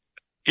 just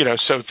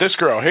so this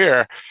girl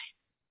here,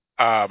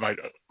 my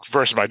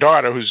versus my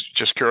daughter, who's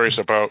just curious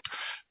about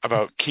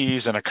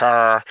keys in a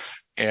car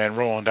and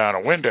rolling down a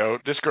window.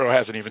 This girl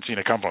hasn't even seen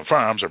a Cumberland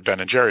Farms or Ben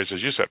and Jerry's,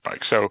 as you said,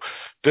 Mike. So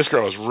this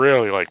girl is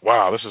really like,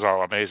 wow, this is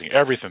all amazing.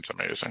 Everything's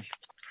amazing.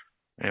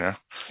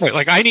 Right,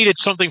 like I needed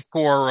something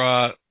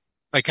for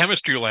my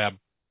chemistry lab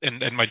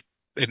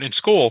in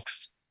school,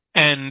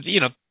 and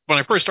when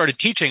I first started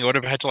teaching, I would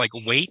have had to like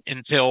wait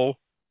until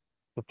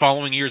the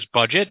following year's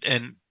budget,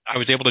 and I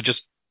was able to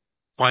just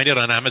find it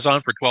on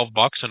Amazon for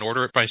 $12 and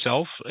order it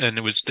myself, and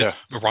it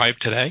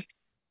arrived today.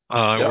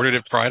 I ordered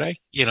it Friday.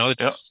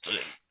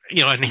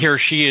 And here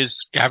she is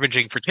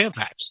scavenging for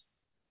Tampax.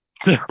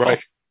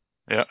 Right.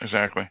 Yeah.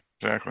 Exactly.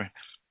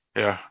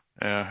 Yeah.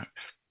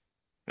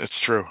 It's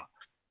true.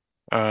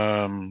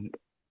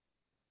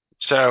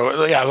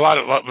 So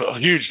yeah,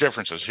 huge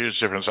differences.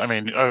 I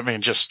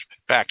mean, just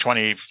back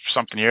 20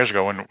 something years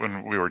ago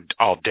when we were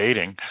all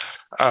dating,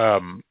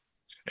 and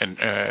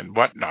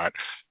whatnot,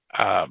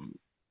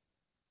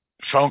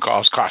 phone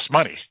calls cost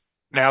money.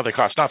 Now they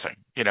cost nothing.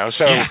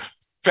 So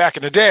back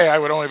in the day, I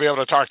would only be able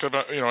to talk to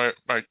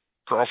my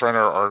girlfriend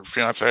or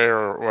fiance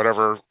or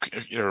whatever,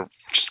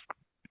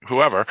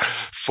 whoever,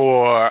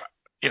 for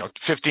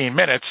 15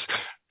 minutes,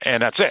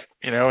 and that's it.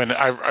 And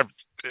I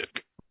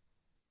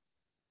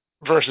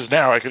versus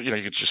now, you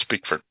could just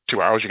speak for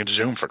 2 hours. You can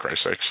Zoom, for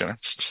Christ's sakes.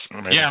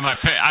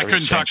 I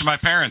couldn't talk to my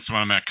parents when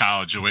I'm at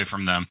college away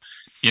from them.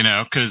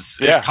 Because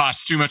it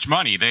costs too much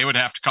money. They would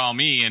have to call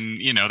me, and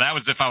that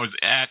was if I was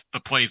at the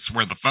place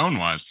where the phone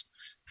was.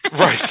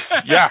 Right.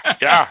 Yeah.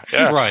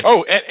 Right.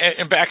 Oh,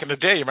 and back in the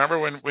day, you remember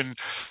when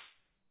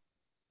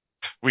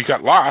we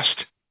got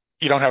lost?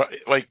 You don't have,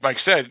 like Mike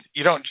said,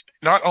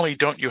 not only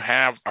don't you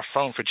have a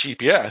phone for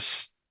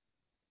GPS,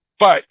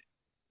 but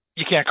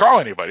you can't call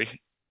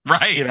anybody.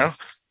 Right.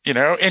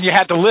 And you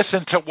had to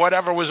listen to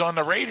whatever was on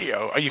the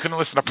radio, or you couldn't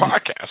listen to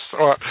podcasts,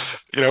 or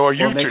or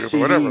YouTube, or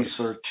whatever.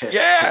 Or text.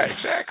 Yeah,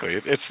 exactly.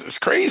 It's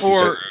crazy.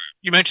 Or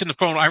you mentioned the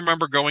phone. I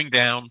remember going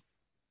down,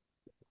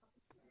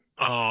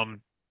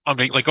 going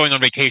on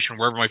vacation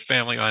wherever my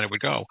family and I would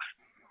go,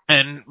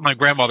 and my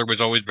grandmother was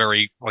always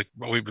very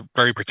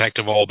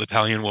protective, old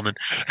Italian woman,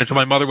 and so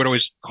my mother would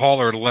always call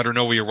her to let her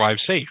know we arrived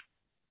safe.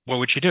 What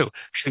would she do?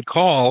 She'd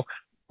call,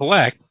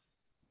 collect,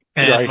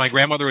 and my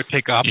grandmother would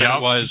pick up, and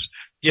it was,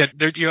 you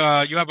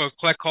have a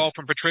collect call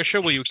from Patricia.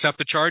 Will you accept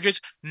the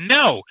charges?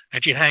 No.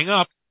 And she'd hang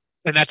up,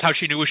 and that's how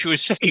she knew she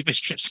was safe.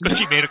 It's just because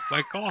she made a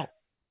collect call.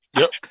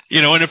 Yep.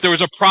 And if there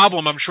was a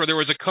problem, I'm sure there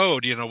was a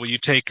code. Will you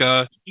take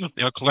a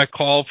collect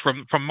call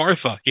from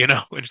Martha? And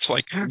it's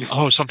like,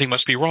 oh, something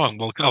must be wrong.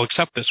 Well, I'll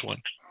accept this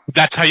one.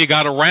 That's how you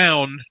got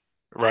around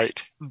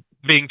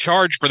being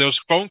charged for those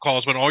phone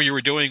calls when all you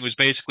were doing was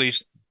basically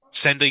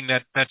sending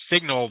that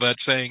signal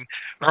that's saying,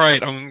 all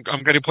right, I'm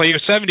going to play you a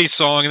 70s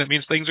song, and that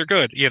means things are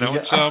good.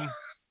 It's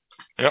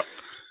yep.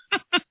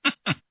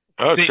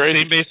 Oh, it's crazy.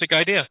 Same basic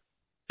idea.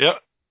 Yep.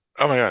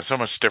 Oh my God, so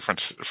much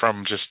difference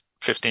from just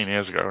 15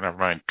 years ago. Never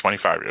mind,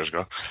 25 years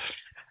ago.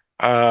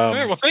 All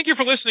right, well, thank you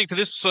for listening to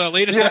this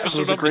latest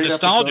episode of the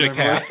Nostalgia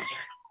Cast.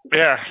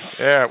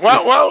 Yeah.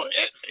 Well,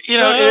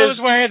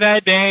 those were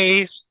the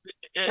days.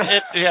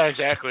 Yeah,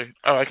 exactly.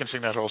 Oh, I can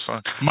sing that whole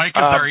song. Mike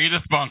is our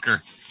Edith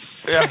Bunker.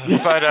 Yeah,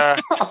 but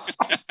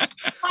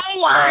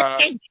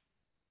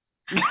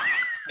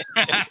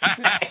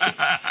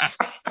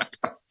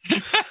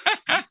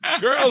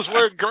girls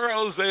were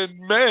girls and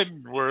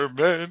men were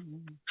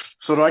men.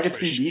 So do I get to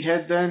be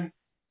Meathead then?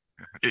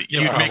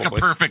 You'd make a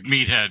perfect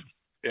Meathead.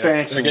 Yeah.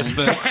 Thanks. I guess.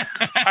 All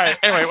right.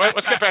 Anyway,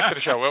 let's get back to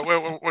the show.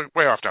 We're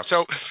way off now.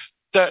 So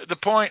the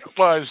point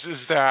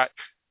is that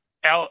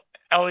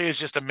Ellie is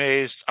just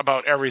amazed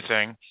about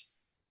everything,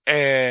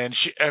 and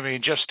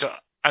just to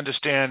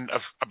understand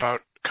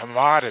about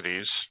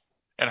commodities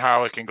and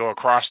how it can go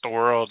across the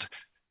world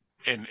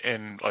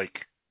in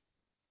like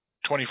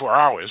 24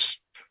 hours.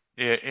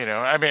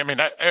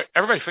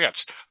 Everybody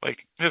forgets.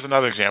 Like, here's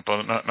another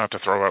example, not to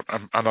throw out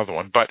another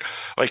one, but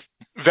like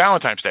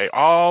Valentine's Day,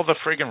 all the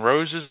friggin'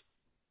 roses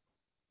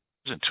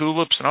and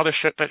tulips and other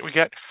shit that we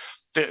get.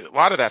 A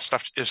lot of that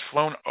stuff is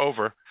flown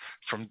over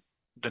from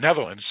the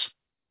Netherlands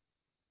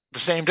the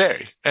same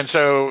day, and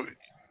so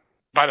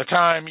by the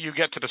time you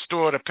get to the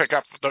store to pick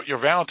up your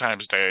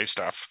Valentine's Day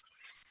stuff,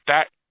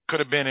 that could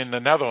have been in the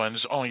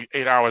Netherlands only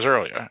 8 hours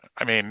earlier.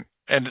 I mean,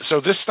 and so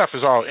this stuff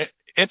is all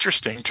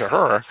interesting to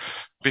her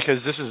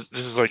because this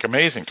is like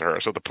amazing to her.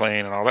 So the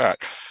plane and all that.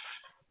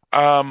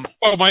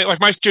 Well,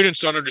 my students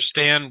don't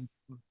understand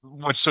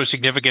what's so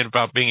significant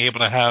about being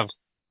able to have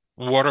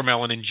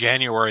watermelon in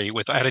January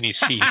without any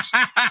seeds.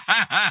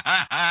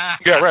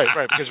 Yeah,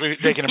 right. Because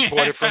they can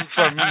import it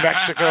from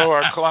Mexico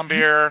or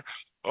Colombia,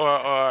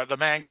 or the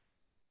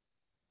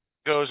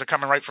mangoes are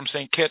coming right from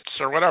St.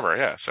 Kitts or whatever.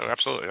 Yeah, so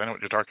absolutely, I know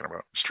what you're talking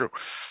about. It's true.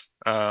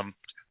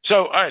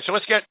 So all right, so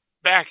let's get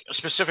back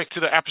specific to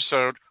the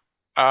episode.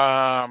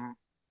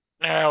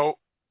 Now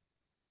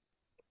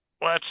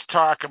let's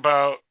talk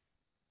about.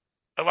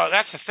 Well,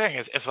 that's the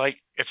thing. It's like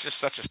it's just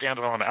such a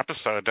standalone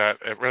episode that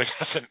it really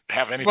doesn't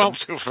have anything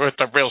to do with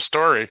the real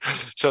story.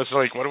 So it's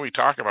like, what do we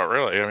talk about,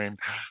 really? I mean,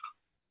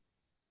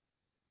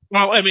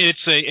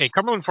 it's a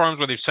Cumberland Farms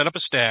where they've set up a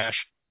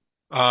stash.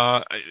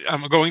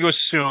 I'm going to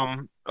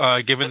assume,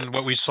 given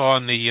what we saw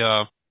in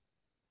the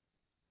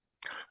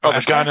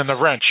the gun and the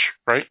wrench,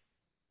 right?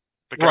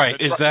 The gun, right,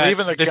 is that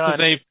leaving the this gun? is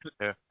a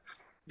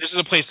this is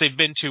a place they've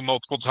been to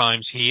multiple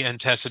times. He and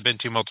Tess had been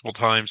to multiple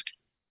times,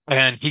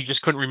 and he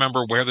just couldn't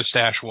remember where the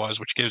stash was,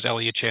 which gives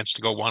Ellie a chance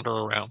to go wander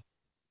around.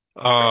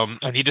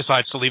 And he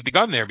decides to leave the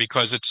gun there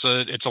because it's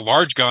a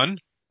large gun,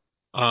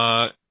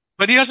 but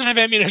he doesn't have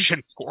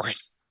ammunition for it.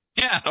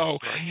 Yeah.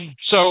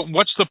 So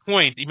what's the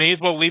point? He may as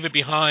well leave it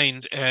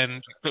behind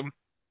and,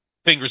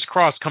 fingers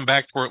crossed, come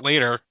back for it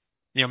later.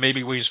 You know,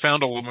 maybe he's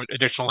found a little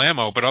additional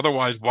ammo, but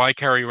otherwise, why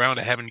carry around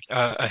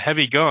a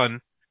heavy gun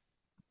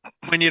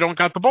when you don't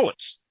got the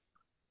bullets?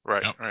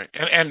 Right, yep. Right,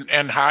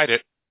 and hide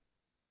it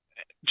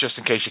just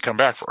in case you come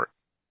back for it.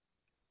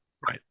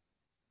 Right.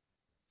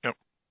 Yep.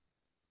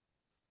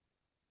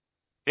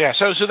 Yeah.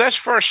 So that's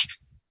first,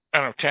 I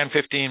don't know, 10,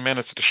 15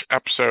 minutes of the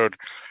episode.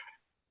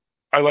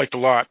 I liked a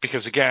lot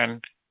because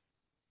again,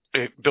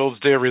 it builds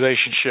their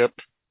relationship,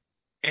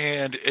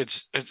 and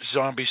it's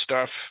zombie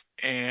stuff,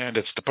 and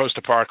it's the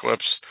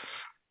post-apocalypse,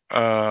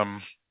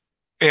 and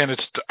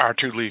it's our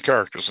two lead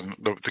characters and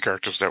the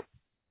characters that,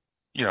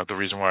 you know, the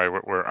reason why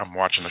I'm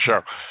watching the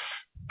show.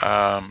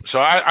 So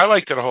I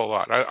liked it a whole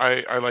lot.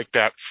 I liked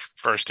that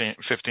first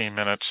 15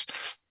 minutes,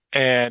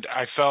 and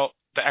I felt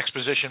the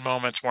exposition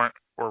moments were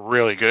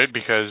really good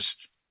because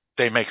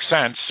they make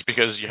sense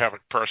because you have a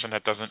person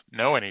that doesn't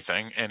know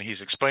anything and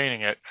he's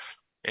explaining it,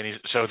 and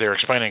so they're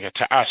explaining it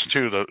to us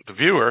too, the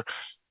viewer,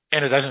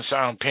 and it doesn't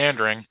sound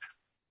pandering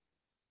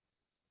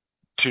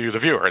to the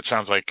viewer. It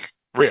sounds like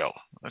real.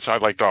 So I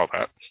liked all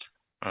that.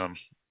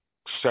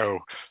 So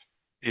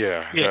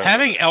yeah,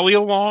 having Ellie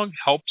along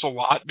helps a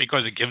lot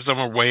because it gives them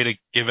a way to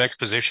give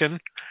exposition.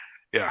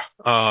 Yeah.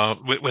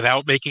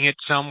 Without making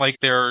it sound like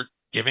they're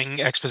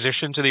giving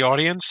exposition to the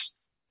audience.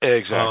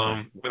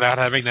 Exactly. Without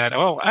having that,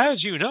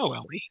 as you know,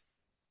 Ellie,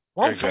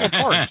 world fell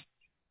apart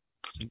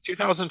in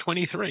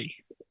 2023.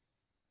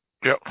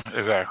 Yep,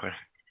 exactly.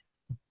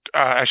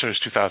 Actually, it was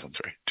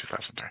 2003.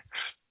 2003.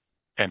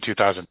 And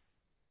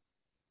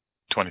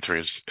 2023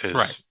 is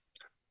right.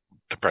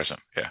 The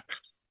present. Yeah.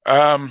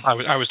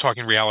 I was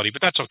talking reality,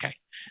 but that's okay.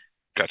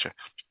 Gotcha.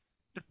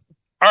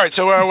 All right.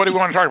 So, what do we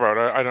want to talk about?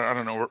 I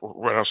don't know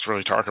what else to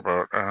really talk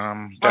about.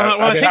 I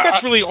think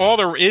that's really all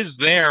there is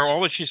there.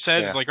 All that she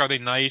said is like, "Are they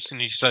nice?" And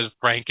he says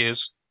Frank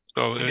is.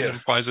 So it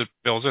implies that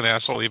Bill's an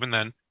asshole even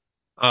then.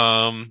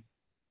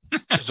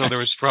 So there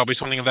was probably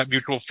something of that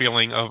mutual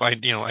feeling of I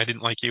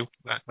didn't like you.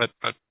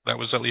 That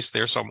was at least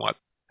there somewhat.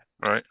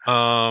 Right.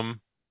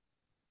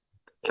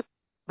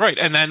 Right,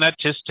 and then that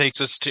just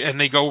takes us to, and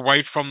they go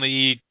right from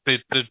the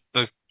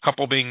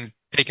couple being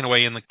taken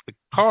away in the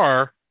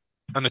car,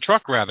 on the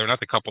truck rather, not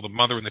the couple, the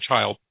mother and the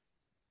child.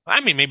 I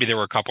mean, maybe there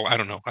were a couple. I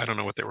don't know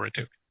what they were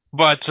into,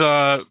 but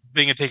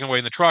being taken away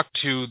in the truck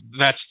to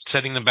that's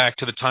setting them back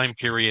to the time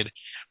period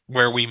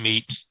where we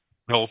meet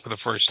Bill for the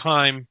first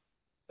time,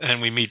 and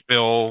we meet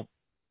Bill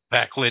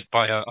backlit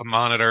by a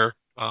monitor,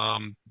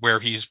 where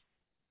he's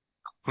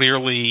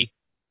clearly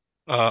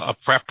a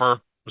prepper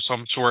of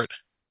some sort.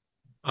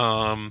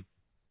 And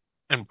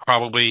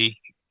probably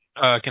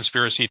a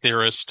conspiracy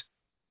theorist,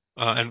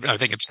 and I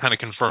think it's kind of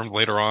confirmed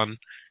later on.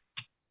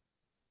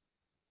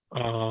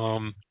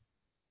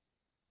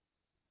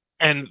 And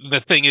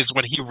the thing is,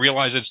 when he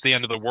realizes it's the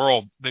end of the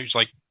world, there's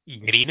like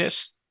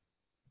giddiness,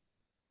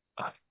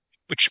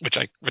 which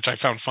I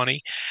found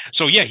funny.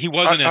 So yeah, he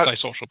was an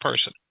antisocial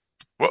person.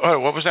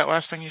 What was that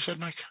last thing you said,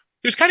 Mike?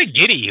 He was kind of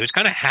giddy. He was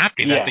kind of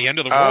happy that the end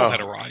of the world had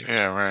arrived.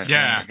 Yeah, right.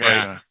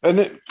 Yeah.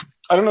 And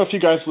I don't know if you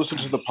guys listened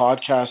to the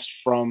podcast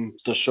from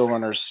the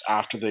showrunners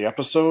after the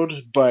episode,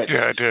 but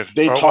yeah, I did.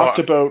 They talked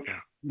about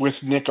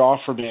with Nick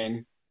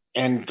Offerman,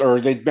 or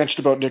they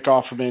mentioned about Nick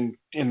Offerman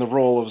in the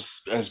role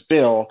as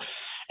Bill,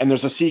 and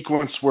there's a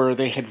sequence where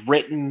they had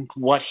written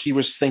what he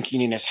was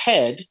thinking in his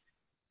head,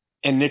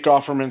 and Nick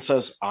Offerman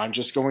says, "I'm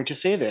just going to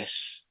say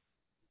this.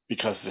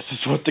 because this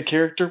is what the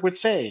character would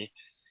say.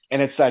 And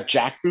it's that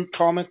jackboot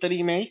comment that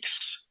he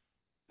makes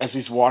as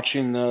he's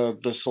watching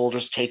the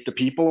soldiers take the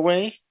people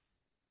away.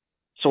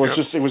 So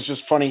it was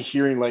just funny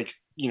hearing like,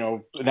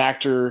 an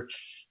actor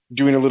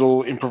doing a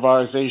little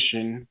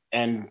improvisation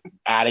and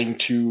adding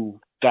to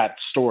that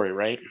story,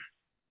 right?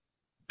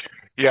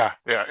 Yeah,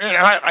 yeah. And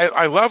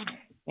I loved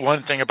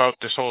one thing about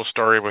this whole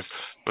story with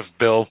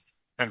Bill,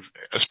 and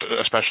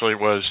especially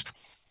was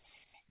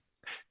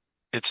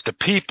it's the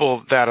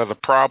people that are the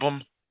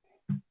problem.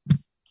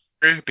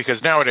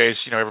 Because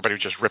nowadays, everybody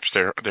just rips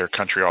their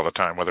country all the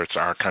time, whether it's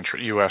our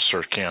country, U.S.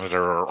 or Canada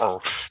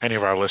or any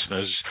of our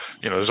listeners.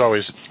 There's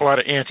always a lot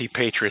of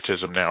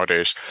anti-patriotism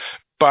nowadays.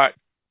 But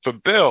for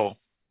Bill,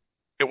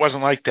 it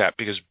wasn't like that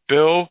because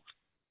Bill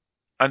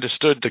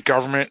understood the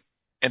government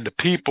and the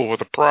people were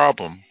the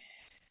problem.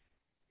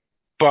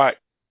 But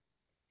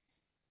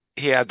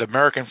he had the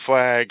American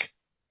flag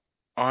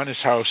on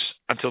his house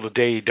until the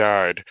day he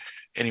died,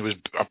 and he was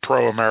a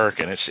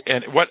pro-American.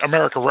 And what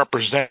America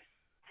represented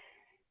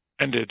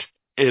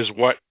is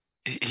what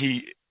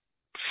he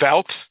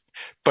felt,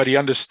 but he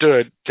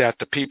understood that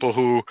the people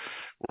who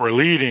were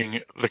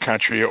leading the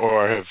country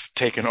or have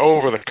taken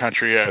over the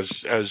country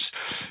as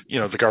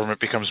the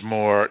government becomes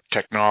more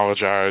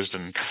technologized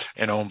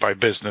and owned by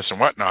business and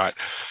whatnot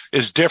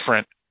is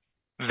different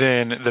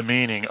than the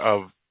meaning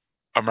of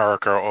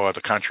America or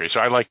the country. So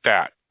I like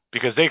that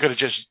because they could have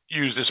just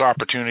used this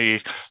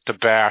opportunity to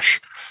bash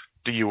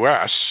the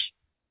U.S.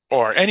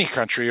 or any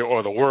country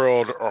or the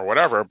world or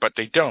whatever, but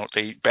they don't.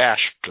 They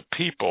bash the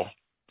people.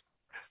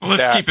 Well,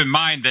 let's keep in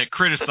mind that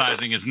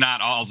criticizing is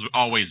not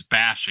always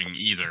bashing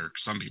either.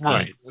 Some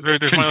people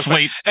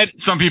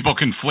some people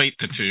conflate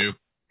the two.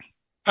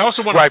 I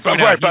also want to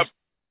point out,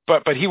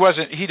 but he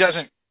wasn't. He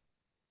doesn't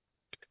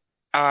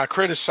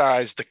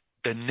criticize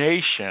the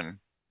nation.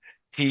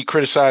 He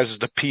criticizes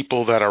the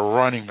people that are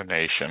running the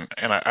nation,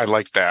 and I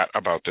like that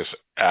about this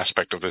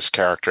aspect of this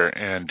character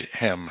and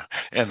him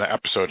in the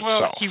episode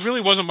itself. He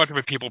really wasn't much of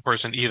a people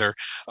person either.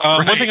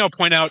 Right. One thing I'll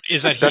point out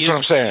is that that's what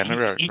I'm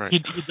saying.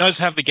 He does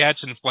have the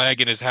Gadsden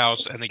flag in his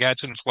house, and the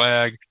Gadsden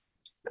flag,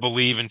 I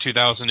believe, in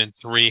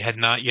 2003 had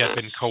not yet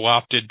been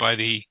co-opted by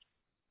the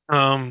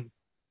some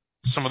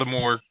of the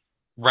more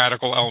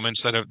radical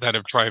elements that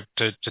have tried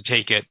to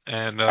take it,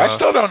 and I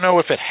still don't know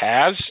if it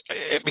has,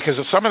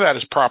 because some of that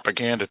is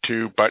propaganda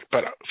too. But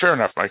fair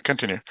enough. I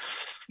continue.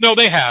 No,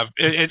 they have.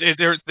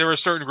 There are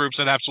certain groups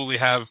that absolutely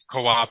have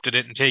co-opted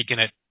it and taken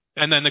it,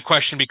 and then the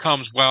question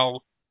becomes,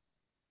 well,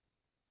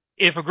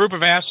 if a group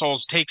of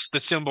assholes takes the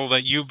symbol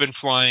that you've been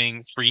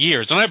flying for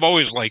years, and I've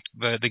always liked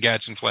the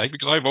Gadsden flag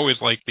because I've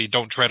always liked the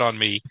 "Don't tread on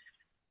me"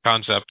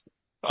 concept.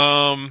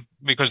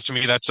 Because to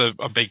me that's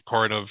a big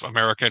part of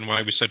America and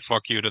why we said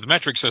fuck you to the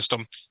metric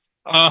system.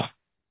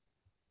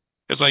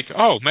 It's like,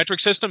 metric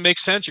system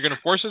makes sense. You're going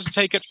to force us to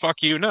take it.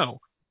 Fuck you. No,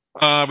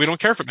 we don't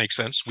care if it makes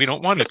sense. We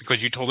don't want it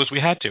because you told us we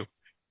had to.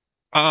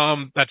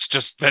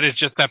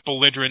 That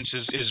belligerence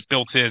is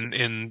built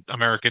in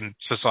American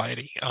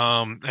society.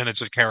 And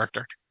it's a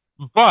character,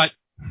 but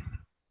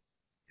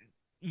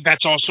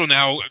that's also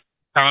now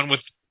gone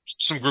with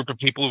some group of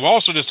people who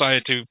also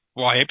decided to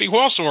fly it, who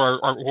also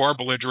are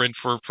belligerent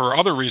for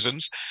other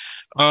reasons,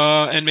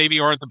 and maybe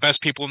aren't the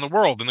best people in the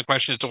world. And the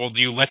question is, well, do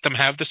you let them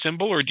have the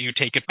symbol or do you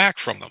take it back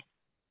from them?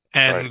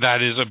 And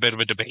That is a bit of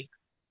a debate.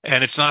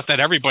 And it's not that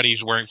everybody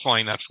who's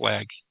flying that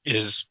flag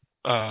is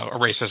a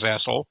racist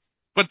asshole,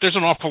 but there's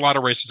an awful lot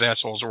of racist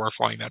assholes who are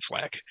flying that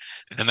flag,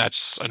 and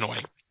that's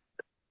annoying.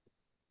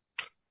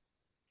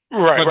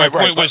 But my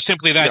point was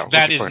simply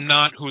that is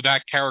not who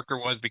that character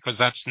was, because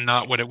that's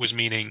not what it was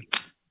meaning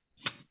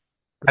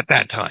at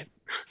that time.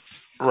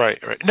 Right.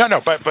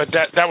 No, but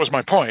that was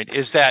my point,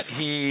 is that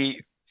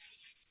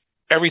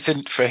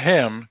everything for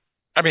him,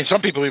 I mean,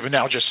 some people even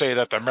now just say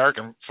that the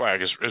American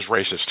flag is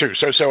racist too.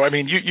 So I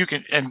mean, you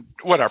can, and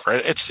whatever,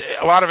 it's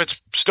a lot of it's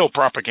still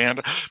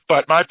propaganda,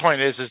 but my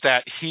point is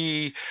that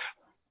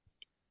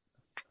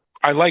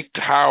I liked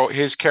how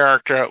his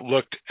character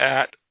looked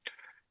at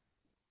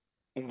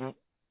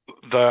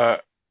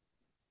the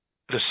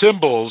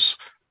symbols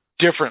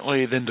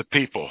differently than the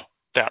people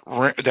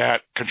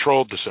that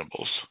controlled the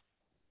symbols.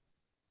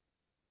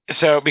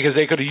 So, because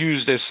they could have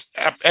used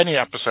any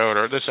episode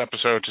or this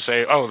episode to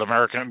say, the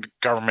American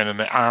government and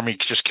the army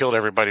just killed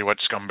everybody, what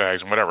scumbags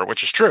and whatever,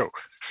 which is true.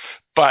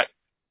 But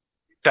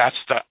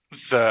that's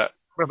the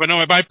But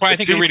no, I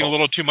think you're reading a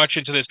little too much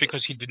into this,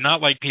 because he did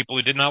not like people.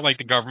 He did not like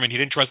the government. He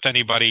didn't trust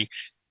anybody.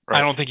 Right.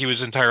 I don't think he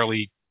was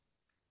entirely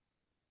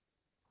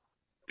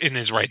in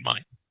his right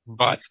mind.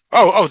 But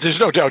there's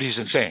no doubt he's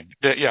insane.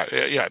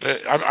 Yeah.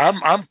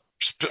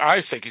 I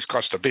think he's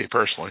Cluster B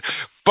personally,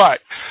 but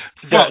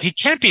he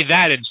can't be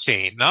that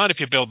insane. Not if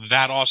you build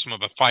that awesome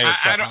of a fire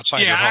trap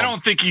outside your home. I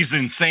don't think he's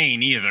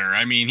insane either.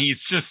 I mean,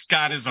 he's just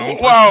got his own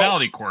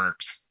personality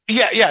quirks.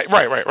 Yeah,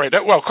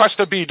 right. Well,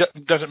 Cluster B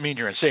doesn't mean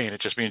you're insane.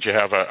 It just means you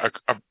have a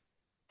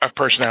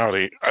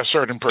personality, a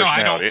certain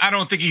personality. No, I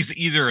don't think he's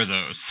either of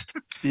those.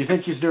 Do you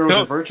think he's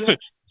neurodivergent?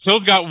 Phil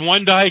got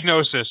one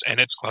diagnosis, and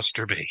it's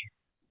Cluster B.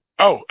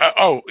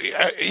 I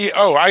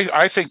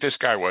think this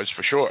guy was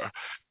for sure,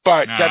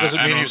 but No, that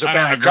doesn't mean he's a I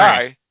don't bad agree.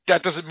 guy.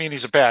 That doesn't mean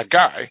he's a bad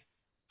guy.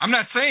 I'm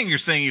not saying you're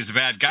saying he's a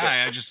bad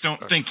guy. I just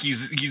don't think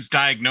he's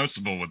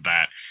diagnosable with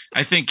that.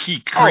 I think he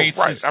creates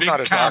right. this I'm big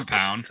not a doctor.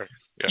 compound. Okay.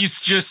 Yeah.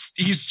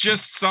 He's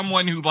just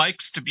someone who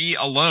likes to be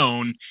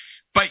alone,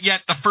 but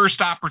yet the first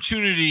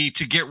opportunity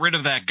to get rid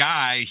of that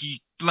guy,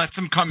 he lets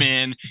him come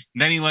in, and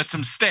then he lets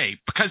him stay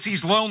because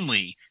he's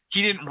lonely.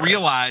 He didn't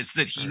realize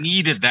that he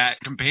needed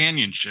that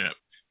companionship.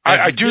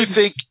 I do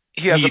think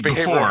he has a need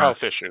behavioral before.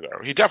 health issue,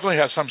 though. He definitely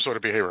has some sort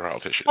of behavioral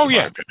health issue. Oh, in my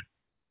yeah. opinion.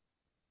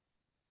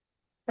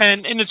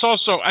 And it's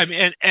also, I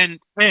mean, and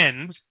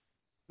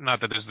not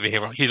that this is the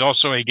behavioral. He's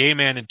also a gay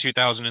man in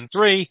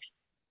 2003,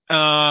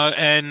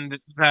 and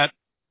that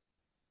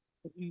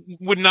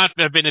would not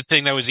have been a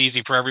thing that was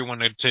easy for everyone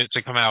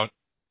to come out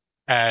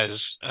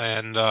as,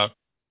 and come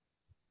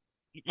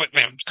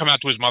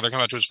out to his mother,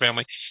 come out to his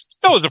family.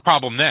 Still is a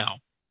problem now,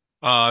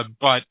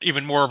 but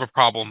even more of a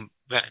problem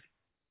then.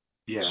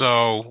 Yeah.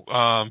 So,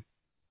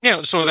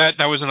 so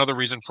that was another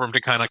reason for him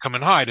to kind of come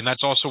and hide, and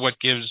that's also what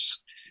gives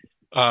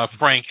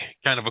Frank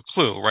kind of a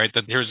clue, right?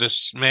 That here's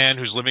this man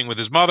who's living with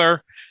his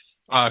mother,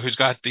 who's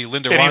got the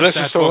Linda And he Ronstadt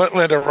listens to book.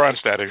 Linda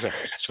Ronstadt,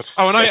 exactly.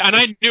 Oh, and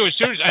I knew as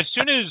soon as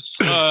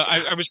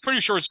I was pretty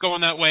sure it's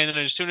going that way, and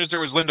then as soon as there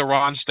was Linda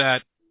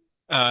Ronstadt,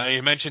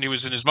 he mentioned he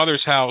was in his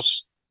mother's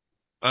house.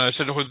 I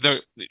said,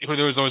 those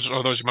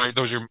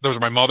are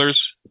my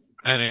mother's,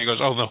 and he goes,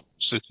 oh no,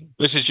 so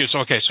this is just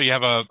okay. So you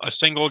have a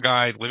single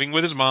guy living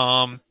with his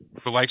mom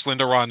who likes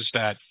Linda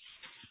Ronstadt.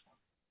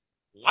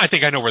 I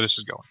think I know where this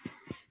is going.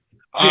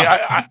 See,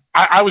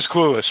 I was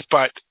clueless,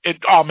 but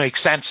it all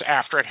makes sense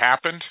after it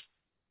happened.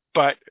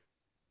 But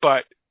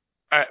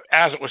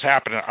as it was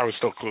happening, I was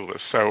still clueless.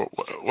 So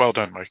well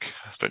done, Mike.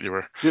 That you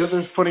were. The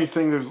other funny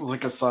thing, there's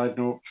like a side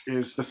note,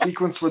 is the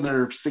sequence where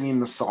they're singing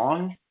the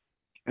song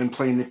and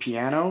playing the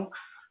piano.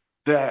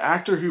 The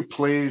actor who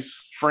plays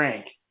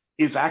Frank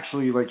is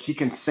actually like he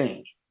can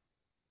sing,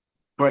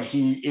 but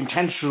he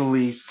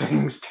intentionally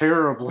sings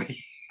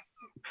terribly.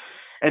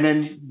 And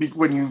then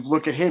when you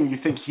look at him, you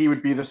think he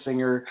would be the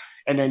singer,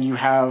 and then you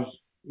have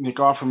Nick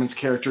Offerman's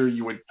character.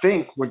 You would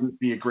think wouldn't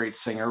be a great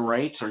singer,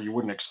 right? Or you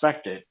wouldn't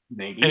expect it,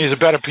 maybe. And he's a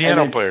better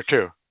piano player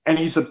too. And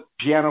he's a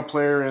piano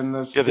player and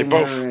the singer. They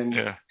both. And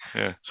yeah.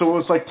 So it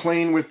was like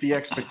playing with the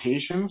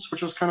expectations,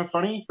 which was kind of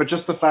funny. But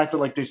just the fact that,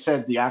 like they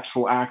said, the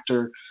actual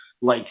actor,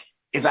 like,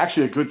 is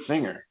actually a good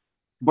singer,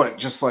 but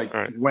just like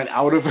went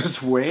out of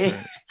his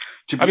way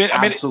to be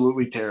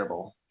absolutely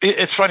terrible.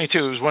 It's funny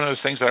too. It was one of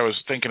those things that I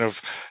was thinking of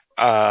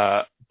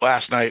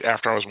last night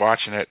after I was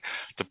watching it.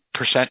 The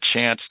percent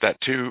chance that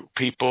two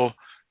people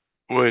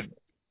would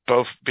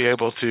both be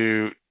able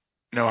to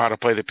know how to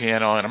play the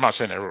piano, and I'm not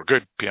saying they were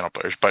good piano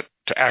players, but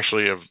to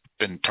actually have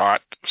been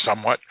taught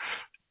somewhat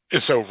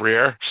is so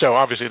rare. So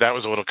obviously that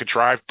was a little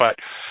contrived, but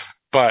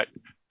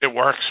it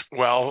works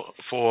well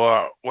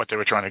for what they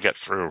were trying to get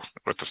through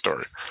with the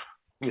story.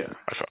 Yeah,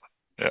 I felt.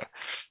 Yeah.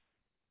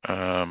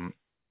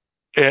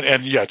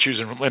 And yeah,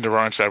 choosing Linda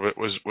Ronstadt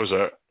was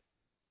a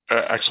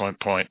excellent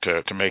point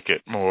to make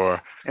it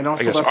more, and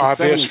also, I guess, that's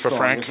obvious a 70s for song,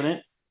 Frank. isn't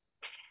it?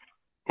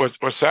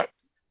 What's that?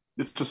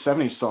 It's a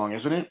 70s song,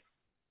 isn't it?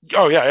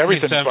 Oh yeah,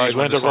 everything by 70s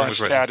Linda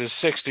Ronstadt is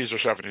 60s or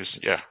 70s.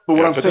 Yeah. But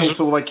what I'm saying,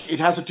 so like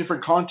it has a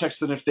different context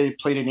than if they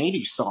played an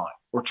 80s song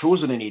or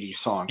chosen an 80s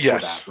song for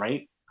that,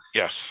 right?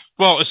 Yes.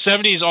 Well, the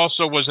 70s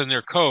also was in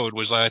their code,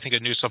 was I think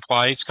a new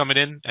supply is coming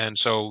in, and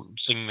so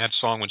singing that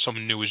song when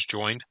someone new was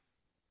joined.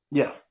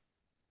 Yeah.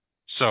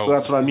 So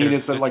that's what I mean,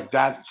 is that like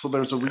that, so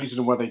there's a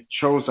reason why they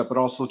chose that, but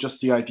also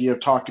just the idea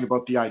of talking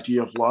about the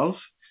idea of love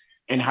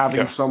and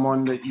having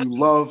someone that you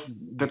love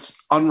that's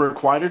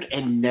unrequited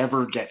and you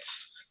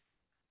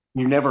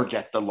never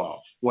get the love.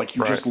 Like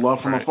you just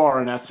love from afar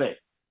and that's it.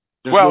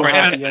 There's no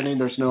happy ending,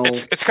 there's no...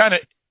 It's kind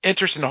of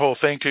interesting, the whole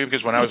thing too,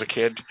 because when I was a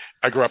kid,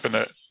 I grew up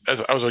as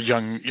I was a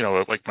young,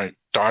 like my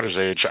daughter's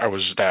age, I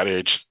was that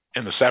age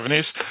in the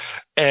 70s,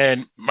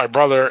 and my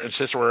brother and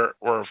sister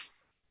were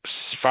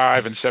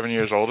 5 and 7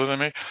 years older than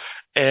me,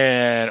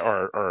 and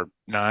or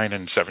 9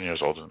 and 7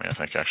 years older than me, I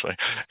think, actually.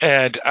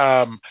 And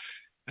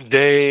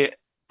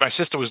my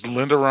sister was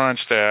Linda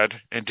Ronstadt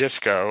in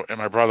disco, and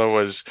my brother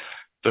was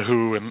The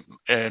Who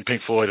and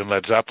Pink Floyd and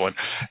Led Zeppelin,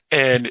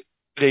 and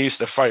they used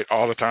to fight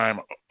all the time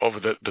over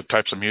the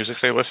types of music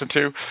they listened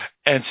to.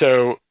 And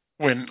so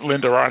when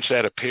Linda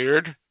Ronstadt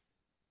appeared,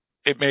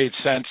 it made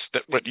sense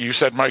that what you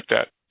said, Mike,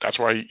 that's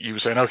why you were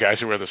saying, okay, I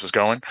see where this is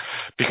going,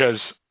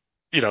 because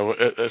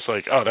it's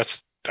like, oh,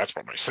 that's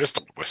what my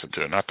sister would listen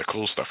to, not the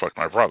cool stuff like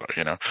my brother,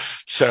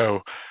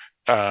 So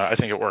I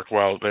think it worked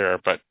well there.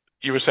 But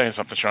you were saying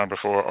something, Sean,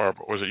 before, or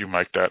was it you,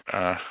 Mike, that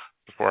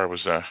before I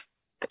was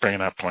bringing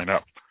that point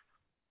up?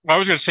 Well, I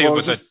was going to say,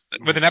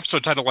 with an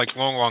episode title like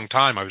Long, Long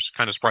Time, I was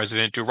kind of surprised they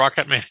didn't do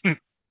Rocket Man.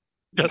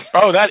 That's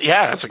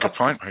a good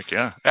point, Mike,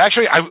 yeah.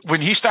 Actually,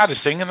 when he started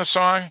singing the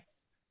song,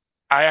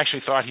 I actually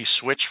thought he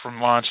switched from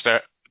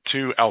Ronstadt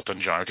to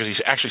Elton John because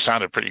he actually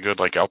sounded pretty good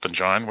like Elton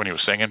John when he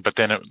was singing. But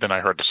then I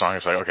heard the song.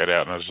 It's like, okay,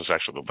 yeah, no, this is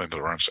actually the Linda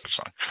Ronstadt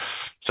song.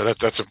 So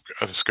that's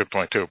a good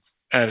point too.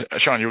 And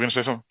Sean, you were going to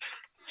say something?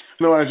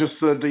 No, I just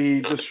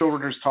the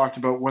showrunners talked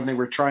about when they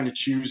were trying to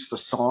choose the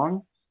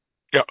song.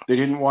 Yeah. They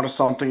didn't want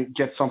to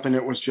get something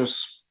that was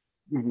just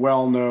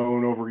well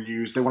known,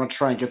 overused. They want to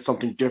try and get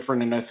something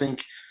different. And I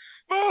think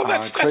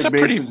that's a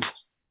pretty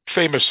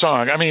famous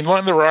song. I mean,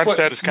 Linda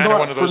Ronstadt is kind of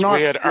one of those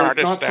weird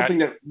artists not something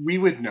that we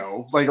would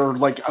know, or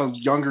a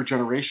younger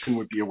generation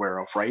would be aware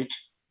of, right?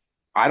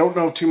 I don't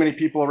know too many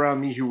people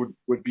around me who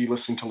would be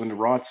listening to Linda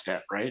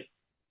Ronstadt, right?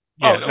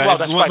 Yeah,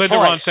 that's my Linda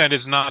Ronstadt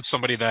is not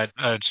somebody that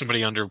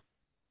somebody under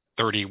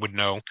 30 would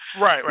know.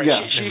 Right.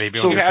 Yeah. She maybe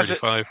under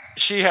 35.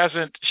 She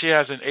hasn't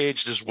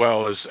aged as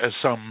well as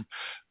some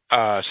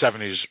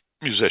 70s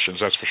musicians,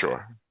 that's for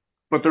sure.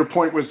 But their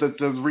point was that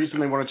the reason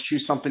they wanted to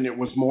choose something that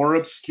was more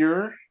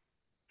obscure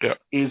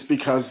is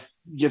because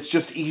it's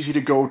just easy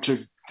to go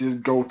to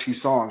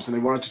songs, and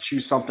they wanted to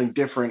choose something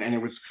different. And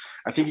it was,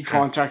 I think he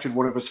contacted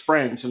one of his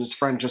friends, and his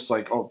friend just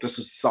like, oh, this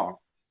is the song.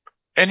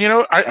 And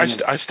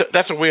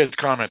that's a weird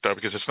comment though,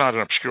 because it's not an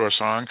obscure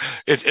song.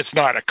 It's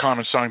not a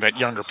common song that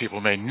younger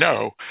people may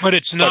know. But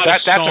it's not.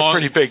 That's a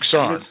pretty big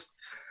song.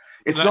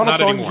 It's not a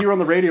song you hear on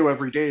the radio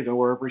every day though,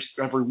 or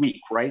every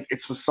week, right?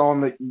 It's a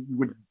song that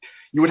you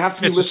would have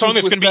to. It's a song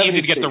that's going to be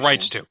easy to get the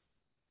rights to.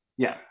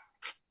 Yeah.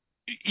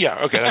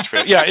 Yeah. Okay, that's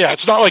fair. Yeah.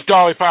 It's not like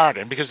Dolly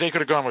Parton, because they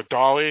could have gone with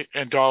Dolly,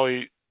 and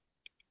Dolly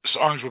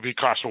songs would be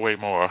cost way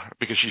more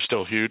because she's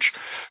still huge.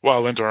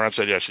 While Linda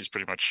Ronstadt, yeah, she's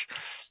pretty much.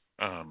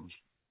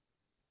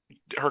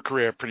 Her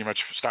career pretty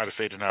much started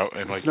fading out,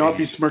 and it's not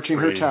besmirching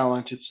her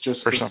talent. It's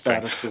just the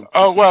status of.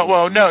 Oh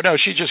well, no.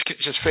 She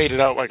just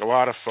faded out like a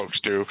lot of folks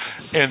do,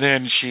 and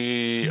then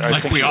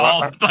we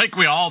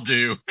all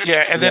do.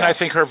 Yeah, and then I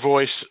think her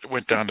voice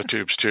went down the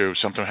tubes too.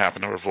 Something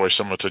happened to her voice,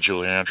 similar to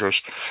Julie Andrews.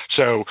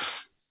 So,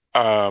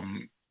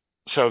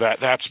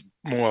 that's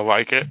more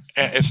like it.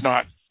 It's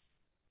not.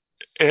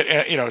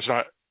 It's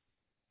not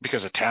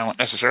because of talent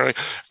necessarily.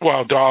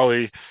 While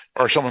Dolly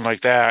or someone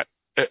like that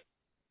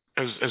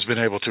has been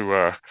able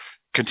to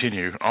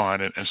continue on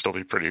and still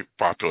be pretty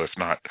popular, if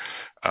not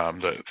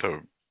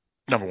the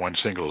number one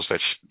singles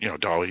that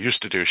Dolly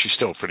used to do. She's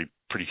still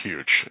pretty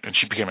huge, and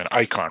she became an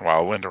icon.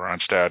 While Linda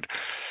Ronstadt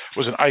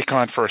was an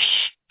icon for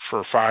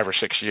 5 or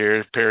 6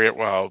 year period,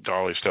 while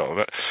Dolly's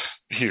still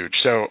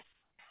huge. So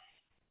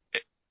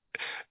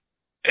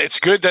it's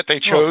good that they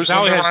chose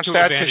Linda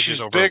Ronstadt because she's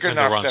big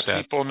enough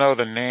that people know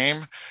the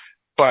name,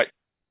 but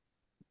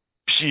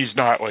she's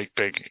not like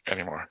big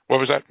anymore. What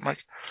was that, Mike?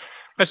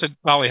 I said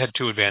Dolly had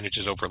 2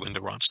 advantages over Linda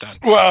Ronstadt.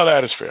 Well,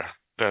 that is fair.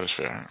 Yes.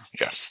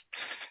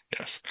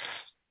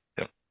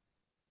 Yep.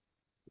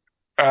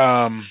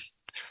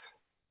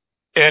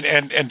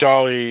 And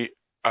Dolly,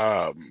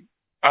 I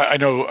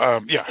know. I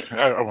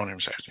won't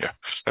even say it. Yeah,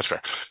 that's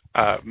fair.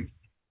 I'll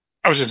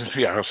say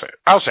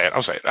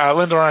it.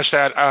 Linda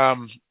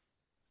Ronstadt,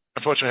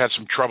 unfortunately, had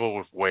some trouble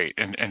with weight,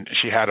 and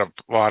she had a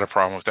lot of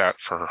problem with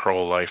that for her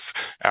whole life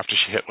after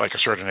she hit like a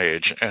certain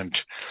age, and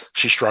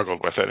she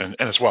struggled with it, and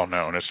it's well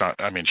known. It's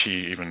not. I mean,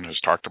 she even has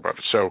talked about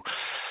it. So,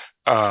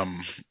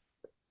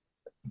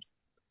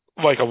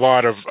 like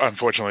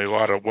unfortunately, a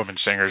lot of women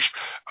singers,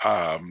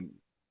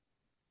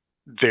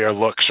 their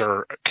looks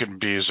can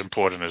be as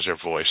important as their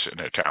voice and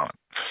their talent.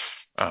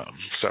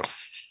 So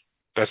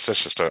that's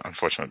just an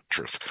unfortunate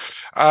truth.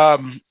 All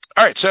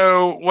right.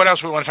 So what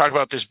else we want to talk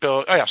about this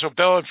Bill? Oh yeah. So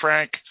Bill and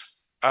Frank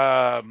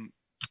have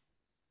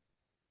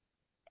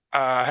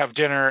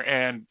dinner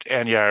and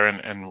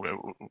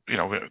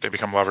they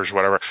become lovers,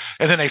 whatever.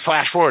 And then they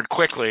flash forward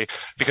quickly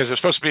because they're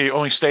supposed to be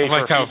only stay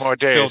for a few more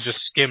days. Bill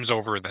just skims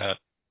over that.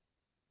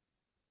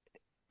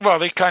 Well,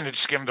 they kind of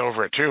skimmed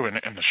over it too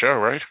in the show,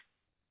 right?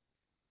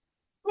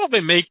 Well, they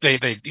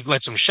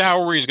let him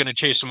shower. He's going to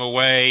chase him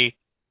away.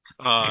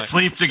 They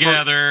sleep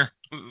together.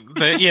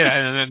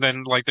 And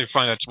then like they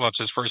find out it's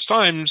his first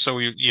time, so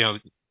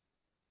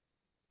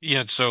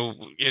so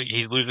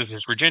he loses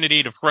his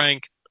virginity to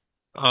Frank.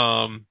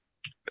 Well,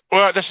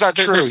 that's not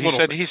true.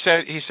 He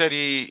said he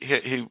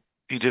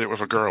did it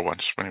with a girl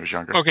once when he was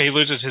younger. Okay, he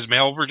loses his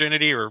male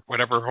virginity or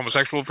whatever,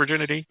 homosexual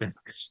virginity.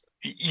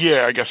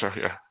 Yeah, I guess so.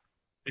 Yeah,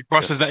 he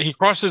crosses that. He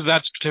crosses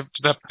that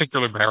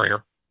particular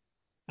barrier.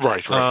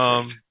 Right.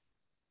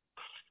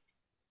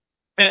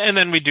 And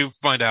then we do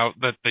find out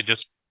that they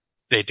just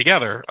stay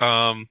together.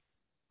 Right.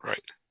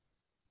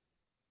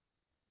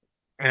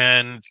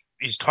 And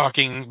he's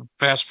talking,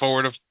 fast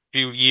forward a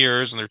few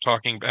years, and they're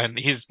talking, and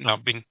he's now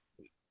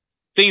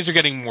things are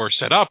getting more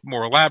set up,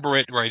 more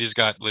elaborate, right? He's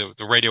got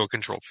the radio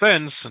controlled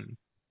fence, and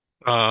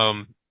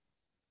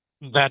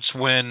that's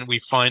when we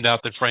find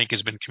out that Frank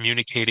has been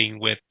communicating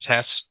with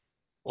Tess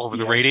over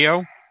the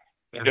radio,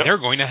 and they're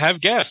going to have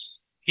guests.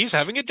 He's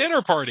having a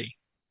dinner party.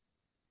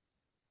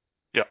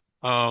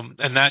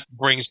 And that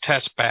brings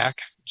Tess back.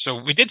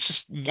 So we did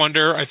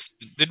wonder,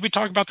 did we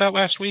talk about that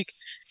last week?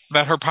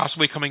 About her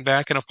possibly coming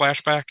back in a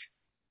flashback?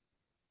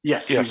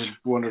 Yes. We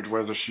wondered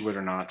whether she would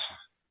or not.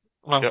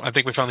 Well, Yep. I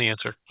think we found the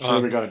answer.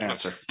 So we got an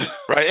answer.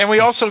 Right, and we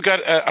also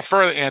got a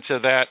further answer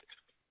that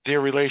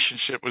their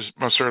relationship was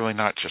most certainly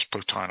not just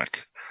platonic.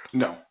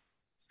 No.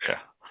 Yeah.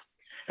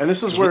 And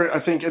this is where I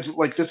think it's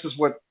like this is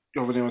what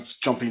it's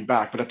jumping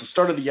back, but at the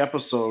start of the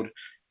episode,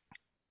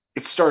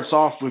 it starts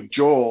off with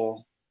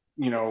Joel,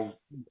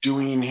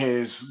 doing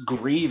his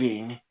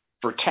grieving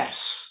for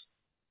Tess,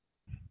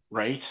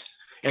 right?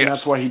 And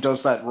that's why he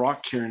does that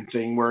rock cairn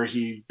thing where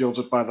he builds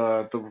it by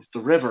the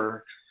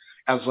river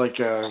as like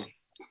a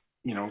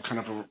kind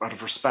of out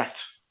of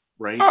respect,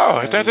 right?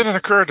 Oh, that didn't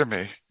occur to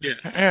me. Yeah.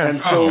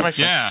 And so that makes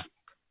sense.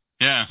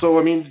 Yeah. So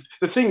I mean,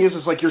 the thing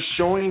is like you're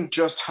showing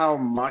just how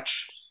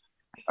much.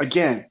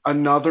 Again,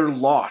 another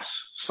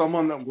loss.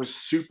 Someone that was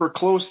super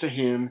close to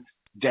him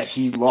that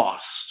he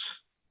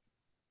lost,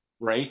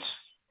 right?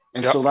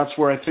 And so that's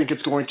where I think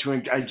it's going to,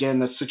 again,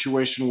 that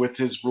situation with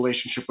his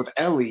relationship with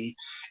Ellie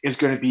is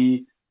going to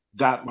be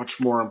that much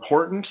more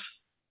important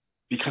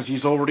because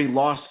he's already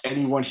lost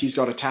anyone he's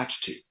got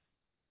attached to,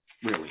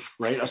 really,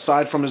 right?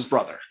 Aside from his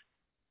brother.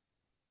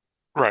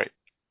 Right.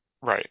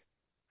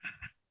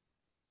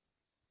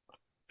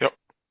 Yep.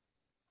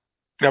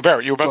 Now,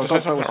 Barrett, you were about to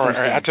say something or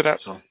add to that?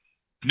 So.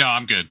 No,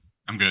 I'm good.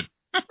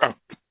 Oh,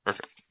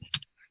 perfect.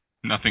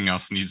 Nothing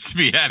else needs to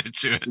be added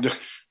to it.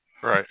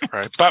 Right.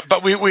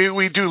 But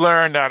we do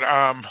learn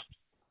that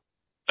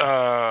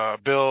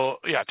Bill,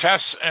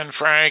 Tess and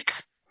Frank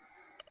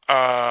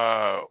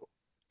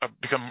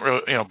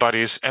become real,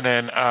 buddies, and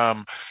then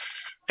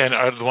and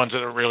are the ones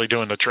that are really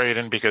doing the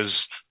trading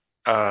because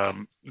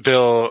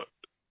Bill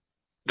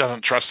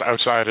doesn't trust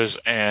outsiders,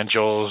 and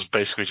Joel's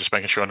basically just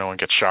making sure no one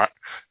gets shot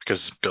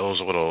because Bill's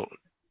a little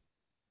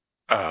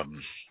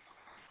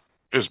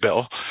is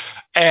Bill,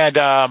 and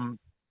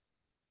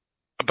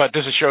but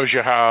this shows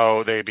you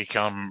how they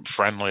become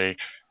friendly,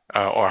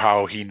 or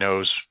how he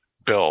knows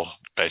Bill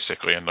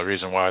basically, and the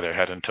reason why they're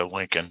heading to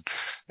Lincoln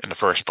in the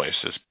first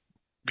place is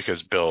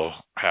because Bill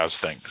has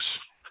things.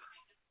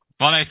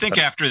 Well, and I think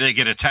after they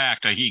get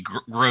attacked, he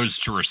grows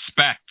to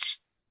respect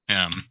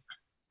him,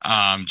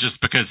 just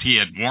because he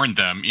had warned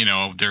them.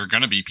 There are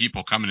going to be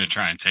people coming to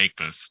try and take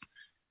this.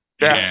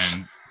 Yes.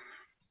 And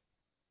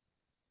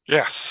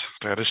yes,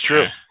 that is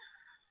true.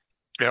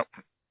 Yeah.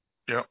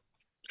 Yep.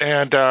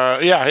 And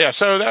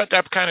so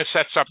that kind of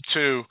sets up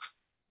to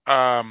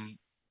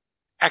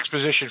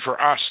exposition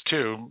for us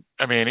too.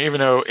 I mean, even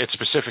though it's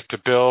specific to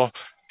Bill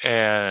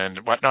and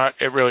whatnot,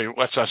 it really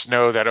lets us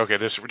know that okay,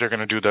 they're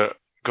going to do the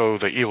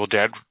Evil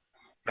Dead,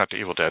 not the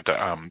Evil Dead,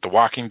 the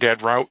Walking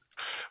Dead route,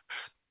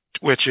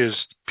 which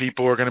is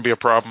people are going to be a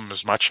problem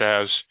as much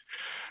as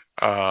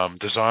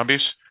the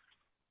zombies.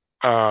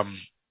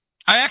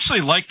 I actually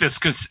like this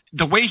because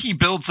the way he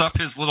builds up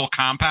his little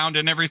compound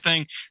and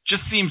everything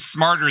just seems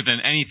smarter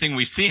than anything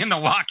we see in The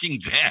Walking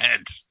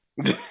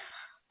Dead.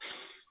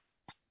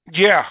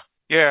 Yeah.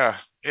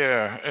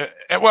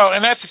 Well,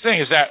 and that's the thing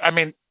is that, I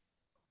mean,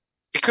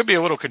 it could be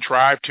a little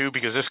contrived too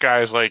because this guy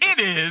is like it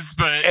is,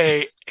 but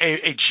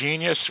a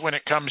genius when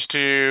it comes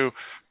to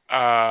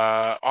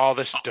all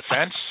this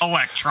defense,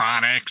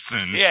 electronics,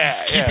 and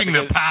keeping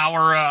the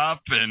power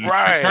up and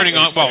turning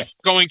on. Well,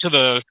 going to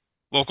the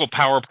local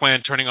power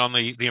plant, turning on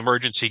the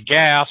emergency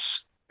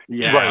gas.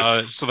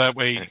 Yeah. So that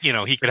way,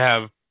 he could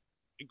have,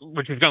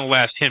 which is going to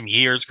last him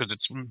years because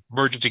it's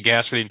emergency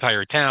gas for the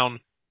entire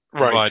town.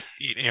 Right. But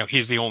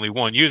he's the only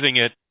one using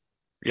it.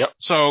 Yep.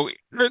 So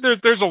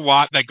there's a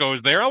lot that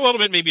goes there. A little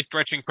bit maybe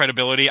stretching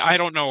credibility. I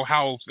don't know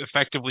how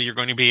effectively you're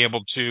going to be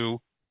able to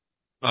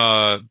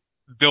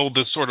build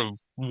this sort of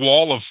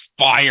wall of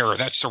fire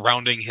that's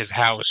surrounding his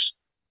house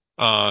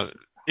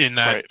in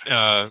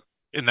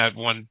that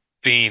one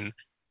scene,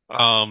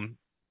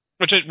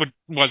 which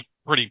was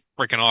pretty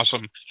freaking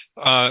awesome.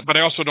 But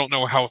I also don't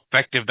know how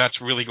effective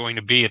that's really going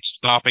to be at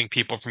stopping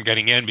people from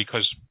getting in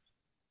because,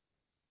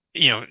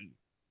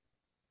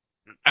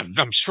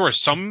 I'm sure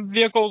some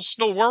vehicles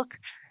still work,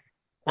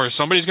 or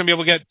somebody's going to be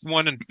able to get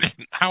one. And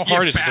how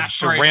hard is it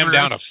to ram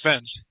down a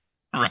fence?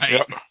 Right.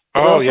 Yep. But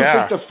I also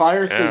think the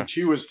fire thing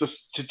too is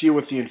to deal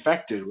with the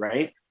infected,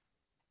 right?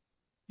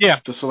 Yeah.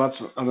 So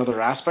that's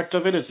another aspect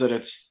of it is that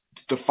it's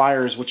the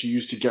fire is what you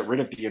use to get rid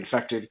of the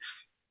infected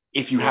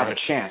if you have a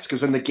chance.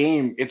 Because in the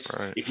game, it's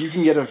if you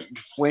can get a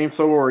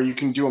flamethrower or you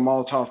can do a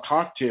Molotov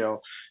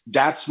cocktail,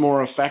 that's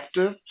more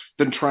effective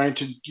than trying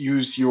to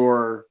use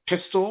your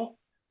pistol.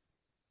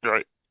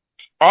 Right.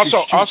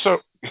 Also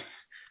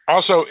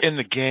in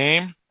the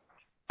game,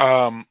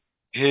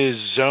 his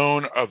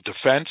zone of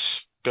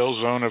defense, Bill's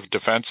zone of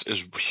defense,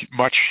 is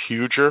much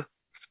huger.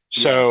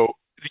 So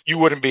you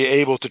wouldn't be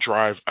able to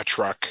drive a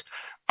truck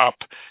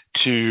up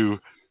to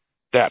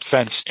that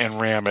fence and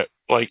ram it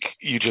like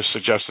you just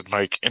suggested,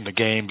 Mike, in the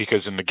game,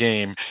 because in the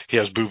game he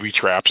has booby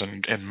traps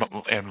and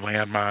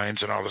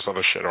landmines and all this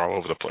other shit all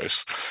over the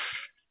place.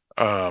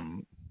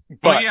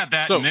 But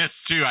in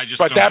this too.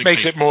 But that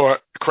makes it more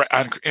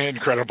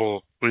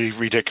incredibly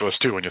ridiculous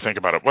too when you think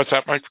about it. What's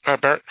that, Mike?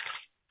 Barrett?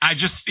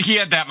 He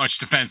had that much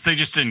defense. They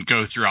just didn't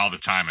go through all the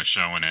time of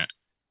showing it.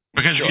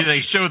 Because Sure.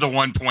 they show the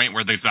one point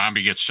where the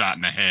zombie gets shot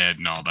in the head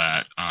and all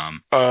that.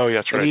 Oh, yeah,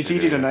 that's right. And he's they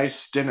eating do, a yeah.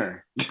 nice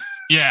dinner.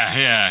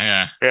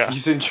 Yeah. Yeah,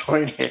 He's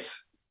enjoying it.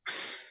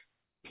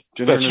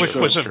 Dinner That's and a Which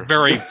true. was show. a True.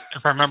 very,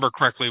 if I remember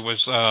correctly,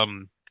 was there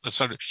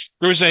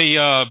was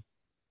a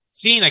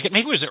scene. Maybe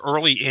it was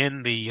early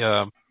in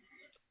the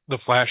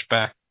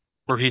flashback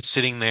where he's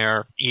sitting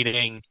there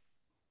eating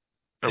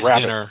A his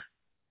rabbit.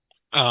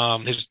 dinner,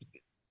 his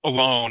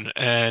alone,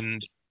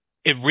 and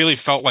it really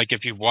felt like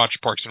if you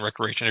watch Parks and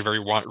Recreation, a very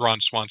Ron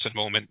Swanson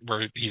moment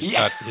where he's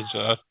Yeah.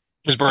 got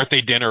his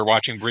birthday dinner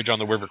watching Bridge on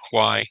the River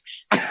Kwai,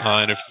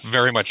 and it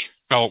very much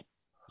felt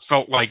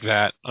like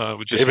that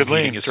with just David him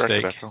eating Lean his directed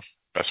steak. that film.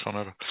 Best film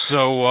ever.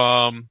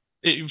 So,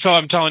 Phil,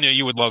 I'm telling you,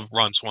 you would love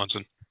Ron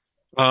Swanson.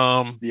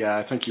 Yeah,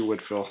 I think you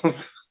would, Phil.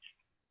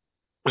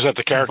 Was that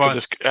the character But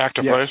this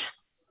actor Yes. plays?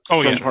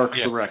 oh From yeah, Parks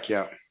yeah, and Rec,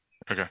 yeah.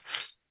 Okay.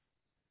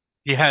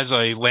 he has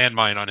a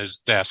landmine on his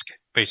desk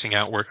facing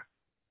outward.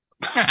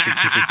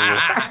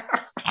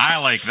 I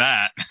like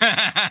that.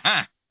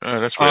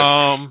 That's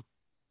weird.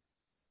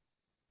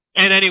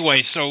 And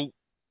anyway, so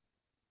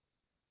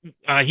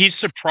he's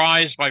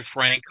surprised by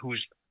Frank,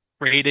 who's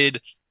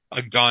traded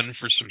a gun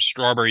for some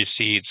strawberry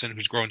seeds and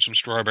who's grown some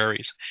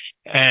strawberries.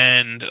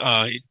 And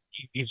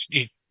he's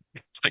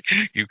like,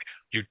 you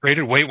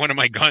traded away one of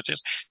my guns,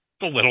 just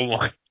the little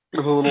one.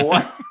 The little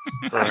one.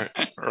 Right.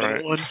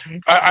 Little one.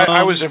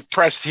 I was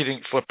impressed he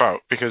didn't flip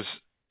out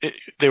because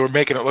they were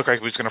making it look like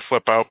he was going to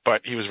flip out,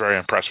 but he was very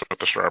impressed with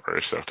the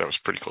strawberry stuff. That was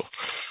pretty cool.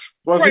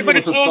 Well, I Right, think but it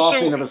was it's a also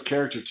softening of his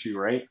character too,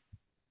 right?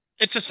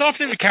 it's a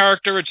softening of the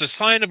character. It's a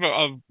sign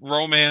of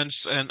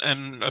romance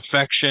and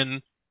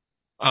affection.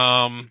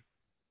 Um,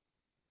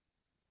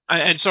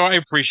 and so I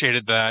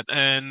appreciated that.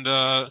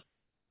 But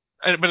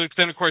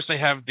then of course they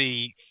have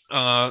the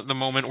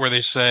moment where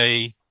they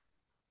say,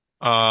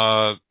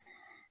 uh,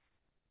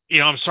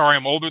 I'm sorry,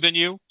 I'm older than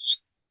you.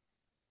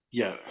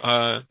 Yeah.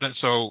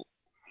 So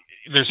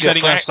they're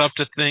setting us up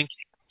to think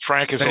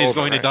Frank is that he's older,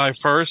 going to right? die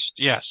first.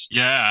 Yes.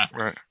 Yeah.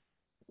 Right.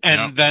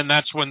 And then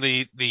that's when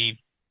we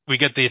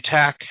get the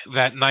attack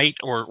that night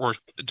or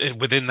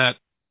within that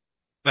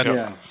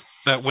Yeah.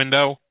 that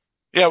window.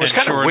 Yeah, it was And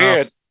kind of sure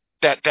weird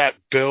enough, that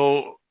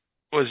Bill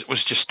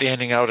was just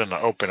standing out in the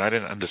open. I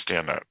didn't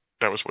understand that.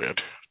 That was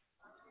weird.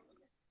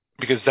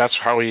 Because that's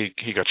how he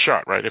got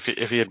shot, right? If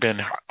he had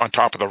been on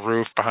top of the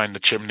roof behind the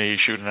chimney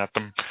shooting at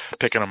them,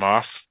 picking them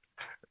off.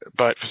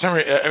 But for some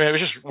reason, I mean, it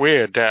was just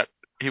weird that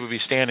he would be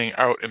standing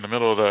out in the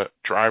middle of the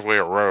driveway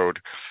or road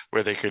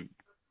where they could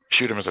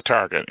shoot him as a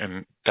target,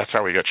 and that's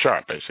how he got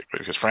shot, basically,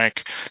 because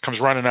Frank comes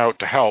running out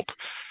to help,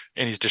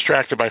 and he's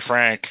distracted by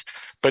Frank.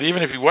 But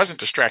even if he wasn't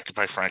distracted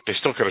by Frank, they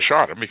still could have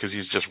shot him because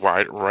he's just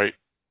wide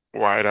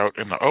out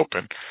in the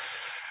open.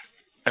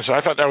 And so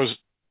I thought that was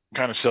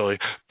kind of silly.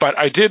 But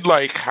I did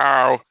like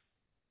how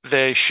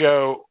they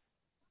show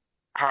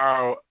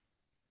how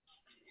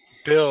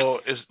Bill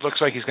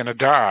looks like he's going to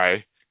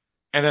die,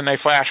 and then they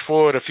flash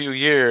forward a few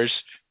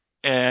years,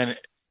 and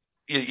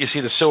you see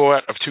the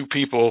silhouette of two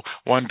people,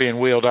 one being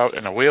wheeled out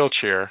in a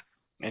wheelchair,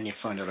 And you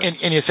find out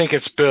and you think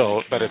it's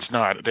Bill, Frank, but yeah. it's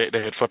not. They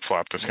had flip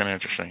flopped. It's kind of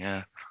interesting,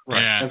 yeah.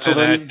 right. Yeah. And so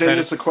And then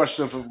it's a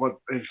question of what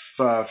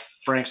if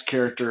Frank's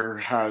character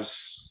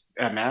has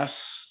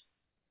MS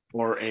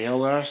or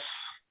ALS,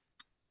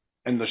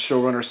 and the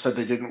showrunner said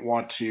they didn't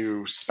want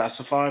to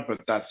specify,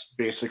 but that's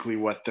basically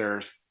what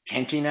they're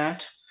hinting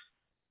at.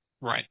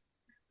 right.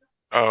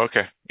 Oh,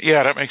 okay.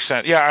 Yeah, that makes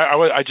sense. Yeah,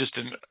 I just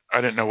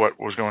didn't know what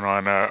was going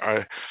on.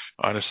 I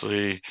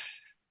honestly,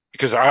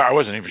 because I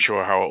wasn't even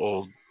sure how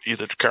old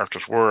either the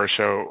characters were.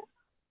 So,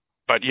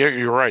 but yeah,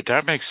 you're right.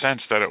 That makes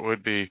sense that it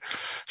would be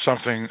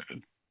something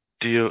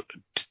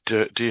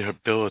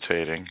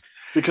debilitating.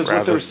 Because what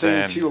rather they're saying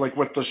than too, like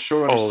what the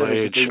showrunner old said,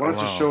 is that they age wanted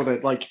to alone. show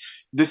that like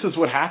this is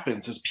what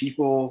happens as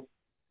people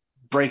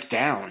break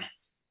down.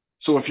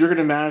 So if you're going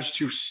to manage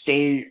to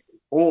stay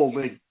old,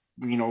 like,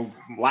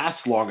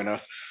 last long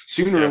enough,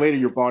 sooner or Yeah. later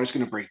your body's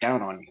going to break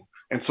down on you.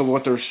 And so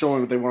what they're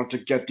showing, they wanted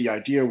to get the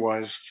idea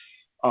was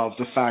of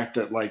the fact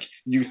that like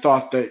you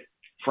thought that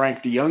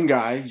Frank, the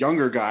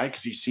younger guy,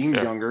 because he seemed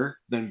Yeah. younger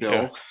than Bill,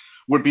 Yeah.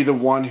 would be the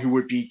one who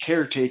would be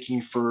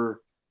caretaking for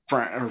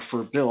Frank or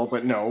for Bill,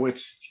 but no,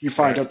 you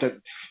find Right. out that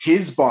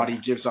his body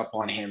gives up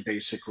on him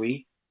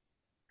basically.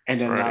 And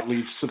then Right. that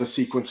leads to the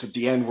sequence at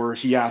the end where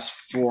he asked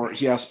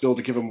Bill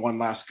to give him one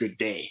last good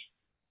day.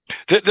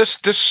 This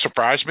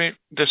surprised me,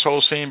 this whole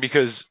scene,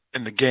 because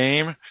in the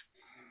game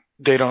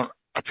they don't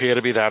appear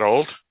to be that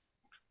old.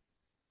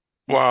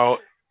 While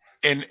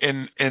in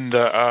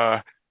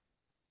the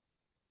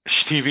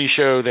TV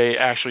show they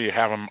actually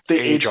have them They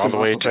age aged all them the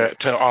up way a bit.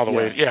 to all the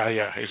way.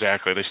 Yeah,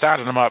 exactly. They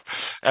started them up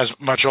as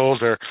much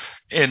older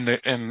in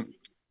the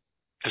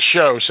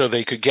show so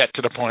they could get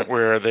to the point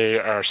where they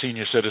are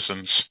senior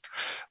citizens.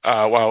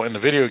 While in the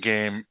video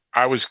game,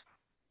 I was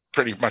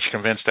pretty much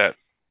convinced that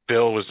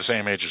Bill was the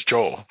same age as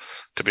Joel,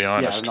 to be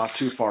honest. Yeah, not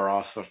too far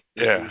off.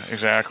 Yeah,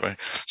 exactly.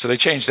 So they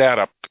changed that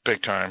up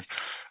big time.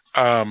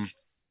 I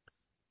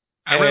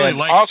really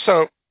like.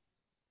 Also,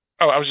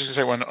 Oh, I was just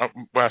going to say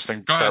one last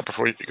thing, Go ahead.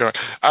 before you go.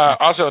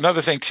 Also,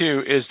 another thing,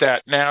 too, is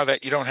that now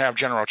that you don't have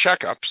general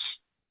checkups,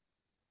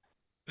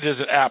 there's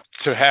an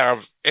apt to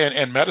have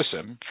in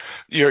medicine,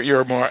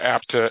 you're more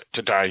apt to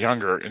die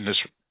younger in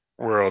this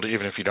world,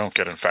 even if you don't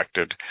get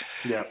infected.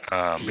 Yeah. You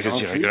don't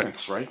Because have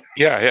treatments, right?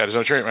 yeah, there's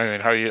no treatment. I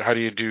mean, how do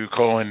you do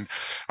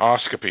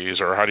colonoscopies,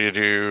 or how do you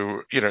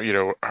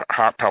do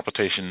heart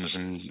palpitations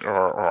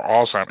or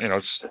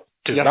Alzheimer's?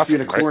 You there's have to be in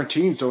nothing, a right?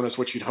 quarantine zone, is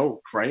what you'd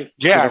hope, right?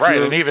 But Yeah, if right.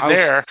 And you're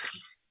out,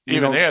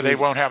 even there, they they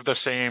won't have the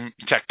same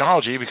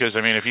technology because,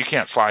 I mean, if you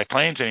can't fly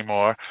planes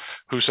anymore,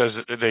 who says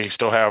that they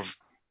still have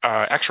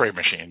X-ray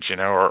machines,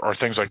 or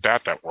things like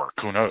that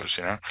work? Who knows,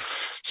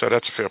 So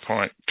that's a fair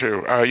point too.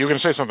 You were going to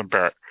say something,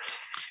 Barrett?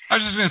 I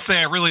was just going to say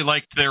I really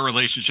liked their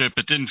relationship.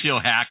 It didn't feel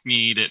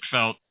hackneyed. It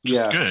felt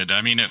just good.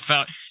 I mean, it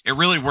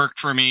really worked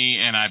for me,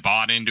 and I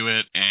bought into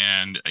it,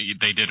 and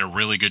they did a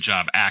really good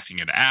job acting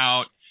it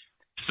out.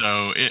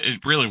 So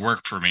it really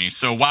worked for me.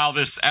 So while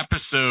this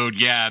episode,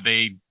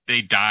 they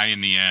die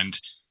in the end,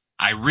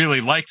 I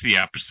really liked the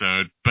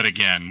episode. But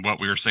again,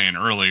 what we were saying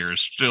earlier is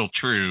still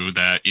true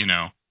that,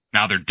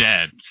 now they're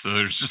dead. So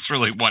there's just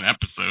really one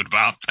episode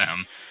about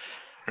them.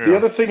 The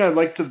other thing I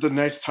liked, the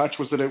nice touch,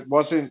 was that it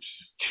wasn't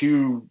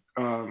too,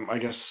 I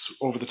guess,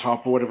 over the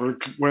top or whatever.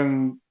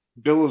 When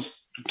Bill is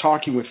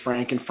talking with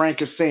Frank, and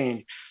Frank is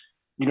saying,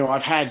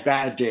 I've had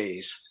bad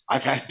days.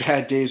 I've had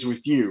bad days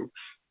with you,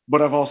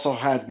 but I've also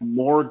had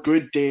more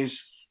good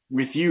days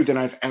with you than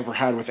I've ever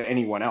had with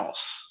anyone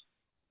else.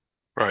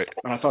 Right.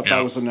 And I thought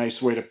that was a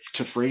nice way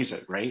to phrase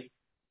it, right?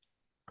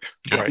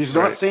 Right. He's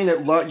not saying that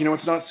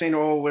it's not saying,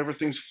 oh,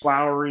 everything's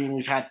flowery and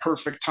we've had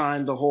perfect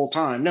time the whole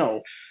time.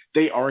 No,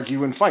 they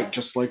argue and fight,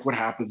 just like what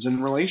happens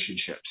in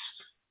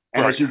relationships.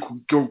 And as you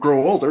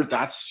grow older,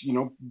 that's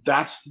you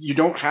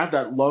don't have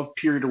that love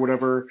period or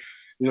whatever,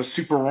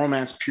 super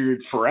romance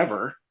period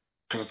forever,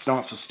 because it's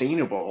not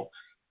sustainable.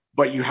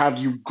 But you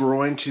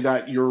grow into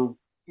that your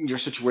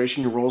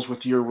situation, your roles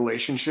with your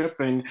relationship,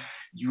 and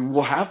you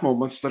will have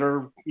moments that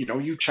are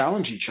you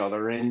challenge each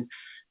other, and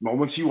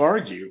moments you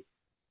argue,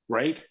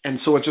 right? And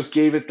so it just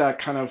gave it that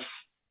kind of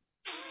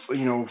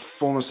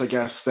fullness, I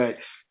guess, that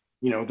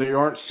they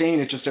aren't saying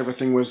it just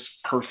everything was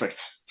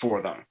perfect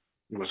for them.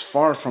 It was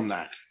far from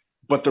that,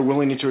 but they're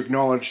willing to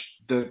acknowledge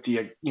that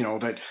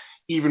that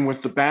even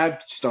with the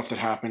bad stuff that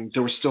happened,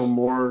 there were still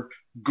more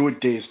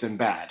good days than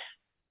bad.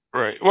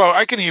 Right. Well,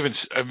 I can even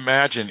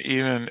imagine,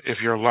 even if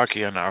you're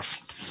lucky enough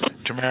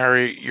to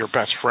marry your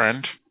best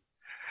friend,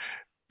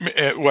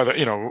 whether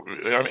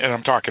and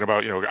I'm talking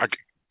about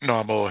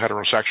normal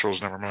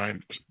heterosexuals, never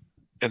mind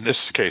in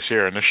this case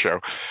here in this show.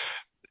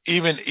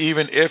 Even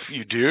if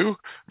you do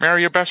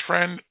marry your best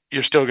friend,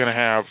 you're still going to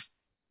have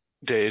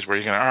days where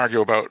you're going to argue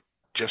about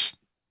just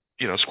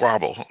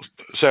squabble.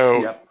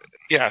 So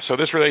so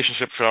this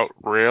relationship felt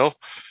real,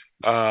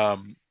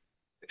 and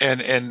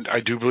I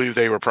do believe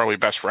they were probably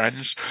best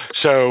friends.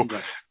 So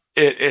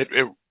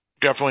it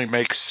definitely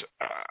makes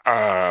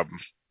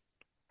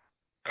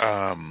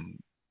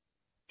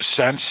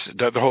sense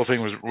that the whole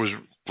thing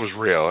was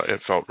real.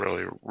 It felt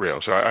really real.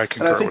 So I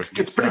concur. And I think with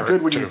it's pretty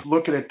good when too. you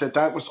look at it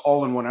that was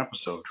all in one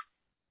episode.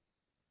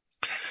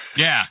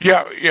 Yeah.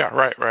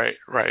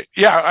 Right.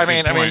 Yeah, I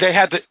mean, they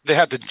had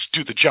to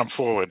do the jump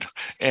forward,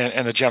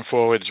 and the jump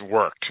forwards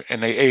worked,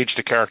 and they aged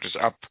the characters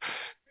up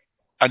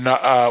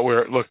where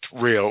it looked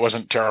real. It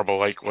wasn't terrible,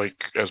 like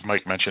as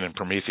Mike mentioned in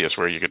Prometheus,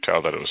 where you could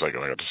tell that it was like, oh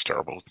my God, this is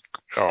terrible,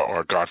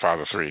 or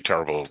Godfather 3,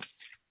 terrible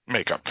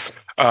makeup.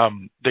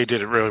 They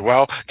did it really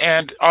well,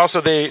 and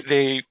also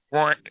they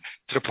weren't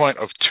to the point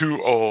of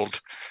too old,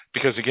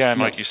 because again,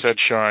 like you said,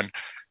 Sean,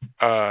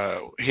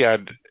 he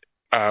had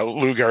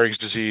Lou Gehrig's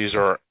disease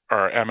or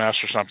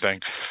MS or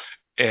something,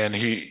 and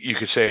you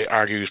could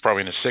argue he was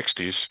probably in his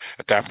 60s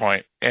at that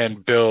point,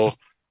 and Bill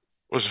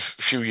was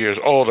a few years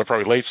older,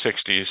 probably late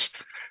 60s,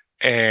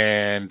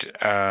 and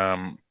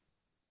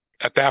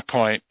at that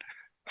point,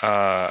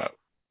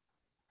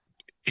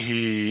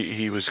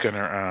 he was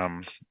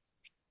gonna,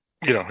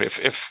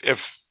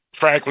 if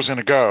Frank was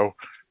gonna go,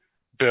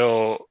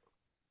 Bill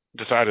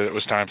decided it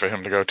was time for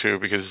him to go too,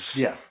 because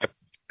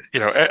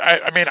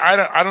I mean, I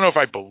don't know if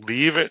I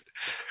believe it,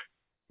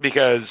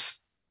 because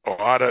a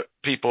lot of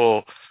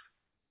people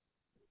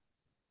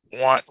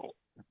want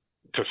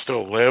to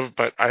still live,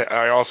 but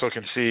I also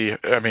can see.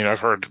 I mean, I've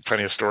heard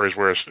plenty of stories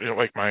where,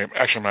 like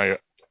my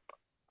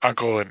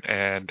uncle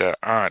and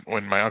aunt.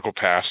 When my uncle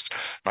passed,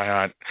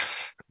 my aunt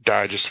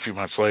died just a few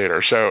months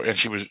later. So, and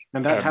she was,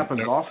 and that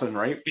happens often,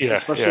 right? Yeah,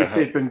 especially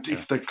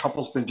if the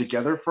couple's been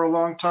together for a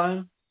long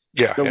time.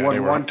 Yeah,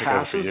 when one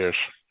passes,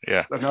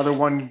 another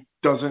one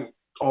doesn't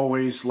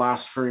always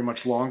last very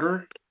much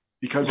longer,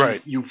 because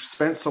you've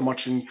spent so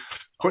much and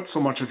put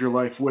so much of your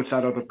life with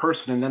that other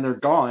person, and then they're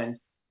gone.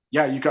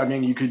 Yeah, you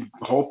could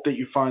hope that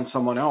you find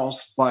someone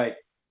else, but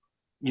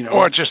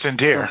or just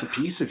endear. That's a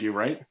piece of you,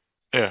 right?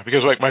 Yeah,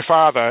 because like my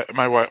father,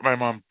 my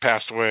mom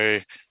passed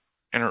away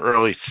in her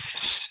early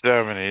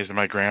 70s, and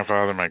my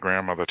grandfather, and my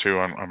grandmother too,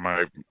 on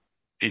my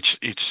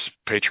each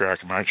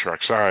patriarch and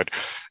matriarch side,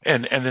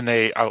 and then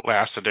they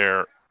outlasted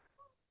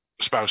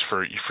spouse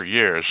for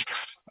years.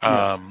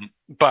 Yeah.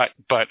 But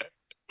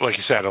like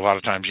you said, a lot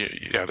of times you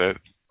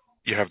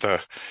have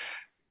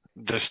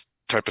this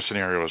type of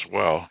scenario as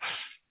well.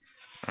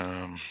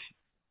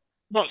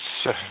 Well,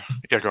 So,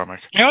 yeah, go on,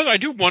 Mike. I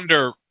do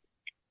wonder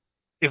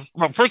if,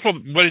 well, first of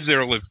all, what is there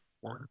to live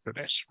for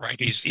this, right?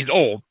 He's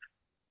old.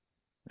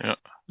 Yeah.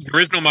 There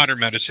is no modern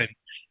medicine.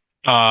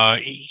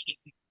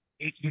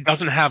 He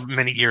doesn't have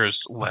many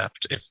years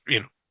left, if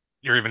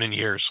you're even in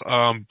years.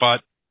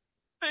 But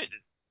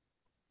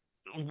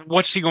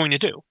what's he going to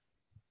do?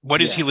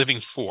 What is he Yeah.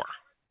 living for?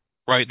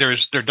 Right? There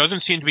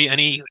doesn't seem to be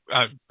any,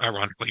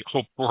 ironically,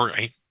 hope for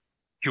a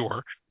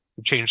cure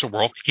to change the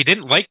world. He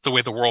didn't like the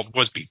way the world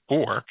was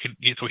before,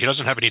 so he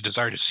doesn't have any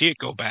desire to see it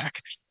go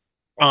back.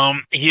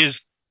 He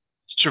is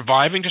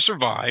surviving to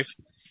survive.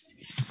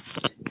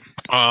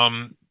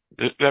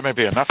 That may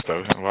be enough,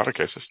 though, in a lot of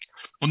cases.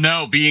 Well,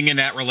 no, being in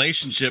that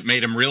relationship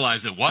made him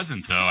realize it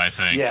wasn't, though, I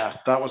think. Yeah,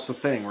 that was the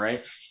thing,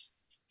 right?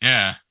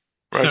 Yeah.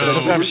 Right, but So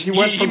sometimes he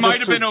might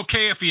have been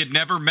okay if he had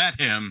never met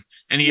him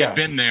and he Yeah. had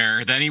been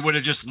there. Then he would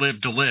have just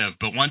lived to live.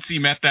 But once he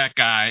met that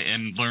guy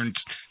and learned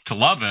to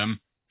love him,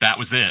 that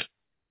was it.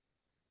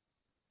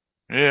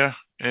 Yeah.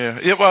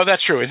 Well,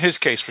 that's true in his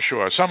case for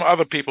sure. Some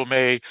other people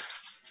may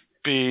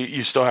be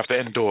you still have to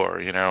endure,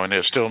 and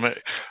there still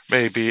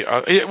may be.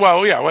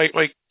 Well, yeah,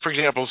 like for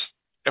example,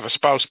 if a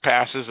spouse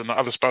passes and the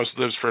other spouse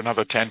lives for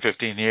another 10,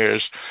 15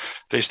 years,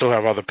 they still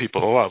have other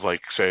people to love,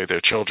 like say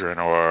their children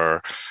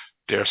or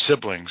their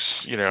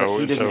siblings, But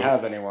he didn't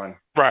have anyone.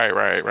 Right,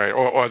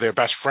 or their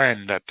best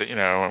friend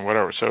and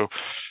whatever. So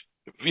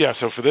yeah,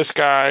 so for this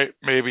guy,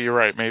 maybe you're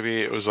right.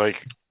 Maybe it was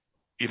like,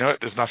 you know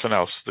what? There's nothing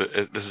else.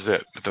 This is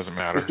it. It doesn't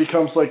matter. It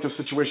becomes like the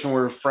situation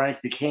where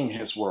Frank became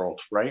his world,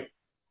 right?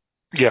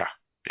 Yeah,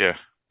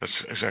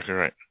 that's exactly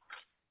right.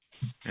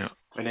 Yeah.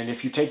 And then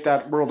if you take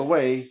that world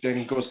away, then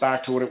he goes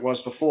back to what it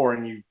was before,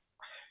 and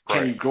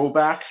can you go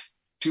back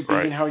to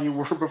being how you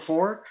were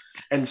before?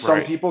 And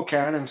some people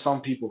can, and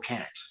some people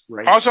can't,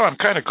 right? Also, I'm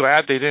kind of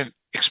glad they didn't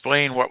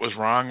explain what was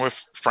wrong with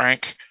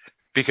Frank,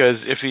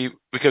 because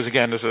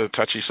again, this is a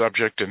touchy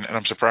subject, and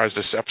I'm surprised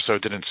this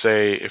episode didn't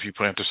say if you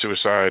plan to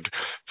suicide,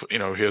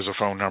 here's a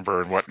phone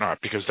number and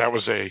whatnot, because that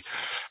was this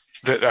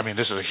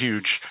is a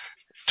huge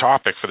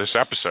topic for this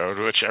episode,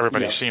 which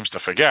everybody seems to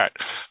forget.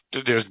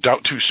 There's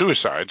 2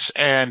 suicides,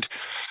 and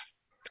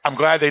I'm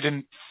glad they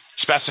didn't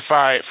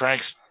specify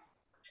Frank's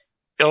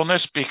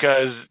illness,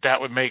 because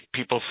that would make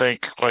people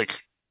think,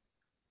 like,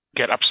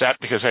 get upset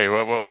because, hey,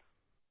 well,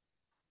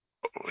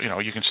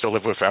 you can still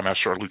live with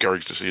MS or Lou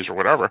Gehrig's disease or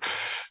whatever,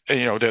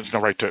 and there's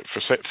no right to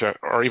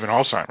or even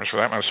Alzheimer's for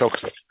that matter. So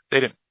they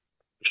didn't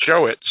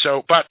show it.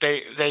 So, but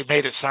they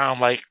made it sound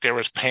like there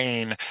was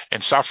pain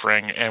and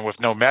suffering, and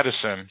with no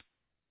medicine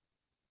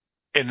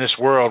in this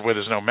world where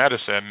there's no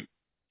medicine,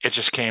 it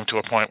just came to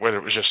a point where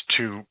it was just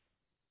too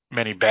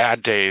many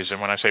bad days.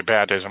 And when I say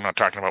bad days, I'm not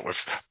talking about with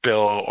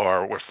Bill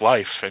or with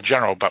life in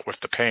general, but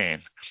with the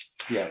pain.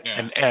 Yeah.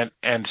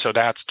 And so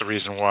that's the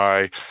reason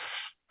why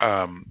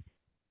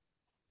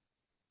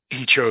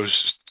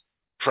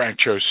Frank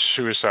chose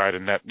suicide,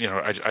 and that,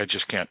 I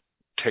just can't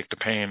take the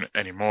pain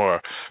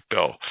anymore,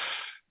 Bill.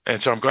 And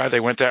so I'm glad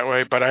they went that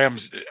way, but I am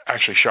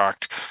actually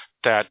shocked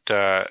that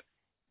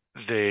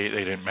they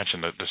didn't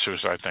mention the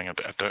suicide thing at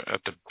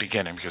the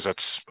beginning, because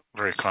that's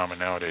very common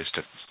nowadays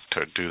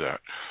to do that.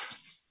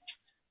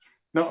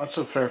 No, that's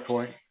a fair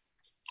point.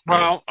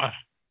 Well, I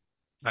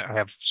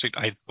have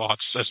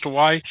thoughts as to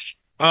why.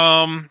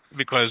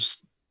 Because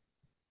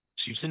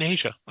it's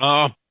euthanasia.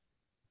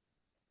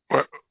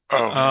 What?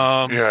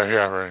 Oh, yeah,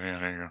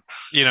 right.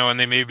 Yeah. And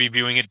they may be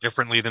viewing it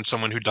differently than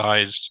someone who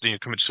dies,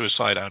 commits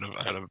suicide out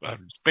of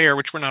despair,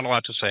 which we're not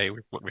allowed to say. We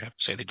have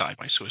to say they died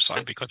by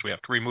suicide, because we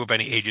have to remove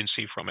any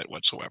agency from it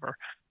whatsoever.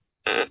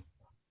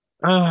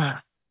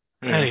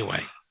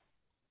 Anyway.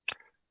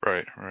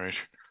 Right.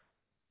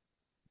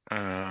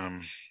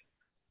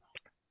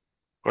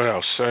 What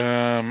else?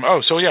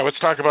 So yeah, let's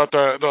talk about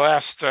the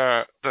last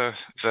the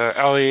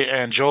Ellie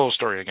and Joel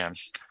story again.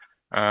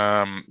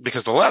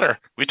 Because the letter,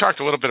 we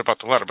talked a little bit about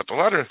the letter, but the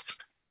letter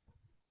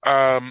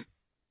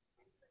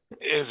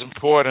is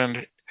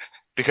important,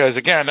 because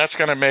again, that's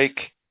going to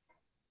make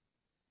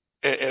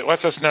it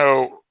lets us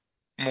know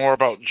more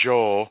about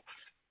Joel.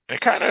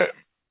 It kind of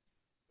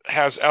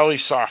has Ellie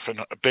soften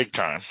a big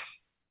time,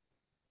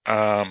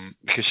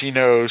 because she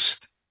knows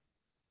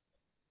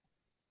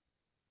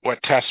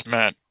what Tess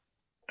meant,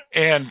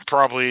 and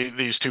probably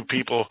these 2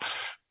 people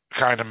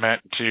kind of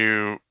meant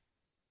to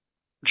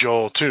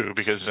Joel too,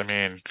 because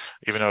even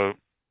though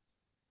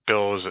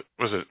Bill was a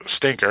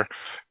stinker,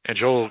 and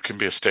Joel can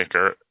be a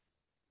stinker,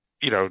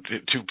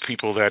 the 2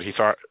 people that he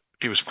thought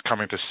he was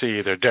coming to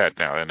see, they're dead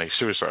now, and they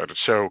suicided.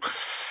 So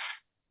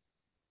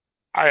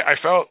I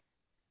felt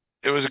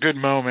it was a good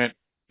moment,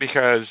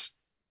 because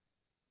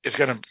it's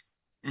going to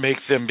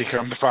make them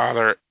become the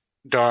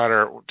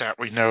father-daughter that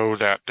we know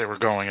that they were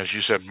going, as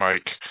you said,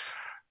 Mike.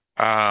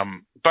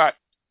 But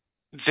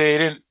they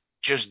didn't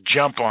just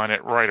jump on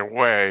it right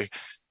away,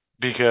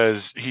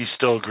 because he's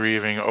still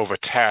grieving over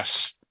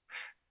Tess.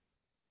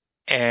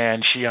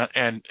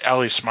 and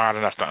Ellie's smart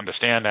enough to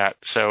understand that,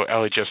 so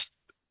Ellie just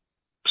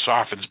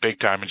softens big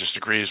time and just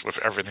agrees with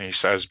everything he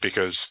says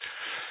because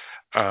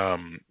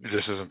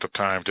this isn't the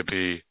time to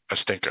be a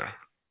stinker.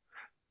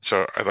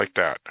 So I like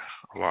that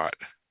a lot.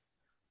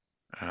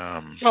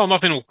 Well,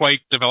 nothing will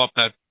quite develop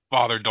that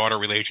father-daughter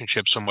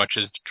relationship so much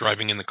as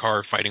driving in the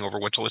car fighting over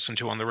what to listen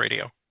to on the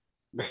radio.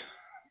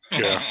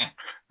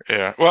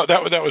 Yeah. Well,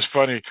 that was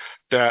funny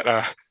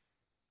that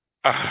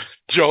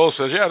Joel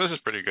says, "Yeah, this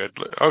is pretty good.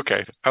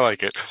 Okay, I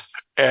like it,"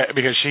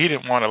 because he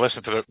didn't want to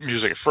listen to the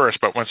music at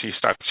first, but once he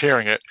starts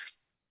hearing it,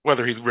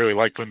 whether he really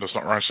liked Linda's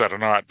Runstead or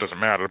not doesn't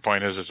matter. The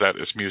point is that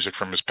it's music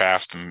from his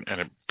past, and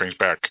it brings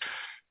back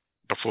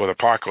Before the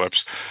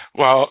Apocalypse.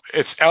 Well,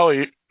 it's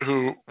Ellie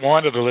who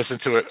wanted to listen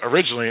to it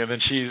originally, and then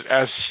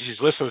as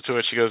she's listening to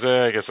it, she goes,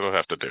 I guess it'll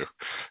have to do.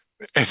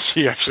 And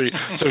she actually,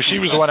 so she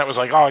was the one that was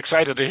like, oh,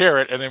 excited to hear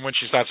it, and then when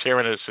she starts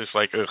hearing it, it's just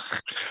like, ugh.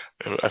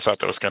 I thought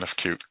that was kind of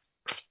cute.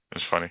 It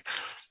was funny.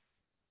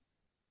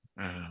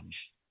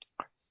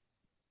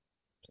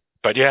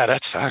 But yeah,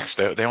 that sucks.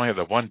 They only have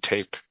the one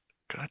tape.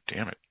 God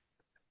damn it.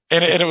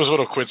 And it was a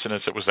little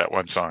coincidence it was that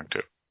one song,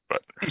 too.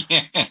 But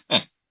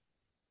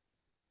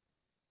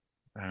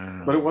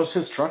but it was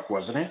his truck,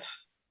 wasn't it?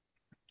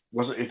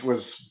 It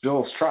was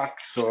Bill's truck,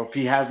 so if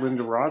he had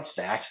Linda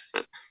Ronstadt,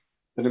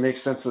 then it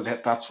makes sense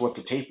that that's what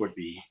the tape would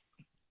be.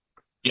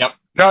 Yep.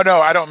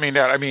 No, I don't mean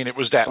that. I mean it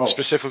was that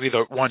specifically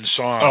the one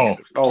song.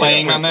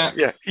 Playing on that.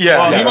 Yeah.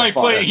 Well,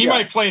 Yeah, he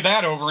might play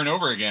that over and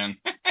over again.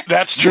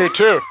 That's true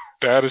too.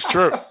 That is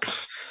true.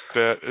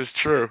 That is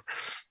true.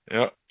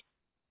 Yeah.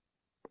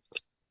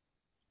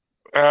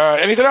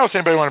 Anything else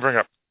anybody want to bring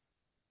up?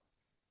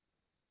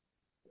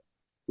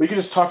 We could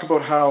just talk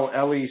about how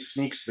Ellie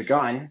sneaks the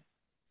gun.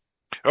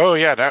 Oh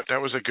yeah,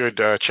 that was a good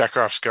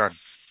Chekhov's gun.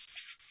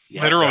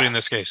 Yeah, literally in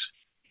this case.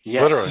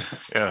 Yes. Literally,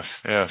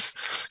 yes.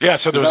 Yeah,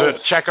 so there was a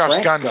Chekhov's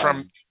gun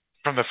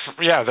from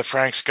the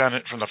Frank's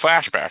gun from the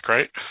flashback,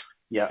 right?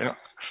 Yeah.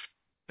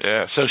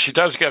 Yeah, so she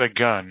does get a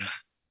gun.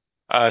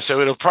 So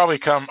it'll probably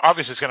come,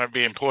 obviously it's going to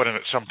be important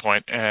at some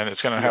point, and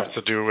it's going to have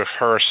to do with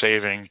her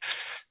saving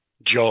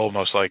Joel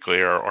most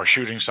likely, or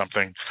shooting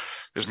something,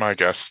 is my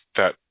guess,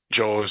 that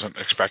Joel isn't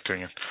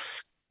expecting.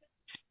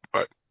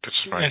 But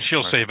that's fine. And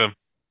she'll save him.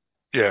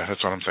 Yeah,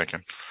 that's what I'm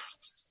thinking.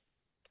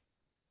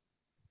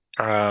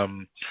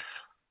 And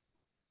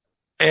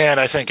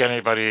I think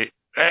anybody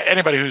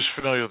who's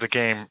familiar with the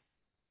game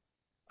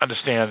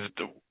understands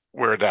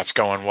where that's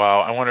going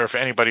well. I wonder if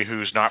anybody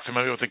who's not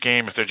familiar with the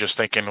game, if they're just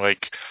thinking,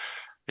 like,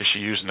 is she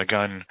using the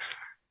gun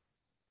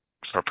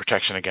for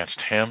protection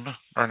against him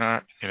or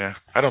not? You know,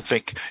 I don't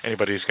think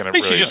anybody's going to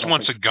really... She just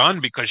wants a gun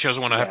because she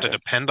doesn't want to have to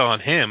depend on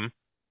him.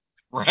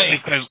 Right.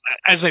 Because,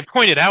 as they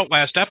pointed out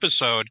last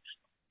episode,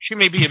 she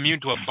may be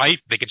immune to a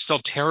bite. They could still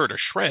tear her to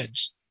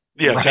shreds.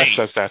 Yeah, right. Tess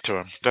says that to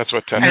him. That's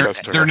what Tess says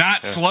to her. They're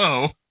not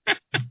slow.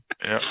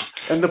 Yeah.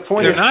 And the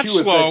point they're not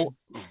slow.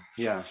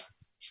 Yeah.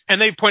 And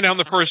they point out in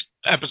the first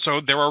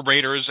episode there are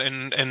raiders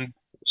and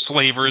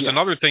slavers and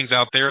other things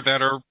out there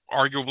that are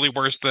arguably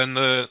worse than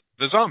the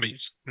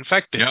zombies,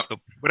 infected,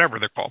 whatever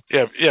they're called.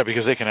 Yeah,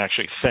 because they can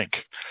actually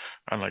think,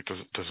 unlike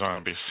the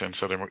zombies, and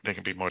so they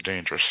can be more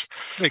dangerous.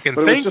 They can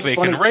think, they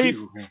can raid.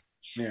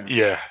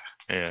 Yeah.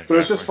 Exactly. But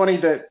it's just funny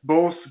that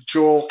both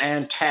Joel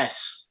and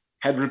Tess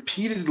had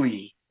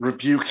repeatedly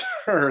rebuked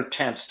her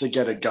attempts to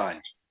get a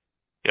gun.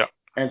 Yeah.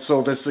 And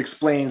so this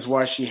explains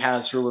why she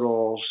has her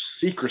little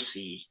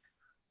secrecy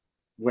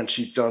when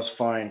she does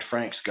find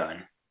Frank's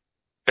gun.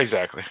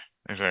 Exactly.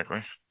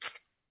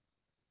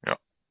 Yeah.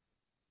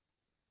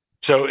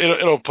 So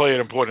it'll play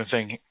an important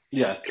thing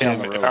in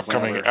an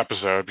upcoming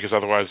episode, because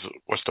otherwise,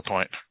 what's the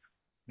point?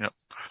 Yep.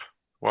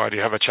 Why do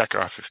you have a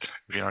checkoff if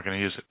you're not going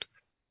to use it?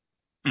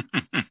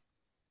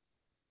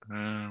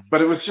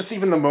 But it was just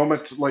even the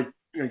moment, like,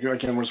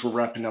 again, as we're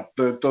wrapping up,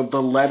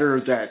 the letter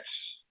that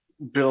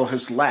Bill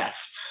has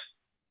left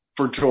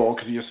for Joel,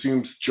 because he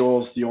assumes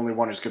Joel's the only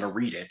one who's going to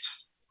read it.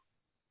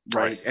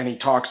 Right. And he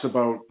talks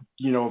about,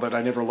 that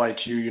I never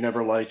liked you, you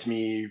never liked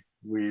me,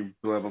 we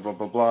blah, blah, blah,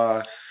 blah,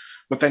 blah.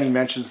 But then he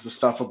mentions the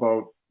stuff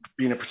about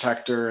being a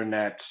protector, and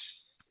that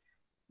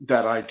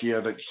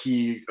idea that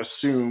he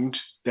assumed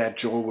that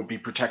Joel would be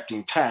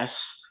protecting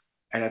Tess.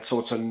 And so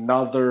it's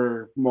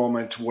another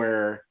moment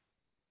where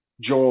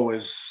Joel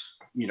is,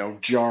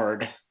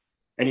 jarred,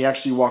 and he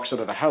actually walks out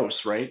of the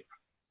house, right?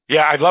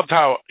 Yeah, I loved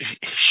how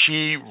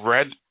he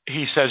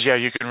says, yeah,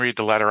 you can read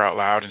the letter out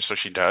loud, and so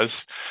she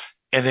does.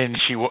 And then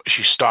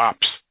she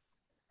stops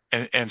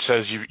and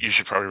says, you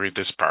should probably read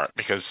this part,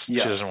 because she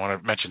doesn't want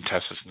to mention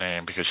Tess's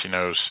name, because she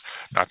knows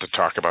not to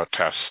talk about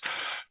Tess.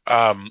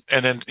 And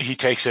then he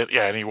takes it,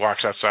 and he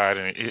walks outside,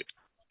 and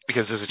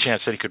because there's a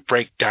chance that he could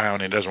break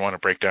down, and he doesn't want to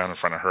break down in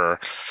front of her,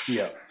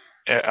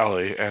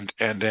 Ellie. And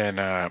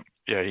then,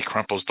 he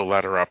crumples the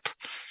letter up.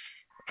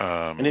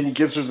 And then he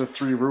gives her the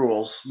 3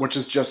 rules, which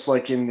is just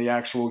like in the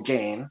actual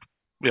game.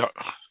 Yeah.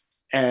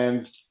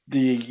 And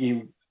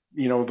the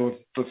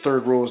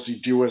 3rd rule is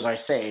you do as I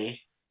say.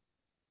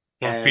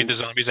 Don't feed the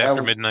zombies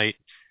after midnight.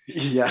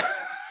 Yeah.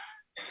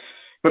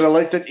 But I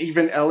like that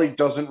even Ellie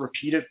doesn't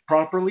repeat it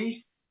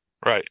properly.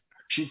 Right.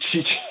 She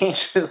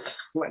changes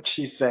what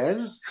she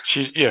says.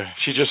 She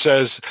just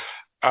says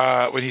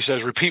when he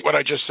says repeat what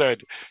I just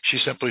said, she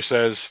simply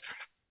says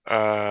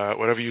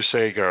whatever you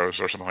say goes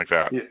or something like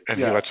that, and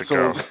he lets it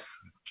go.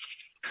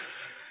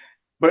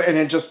 But and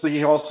then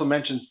he also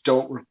mentions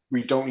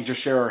we don't need to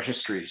share our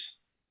histories.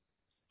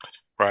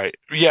 Right.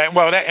 Yeah.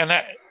 Well,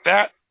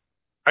 that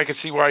I could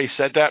see why he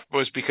said that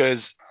was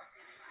because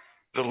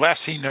the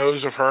less he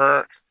knows of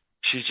her,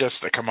 she's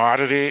just a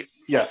commodity.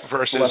 Yes.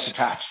 Versus less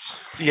attached.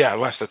 Yeah,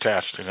 less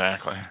attached.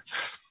 Exactly.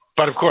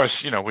 But of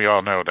course, we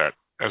all know that,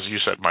 as you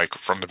said, Mike,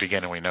 from the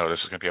beginning, we know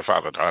this is going to be a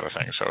father-daughter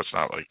thing. So it's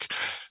not like,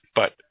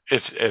 but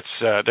it's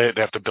they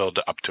have to build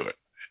up to it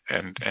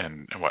and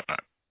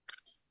whatnot.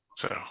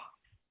 So,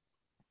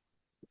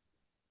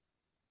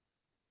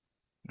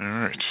 all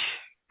right.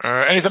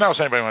 Anything else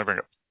anybody want to bring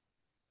up?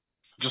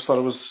 Just thought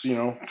it was,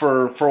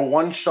 for a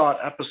one-shot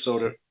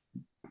episode,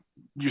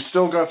 you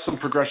still got some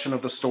progression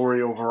of the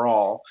story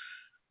overall,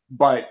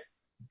 but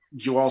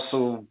you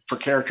also, for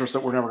characters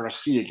that we're never going to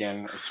see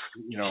again,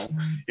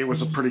 it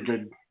was a pretty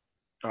good.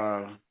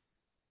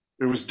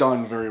 It was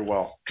done very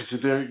well because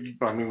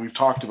we've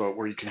talked about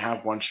where you can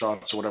have one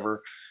shots or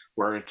whatever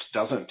where it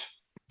doesn't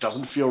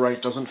feel right,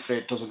 doesn't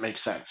fit, doesn't make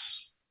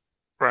sense.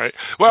 Right.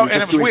 Well, and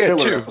just it was weird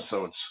filler too.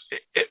 Episodes.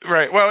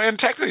 Right. Well, and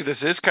technically,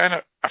 this is kind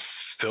of a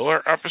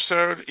filler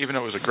episode, even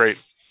though it was a great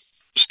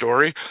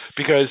story,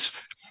 because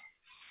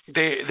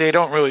they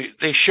don't really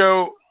they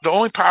show the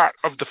only part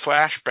of the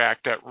flashback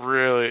that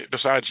really,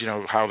 besides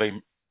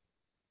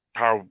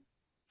how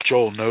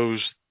Joel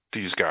knows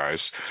these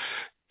guys,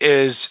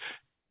 is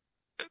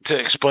to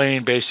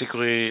explain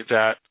basically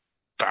that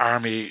the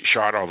army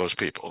shot all those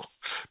people,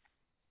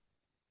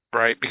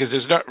 right? Because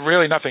there's not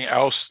really nothing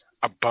else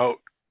about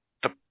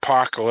the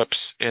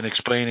apocalypse in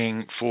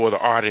explaining for the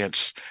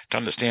audience to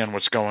understand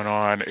what's going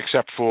on,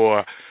 except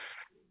for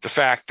the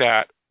fact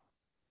that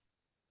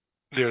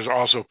there's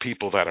also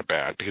people that are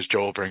bad, because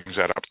Joel brings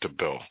that up to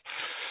Bill.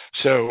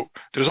 So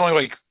there's only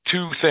like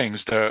two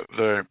things: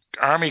 the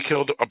army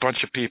killed a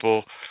bunch of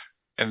people,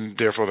 and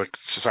therefore the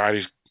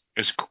society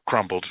is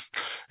crumbled,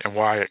 and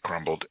why it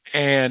crumbled,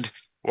 and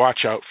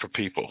watch out for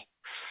people,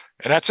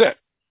 and that's it.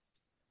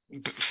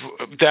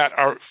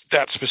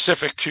 That's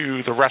specific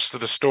to the rest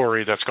of the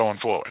story that's going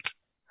forward.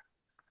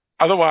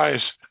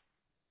 Otherwise,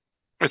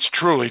 it's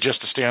truly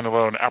just a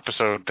standalone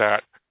episode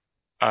that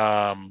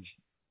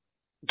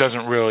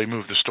doesn't really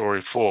move the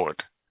story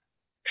forward,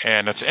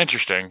 and it's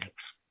interesting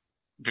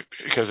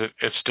because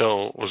it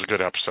still was a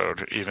good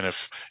episode, even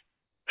if,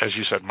 as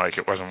you said, Mike,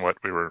 it wasn't what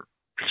we were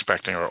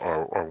expecting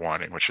or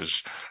wanting, which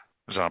is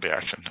zombie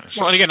action.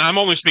 Well, and again, I'm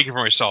only speaking for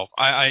myself.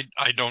 I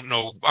don't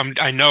know.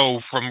 I know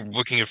from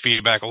looking at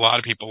feedback, a lot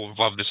of people have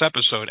loved this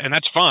episode, and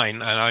that's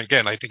fine. And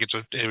again, I think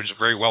it was a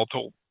very well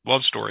told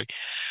love story.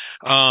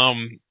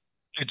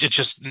 It's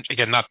just,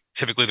 again, not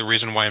typically the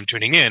reason why I'm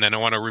tuning in. And I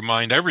want to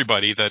remind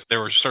everybody that there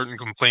were certain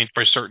complaints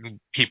by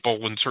certain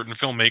people and certain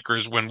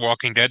filmmakers when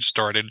Walking Dead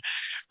started,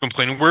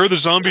 complaining, "Where are the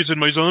zombies in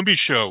my zombie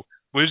show?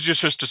 Was this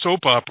just a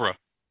soap opera?"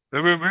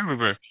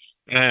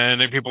 And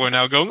then people are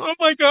now going, "Oh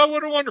my God,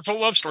 what a wonderful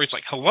love story." It's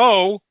like,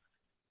 hello,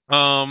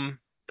 um,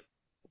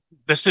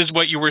 this is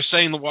what you were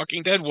saying The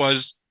Walking Dead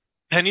was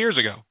 10 years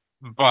ago.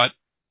 But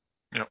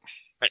Yep.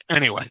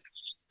 Anyway.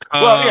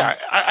 Well, yeah,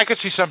 I could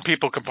see some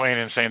people complaining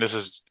and saying this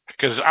is,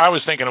 because I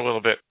was thinking a little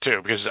bit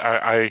too, because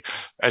I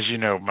as you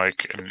know,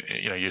 Mike, and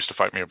used to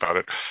fight me about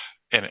it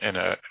in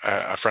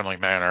a friendly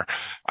manner.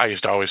 I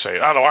used to always say,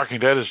 "Oh, The Walking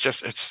Dead is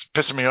it's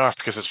pissing me off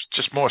because it's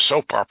just more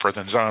soap opera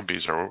than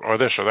zombies or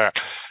this or that."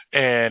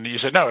 And you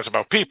said, "No, it's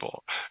about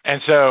people."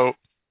 And so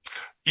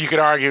you could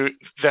argue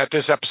that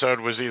this episode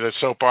was either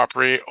soap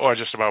opera or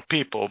just about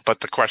people.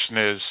 But the question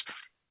is,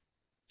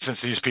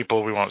 since these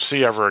people we won't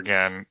see ever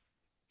again,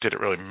 did it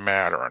really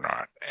matter or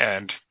not?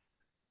 And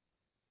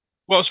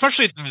well,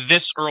 especially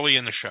this early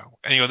in the show.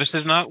 And this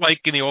is not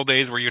like in the old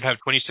days where you'd have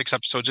 26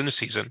 episodes in the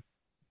season.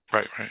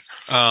 Right.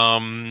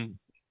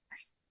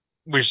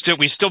 We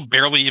still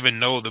barely even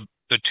know the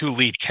two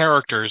lead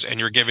characters, and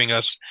you're giving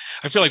us.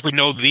 I feel like we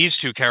know these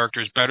two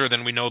characters better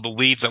than we know the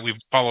leads that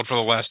we've followed for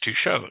the last two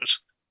shows.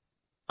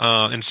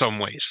 In some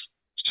ways,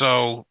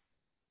 so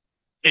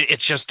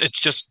it's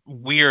just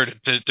weird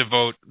to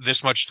devote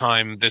this much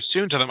time this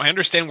soon to them. I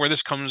understand where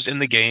this comes in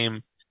the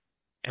game,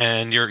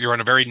 and you're on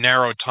a very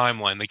narrow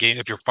timeline. The game,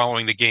 if you're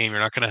following the game,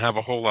 you're not going to have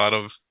a whole lot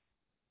of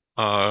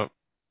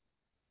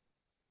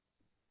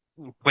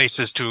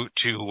places to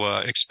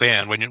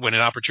expand. When an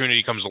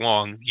opportunity comes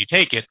along, you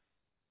take it,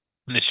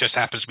 and this just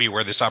happens to be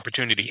where this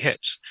opportunity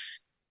hits.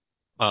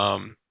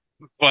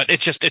 But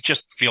it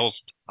just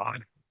feels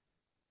odd,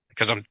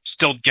 because I'm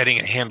still getting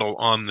a handle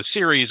on the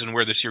series and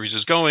where the series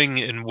is going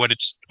and what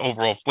its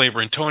overall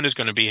flavor and tone is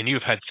going to be. And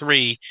you've had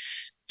three,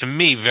 to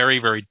me, very,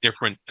 very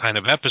different kind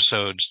of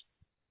episodes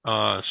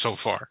so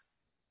far.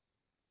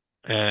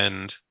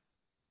 And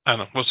I don't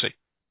know. We'll see.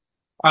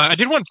 I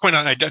did want to point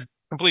out, I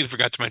completely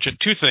forgot to mention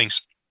two things.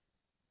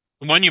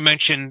 One, you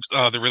mentioned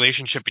the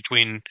relationship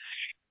between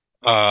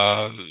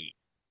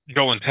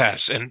Joel and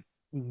Tess. And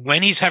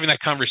when he's having that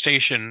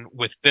conversation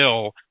with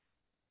Bill,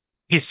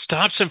 he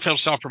stops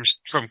himself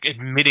from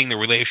admitting the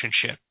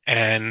relationship.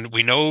 And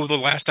we know the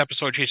last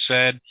episode she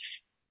said,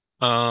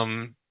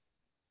 um,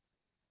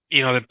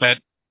 that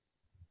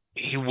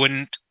he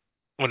wouldn't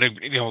want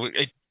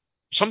to,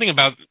 something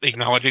about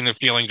acknowledging their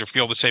feelings or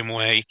feel the same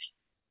way.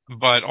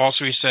 But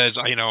also he says,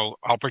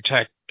 I'll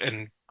protect,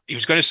 and he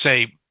was going to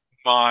say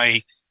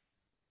my,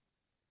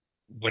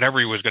 whatever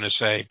he was going to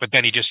say, but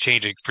then he just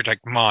changed it,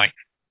 protect mine.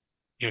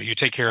 You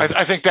take care of.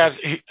 I think that's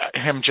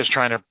him just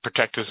trying to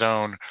protect his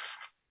own.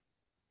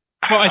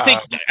 Well, I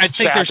think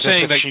they're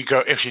saying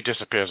if she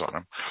disappears on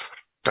him.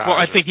 Well,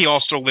 I think he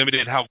also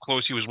limited how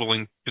close he was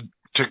willing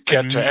to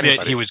get to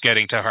anybody. He was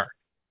getting to her.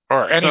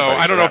 Or anybody. So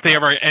I don't know if they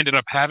ever ended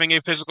up having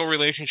a physical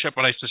relationship,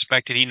 but I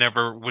suspected he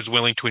never was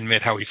willing to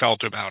admit how he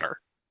felt about her,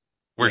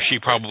 where she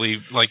probably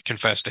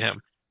confessed to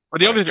him.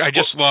 But the other thing I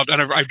just loved,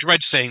 and I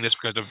dread saying this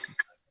because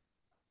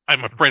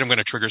I'm afraid I'm going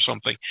to trigger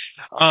something,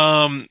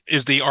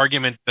 is the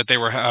argument that they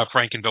were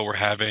Frank and Bill were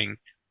having,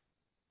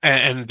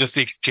 and just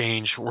the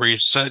exchange where he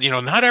said,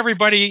 not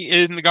everybody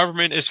in the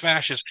government is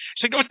fascist.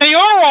 He said, they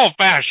are all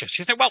fascists.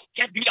 He said, well,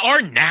 yeah, we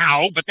are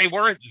now, but they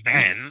weren't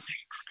then.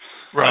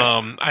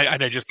 Right.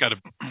 I just got a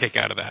kick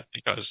out of that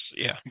because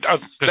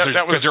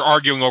they're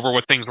arguing over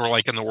what things were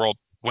like in the world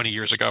 20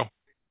 years ago.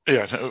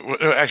 Yeah,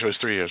 actually, it was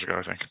 3 years ago,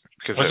 I think.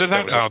 Was it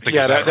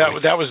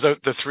that? That was the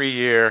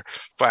 3-year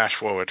flash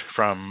forward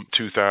from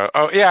 2000.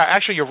 Oh, yeah,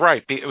 actually, you're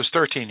right. It was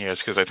 13 years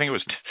because I think it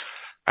was.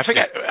 I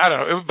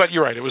don't know, but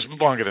you're right. It was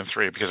longer than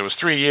 3 because it was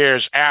 3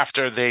 years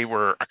after they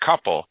were a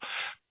couple,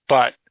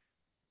 but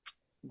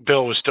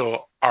Bill was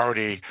still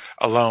already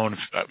alone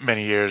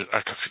many years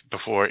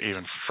before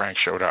even Frank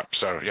showed up.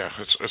 So yeah,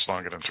 it's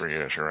longer than 3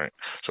 years. You're right.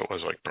 So it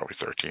was probably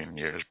 13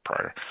 years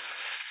prior.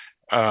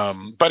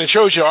 But it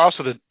shows you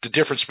also the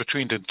difference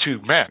between the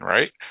two men,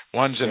 right?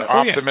 One's an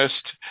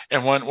optimist,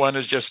 and one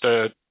is just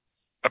a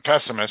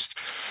pessimist.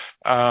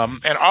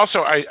 And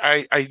also,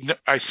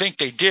 I think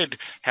they did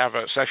have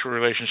a sexual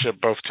relationship,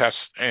 both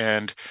Tess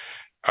and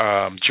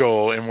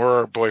Joel, and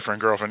were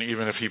boyfriend girlfriend,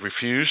 even if he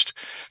refused,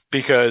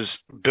 because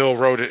Bill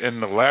wrote it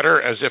in the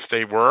letter as if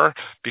they were,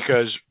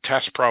 because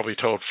Tess probably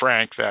told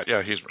Frank that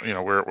he's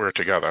we're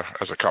together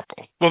as a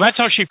couple. Well, that's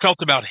how she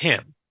felt about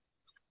him,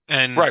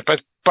 and right,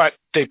 but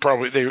they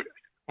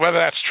whether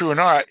that's true or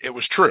not, it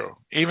was true.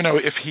 Even though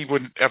if he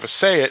wouldn't ever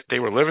say it, they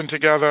were living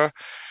together.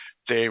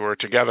 They were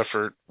together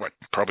for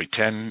probably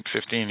 10,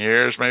 15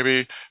 years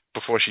maybe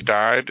before she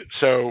died.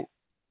 So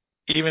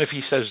even if he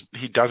says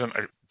he doesn't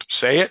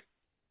say it,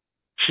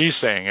 she's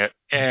saying it.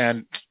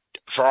 And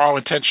for all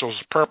intentional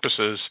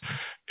purposes,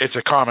 it's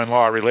a common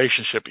law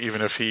relationship,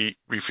 even if he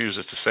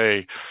refuses to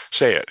say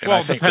it. And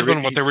I think it depends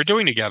on what they were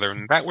doing together,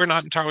 and that we're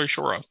not entirely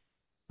sure of.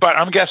 But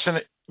I'm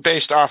guessing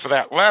based off of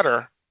that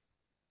letter,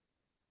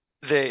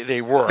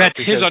 they were.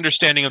 That's his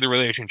understanding of the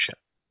relationship.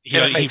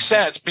 It makes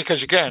sense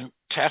because, again,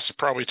 Tess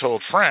probably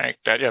told Frank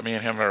that, me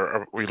and him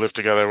we live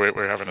together.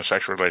 We're having a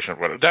sexual relationship.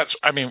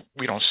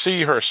 We don't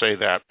see her say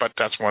that, but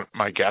that's what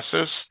my guess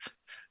is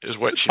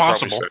what she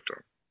probably said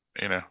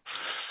to him.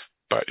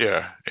 But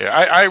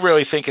I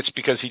really think it's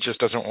because he just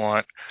doesn't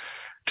want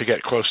to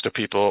get close to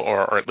people,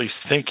 or at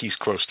least think he's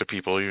close to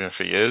people, even if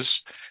he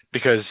is,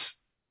 because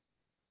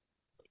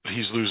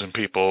he's losing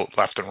people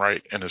left and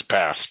right in his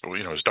past,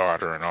 his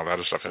daughter and all that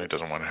other stuff, and he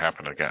doesn't want it to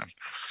happen again.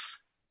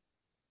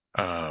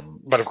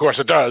 But of course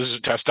it does.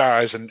 Tess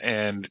dies,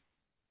 and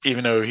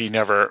even though he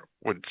never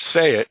would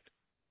say it,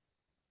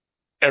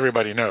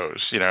 everybody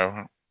knows, if you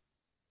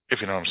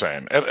know what I'm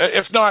saying.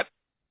 If not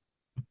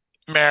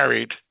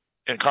married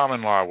in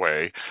common law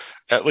way,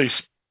 at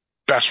least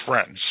best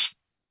friends,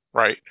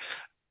 right?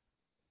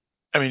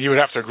 I mean, you would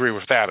have to agree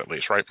with that at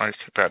least, right, Mike?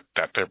 That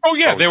they're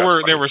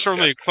there were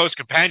certainly a close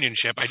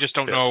companionship. I just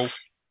don't know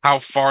how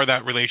far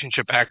that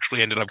relationship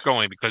actually ended up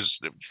going, because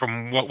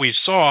from what we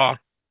saw,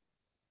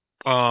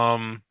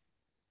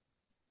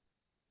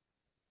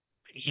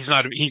 he's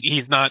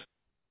not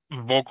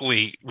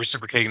vocally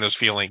reciprocating those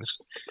feelings,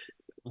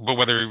 but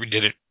whether he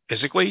did it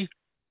physically,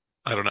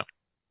 I don't know.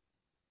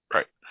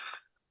 Right.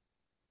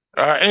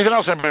 Anything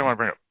else anybody want to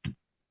bring up?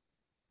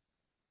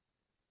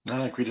 I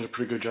think we did a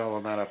pretty good job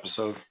on that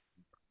episode.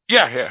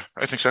 Yeah,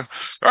 I think so.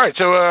 All right,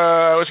 so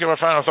let's get my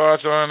final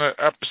thoughts on the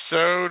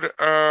episode.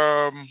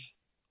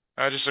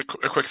 Just a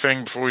quick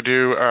thing before we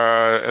do.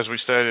 As we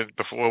stated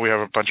before, we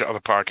have a bunch of other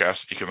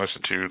podcasts you can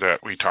listen to that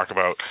we talk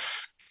about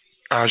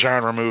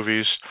genre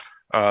movies.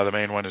 The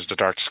main one is the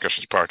Dark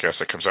Discussions podcast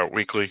that comes out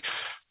weekly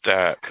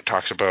that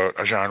talks about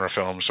genre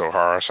films, so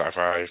horror,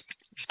 sci-fi,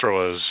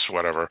 thrillers,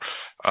 whatever,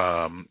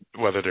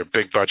 whether they're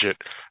big budget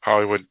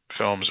Hollywood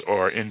films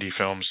or indie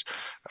films,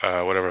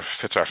 whatever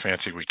fits our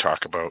fancy we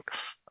talk about.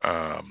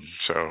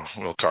 So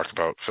we'll talk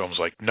about films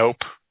like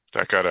Nope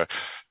that got a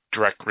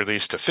direct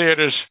release to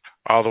theaters,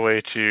 all the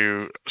way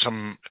to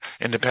some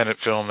independent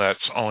film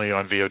that's only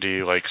on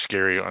VOD, like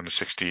Scary on the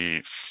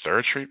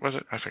 63rd Street, was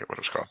it? I forget what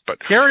it was called.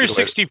 But Scary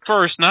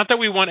 61st, not that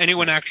we want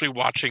anyone actually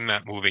watching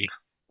that movie.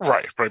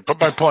 Right. But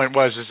my point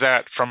is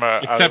that from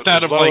except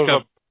out of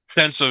like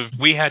sense of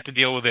we had to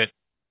deal with it.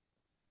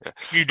 Yeah.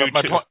 You do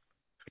too.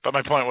 But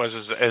my point was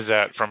is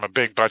that from a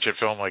big budget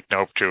film like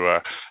Nope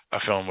to a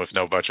film with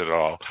no budget at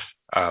all,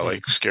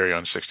 like Scary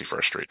on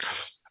 61st Street.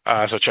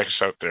 So check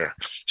us out there.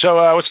 So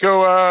let's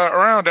go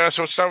around.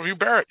 So let's start with you,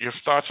 Barrett. Your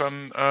thoughts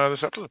on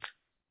this episode?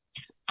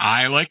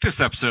 I like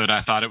this episode.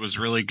 I thought it was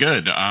really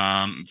good.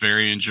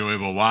 Very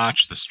enjoyable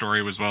watch. The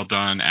story was well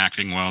done.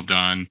 Acting well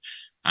done.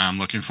 I'm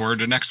looking forward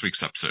to next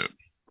week's episode.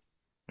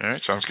 All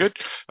right, sounds good.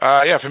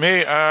 Yeah, for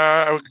me,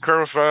 I would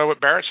concur with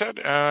what Barrett said,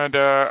 and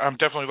I'm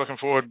definitely looking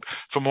forward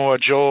for more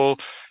Joel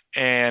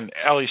and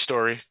Ellie's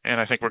story,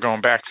 and I think we're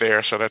going back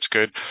there, so that's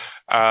good.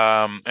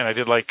 And I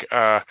did like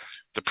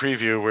the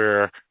preview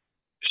where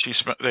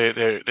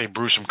they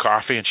brew some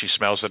coffee and she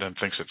smells it and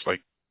thinks it's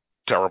like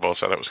terrible,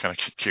 so that was kind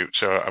of cute.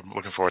 So I'm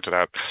looking forward to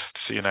that,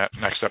 to seeing that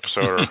next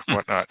episode or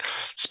whatnot.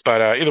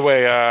 But either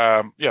way,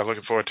 yeah,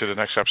 looking forward to the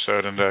next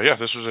episode. And yeah,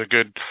 this was a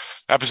good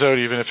episode,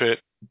 even if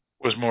it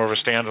was more of a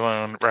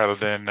standalone rather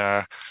than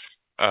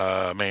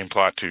main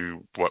plot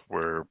to what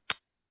we're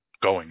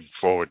going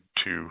forward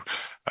to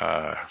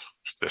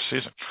this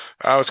season.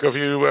 Let's go for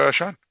you,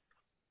 Sean.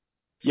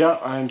 Yeah,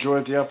 I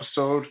enjoyed the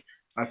episode.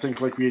 I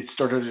think, like we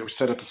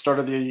said at the start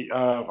of the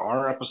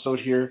our episode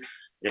here,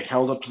 it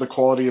held up to the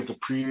quality of the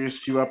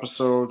previous two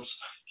episodes.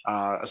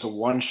 As a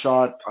one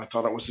shot, I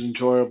thought it was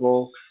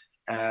enjoyable,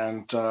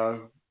 and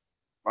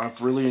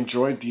I've really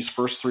enjoyed these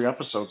first three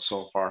episodes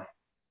so far.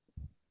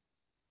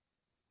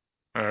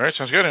 All right,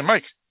 sounds good. And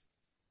Mike.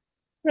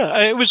 Yeah,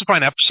 it was a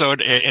fine episode.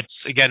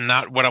 It's again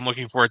not what I'm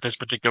looking for at this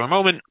particular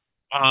moment.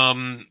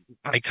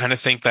 I kind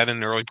of think that in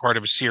the early part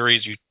of a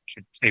series, you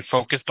should stay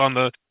focused on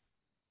the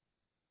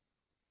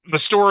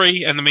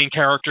story and the main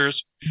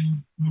characters.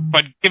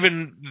 But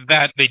given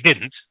that they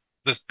didn't,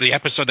 the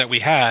episode that we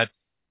had,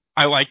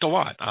 I liked a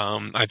lot.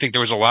 I think there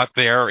was a lot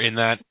there in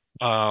that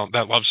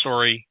love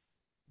story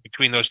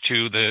between those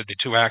two, the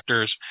two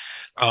actors.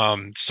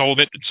 Sold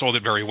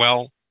it very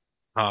well.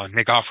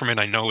 Nick Offerman,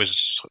 I know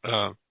is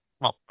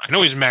well, I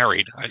know he's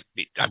married.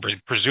 I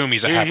presume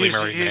he's a happily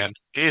married man.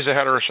 He's a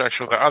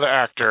heterosexual. The other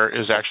actor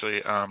is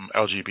actually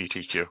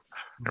LGBTQ in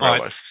real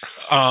life.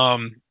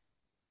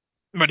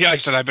 But yeah, like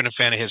I said, I've been a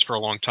fan of his for a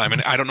long time,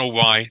 and I don't know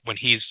why when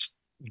he's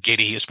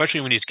giddy, especially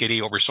when he's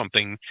giddy over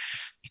something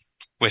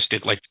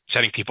twisted like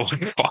setting people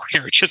on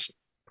fire, it just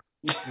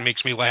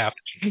makes me laugh.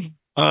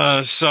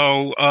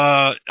 So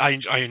I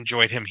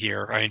enjoyed him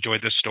here. I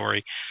enjoyed this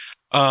story.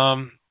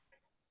 But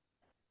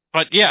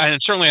yeah,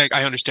 and certainly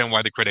I understand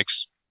why the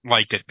critics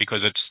liked it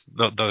because it's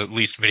the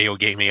least video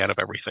gamey out of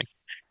everything.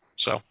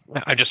 So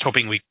I'm just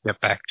hoping we get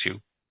back to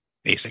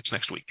basics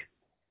next week.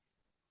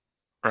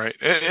 Right.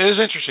 It is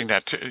interesting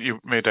that you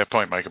made that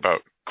point, Mike,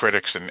 about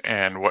critics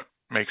and what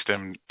makes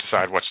them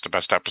decide what's the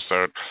best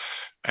episode.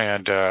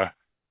 And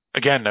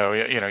again, though,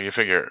 you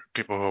figure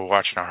people who are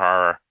watching a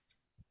horror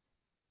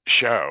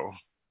show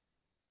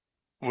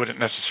wouldn't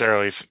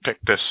necessarily pick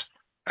this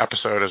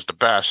episode as the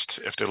best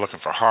if they're looking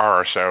for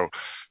horror. So,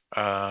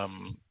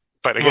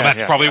 but again, well,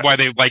 that's probably why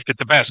they liked it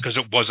the best because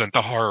it wasn't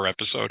the horror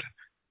episode.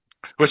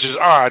 Which is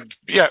odd.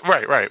 Yeah,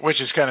 right.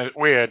 Which is kind of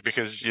weird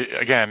because,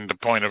 again, the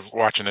point of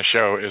watching the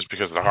show is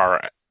because of the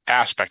horror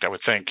aspect, I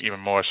would think,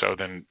 even more so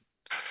than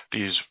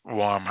these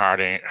warm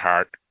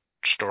heart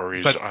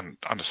stories on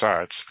the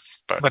sides.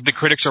 But the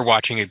critics are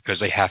watching it because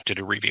they have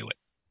to review it.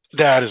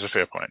 That is a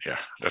fair point. Yeah,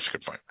 that's a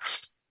good point.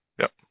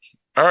 Yep.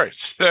 All right.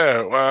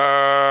 So,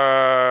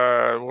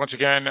 once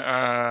again,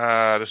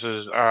 this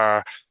is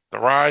The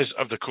Rise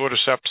of the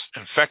Cordyceps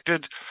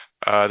Infected.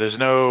 There's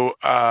no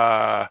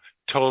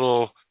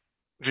total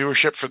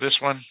viewership for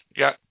this one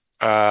yet.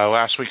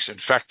 Last week's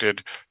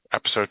Infected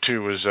episode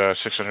 2 was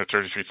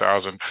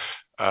 633,000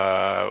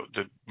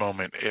 the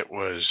moment it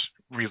was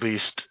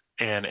released,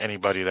 and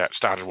anybody that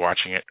started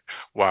watching it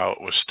while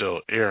it was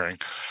still airing.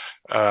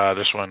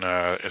 This one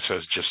it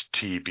says just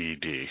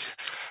TBD.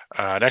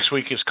 Next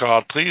week is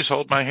called Please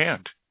Hold My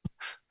Hand,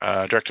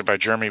 directed by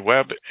Jeremy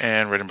Webb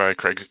and written by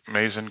Craig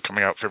Mazin,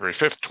 coming out February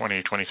 5th,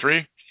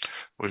 2023.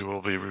 We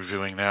will be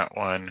reviewing that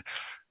one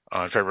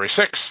on February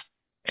 6th.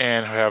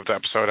 And have the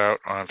episode out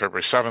on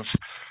February 7th,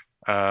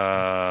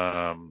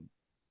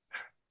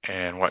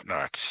 and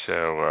whatnot.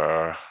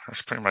 So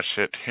that's pretty much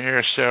it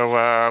here. So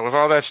with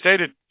all that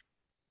stated,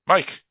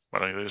 Mike, why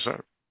don't you lead us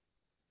out?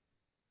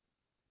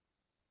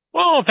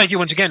 Well, thank you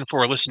once again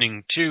for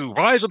listening to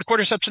Rise of the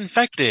Cordyceps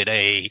Infected,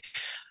 a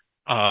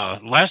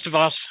Last of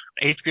Us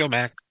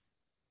HBOMax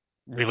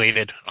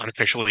related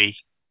unofficial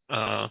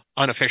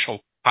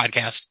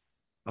podcast.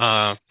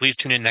 Please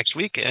tune in next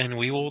week, and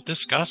we will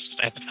discuss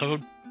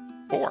episode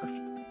 4.